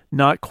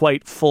not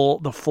quite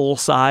the full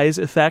size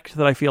effect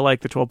that I feel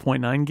like the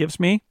 12.9 gives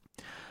me.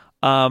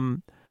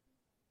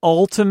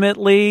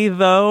 Ultimately,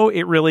 though,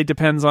 it really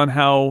depends on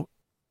how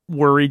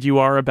worried you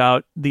are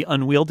about the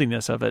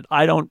unwieldiness of it.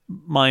 I don't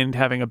mind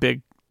having a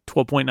big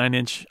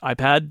 12.9-inch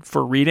iPad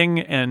for reading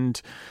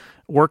and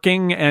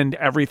working and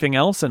everything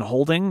else and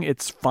holding.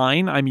 It's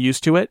fine. I'm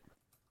used to it.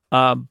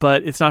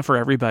 But it's not for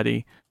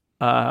everybody.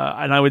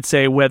 And I would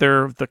say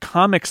whether the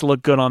comics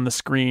look good on the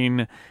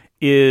screen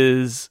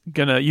you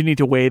need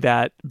to weigh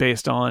that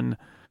based on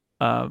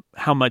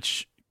how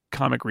much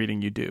comic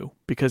reading you do,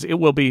 because it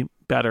will be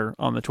better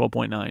on the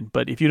 12.9.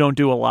 But if you don't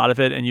do a lot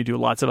of it and you do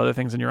lots of other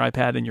things on your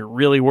iPad and you're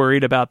really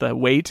worried about the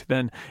weight,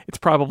 then it's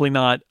probably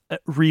not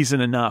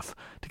reason enough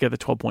to get the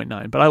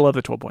 12.9. But I love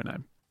the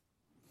 12.9.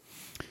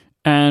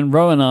 And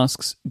Rowan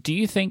asks, do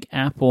you think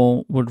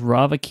Apple would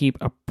rather keep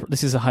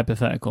this is a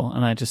hypothetical,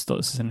 and I just thought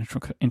this is an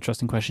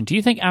interesting question. Do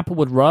you think Apple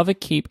would rather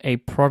keep a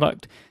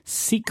product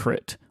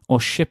secret or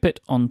ship it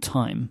on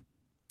time?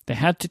 They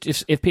had to,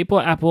 if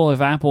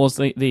Apple's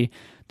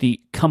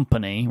the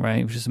company,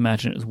 right? Just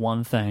imagine it as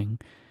one thing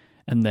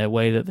and their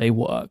way that they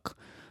work.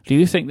 Do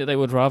you think that they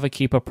would rather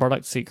keep a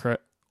product secret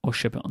or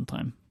ship it on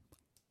time?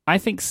 I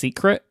think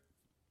secret,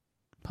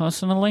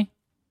 personally.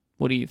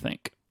 What do you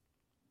think?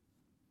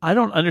 I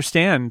don't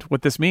understand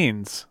what this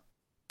means.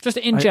 Just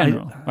in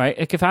general, right?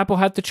 Like if Apple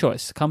had the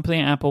choice, company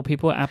Apple,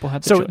 people at Apple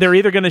had the choice. So they're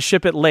either going to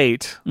ship it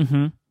late,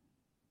 mm-hmm.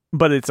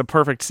 but it's a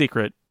perfect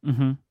secret,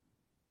 mm-hmm.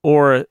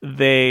 or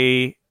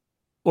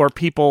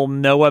people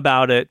know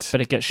about it,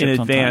 but it gets in shipped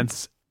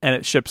advance and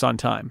it ships on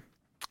time.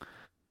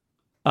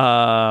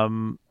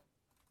 I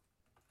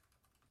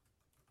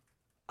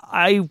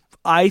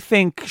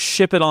think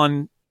ship it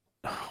on.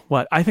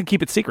 What? I think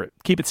keep it secret.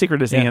 Keep it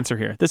secret is the answer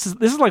here. This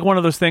is like one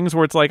of those things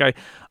where it's like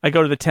I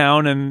go to the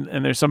town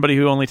and there's somebody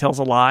who only tells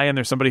a lie and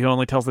there's somebody who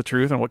only tells the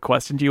truth. And what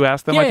question do you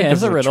ask them? Yeah, I think this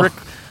is a riddle. trick.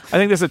 I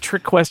think there's a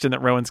trick question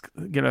that Rowan's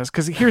us,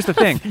 because here's the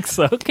thing. I think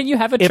so. Can you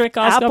have a trick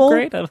ask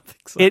upgrade? I don't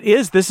think so. It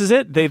is. This is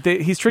it.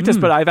 He's tricked us,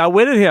 but I've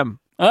outwitted him.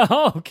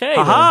 Oh, okay.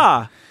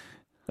 Aha!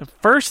 The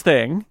first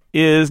thing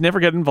is never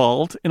get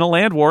involved in a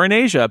land war in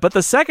Asia. But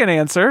the second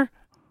answer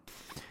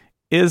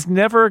is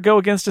never go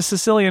against a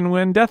Sicilian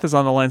when death is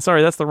on the line.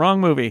 Sorry, that's the wrong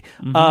movie.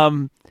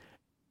 Mm-hmm.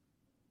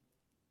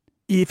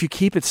 If you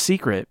keep it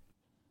secret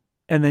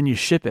and then you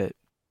ship it,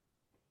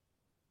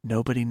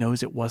 nobody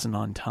knows it wasn't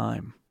on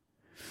time.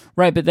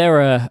 Right, but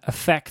there are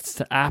effects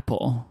to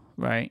Apple,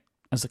 right,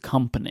 as a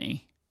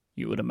company,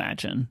 you would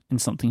imagine, in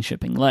something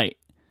shipping late.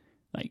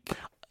 Like,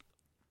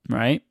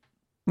 right?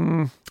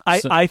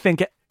 I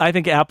think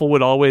Apple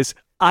would always...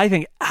 I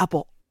think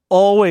Apple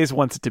always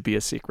wants it to be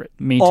a secret.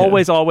 Me too.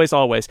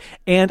 Always.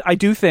 And I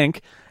do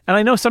think, And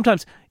I know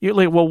sometimes you're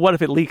like, well, what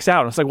if it leaks out?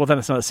 And it's like, well, then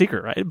it's not a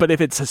secret, right? But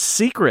if it's a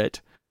secret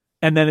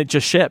and then it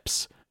just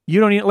ships, you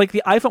don't need, like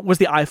the iPhone, was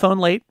the iPhone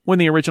late when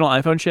the original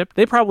iPhone shipped?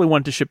 They probably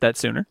wanted to ship that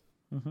sooner,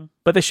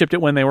 but they shipped it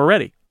when they were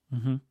ready.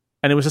 And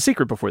it was a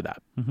secret before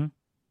that.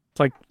 It's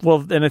like, well,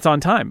 then it's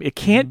on time. It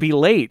can't be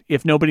late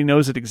if nobody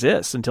knows it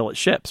exists until it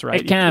ships, right?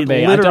 It can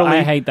be.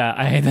 I hate that.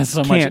 I hate that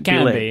so much. It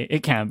can be.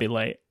 It can be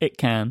late. It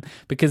can,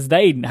 because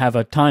they have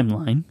a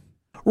timeline.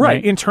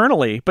 Right,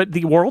 internally, but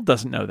the world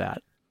doesn't know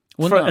that.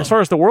 Well, As far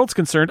as the world's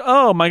concerned,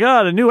 oh my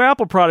God, a new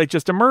Apple product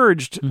just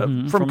emerged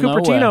from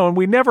Cupertino, nowhere. and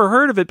we never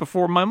heard of it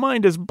before. My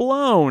mind is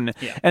blown.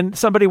 Yeah. And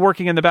somebody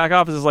working in the back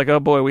office is like,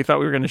 oh boy, we thought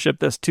we were going to ship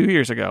this 2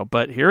 years ago,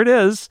 but here it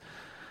is.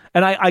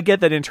 And I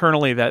get that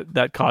internally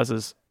that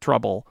causes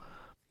trouble.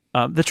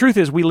 The truth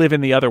is we live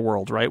in the other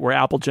world, right? Where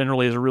Apple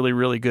generally is really,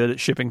 really good at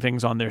shipping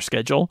things on their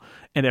schedule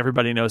and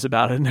everybody knows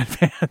about it in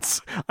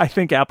advance. I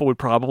think Apple would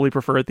probably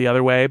prefer it the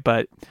other way,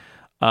 but,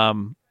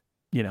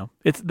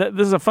 this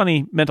is a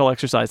funny mental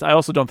exercise. I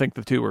also don't think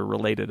the two are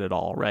related at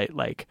all, right?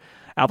 Like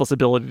Apple's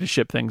ability to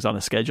ship things on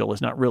a schedule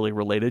is not really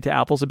related to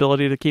Apple's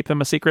ability to keep them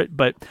a secret.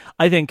 But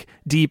I think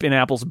deep in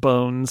Apple's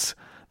bones,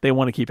 they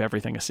want to keep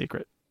everything a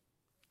secret.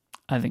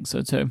 I think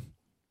so too.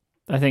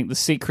 I think the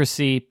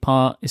secrecy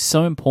part is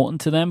so important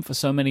to them for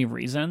so many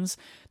reasons.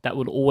 That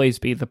would always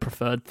be the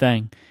preferred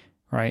thing,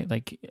 right?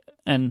 Like,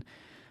 and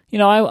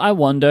I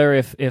wonder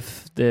if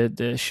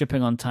the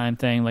shipping on time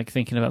thing, like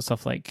thinking about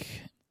stuff like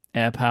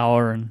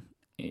AirPower and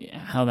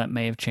how that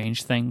may have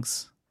changed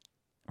things,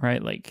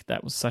 right? Like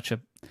that was such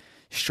a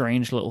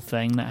strange little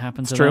thing that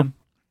happened to them.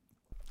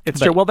 It's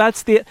true. Well,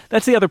 that's the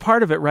other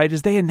part of it, right?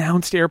 Is they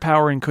announced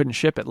AirPower and couldn't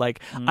ship it.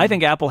 Like I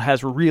think Apple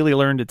has really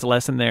learned its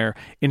lesson there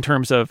in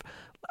terms of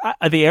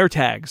the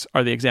AirTags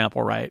are the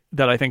example, right?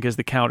 That I think is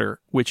the counter,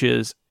 which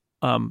is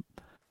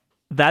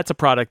that's a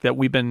product that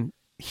we've been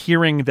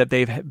hearing that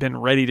they've been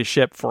ready to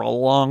ship for a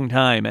long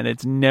time, and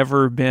it's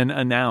never been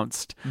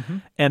announced.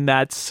 And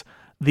that's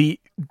the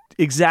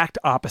exact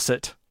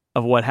opposite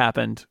of what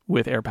happened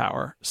with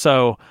AirPower.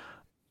 So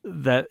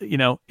that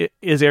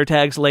is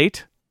AirTags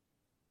late?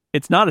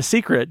 It's not a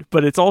secret,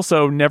 but it's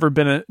also never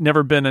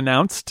been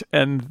announced,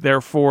 and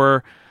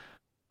therefore,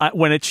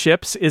 when it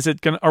ships,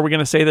 are we going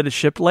to say that it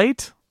shipped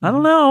late? I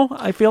don't know.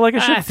 I feel like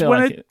it ships I feel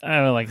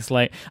like it's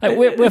late.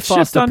 We're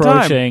fast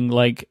approaching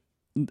like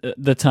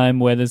the time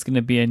where there's going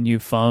to be a new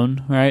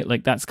phone, right?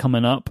 Like that's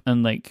coming up,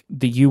 and like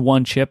the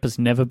U1 chip has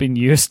never been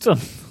used on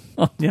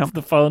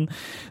the phone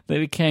that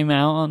it came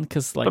out on.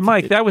 Because like, but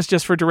Mike, that was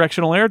just for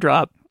directional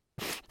AirDrop.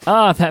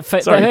 Sorry,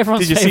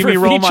 did you see me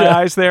roll my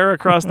eyes there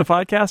across the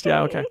podcast?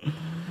 Yeah, okay.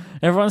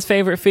 Everyone's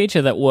favorite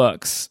feature that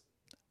works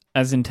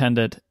as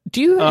intended. Do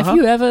you? Have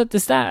you ever?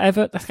 Does that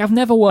ever? I've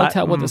never worked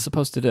out what it's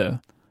supposed to do.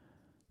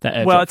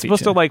 That it's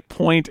supposed to like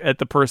point at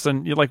the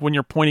person. Like when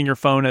you're pointing your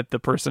phone at the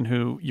person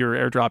who you're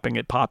airdropping,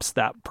 it pops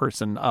that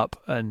person up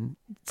and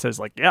says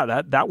like,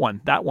 yeah, that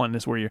one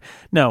is where you're.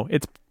 No,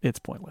 it's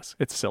pointless.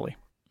 It's silly.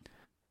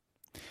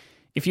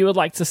 If you would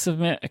like to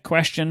submit a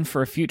question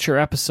for a future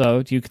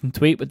episode, you can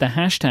tweet with the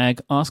hashtag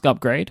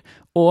AskUpgrade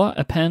or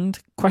append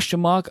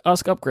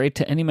 !AskUpgrade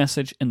to any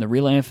message in the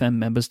Relay FM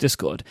members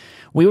Discord.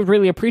 We would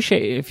really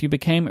appreciate it if you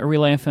became a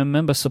Relay FM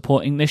member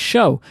supporting this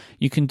show.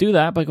 You can do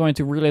that by going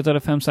to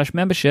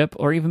relay.fm/membership,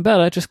 or even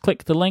better, just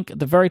click the link at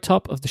the very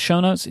top of the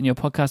show notes in your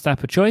podcast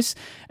app of choice,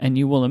 and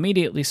you will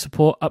immediately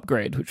support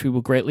Upgrade, which we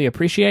will greatly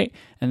appreciate,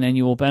 and then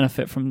you will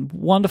benefit from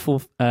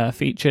wonderful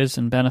features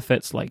and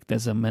benefits like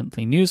there's a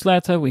monthly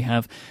newsletter, we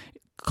have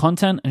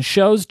content and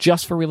shows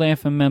just for Relay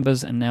FM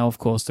members, and now, of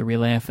course, the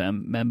Relay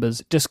FM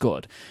members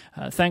Discord.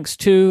 Thanks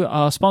to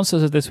our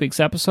sponsors of this week's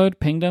episode,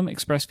 Pingdom,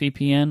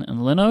 ExpressVPN, and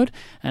Linode.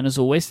 And as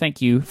always,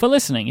 thank you for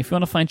listening. If you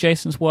want to find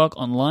Jason's work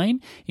online,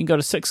 you can go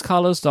to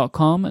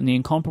sixcolors.com and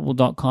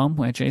theincomparable.com,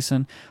 where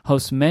Jason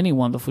hosts many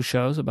wonderful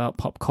shows about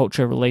pop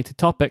culture-related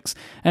topics.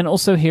 And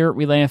also here at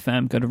Relay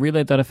FM, go to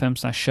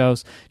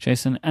relay.fm/shows.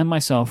 Jason and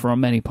myself are on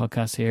many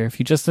podcasts here. If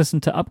you just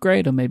listen to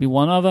Upgrade or maybe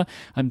one other,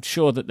 I'm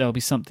sure that there'll be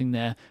something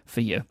there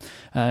for you.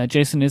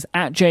 Jason is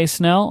at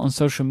JSnell on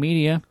social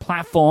media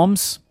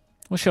platforms.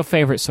 What's your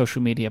favorite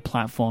social media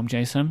platform,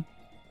 Jason?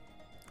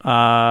 Do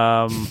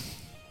I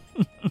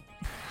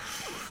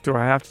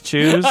have to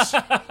choose?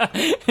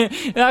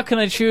 How can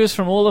I choose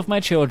from all of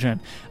my children?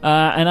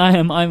 And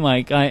I'm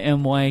Mike,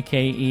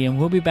 IMYKE, and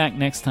we'll be back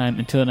next time.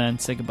 Until then,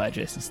 say goodbye,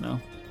 Jason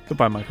Snell.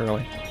 Goodbye, Mike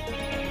Hurley.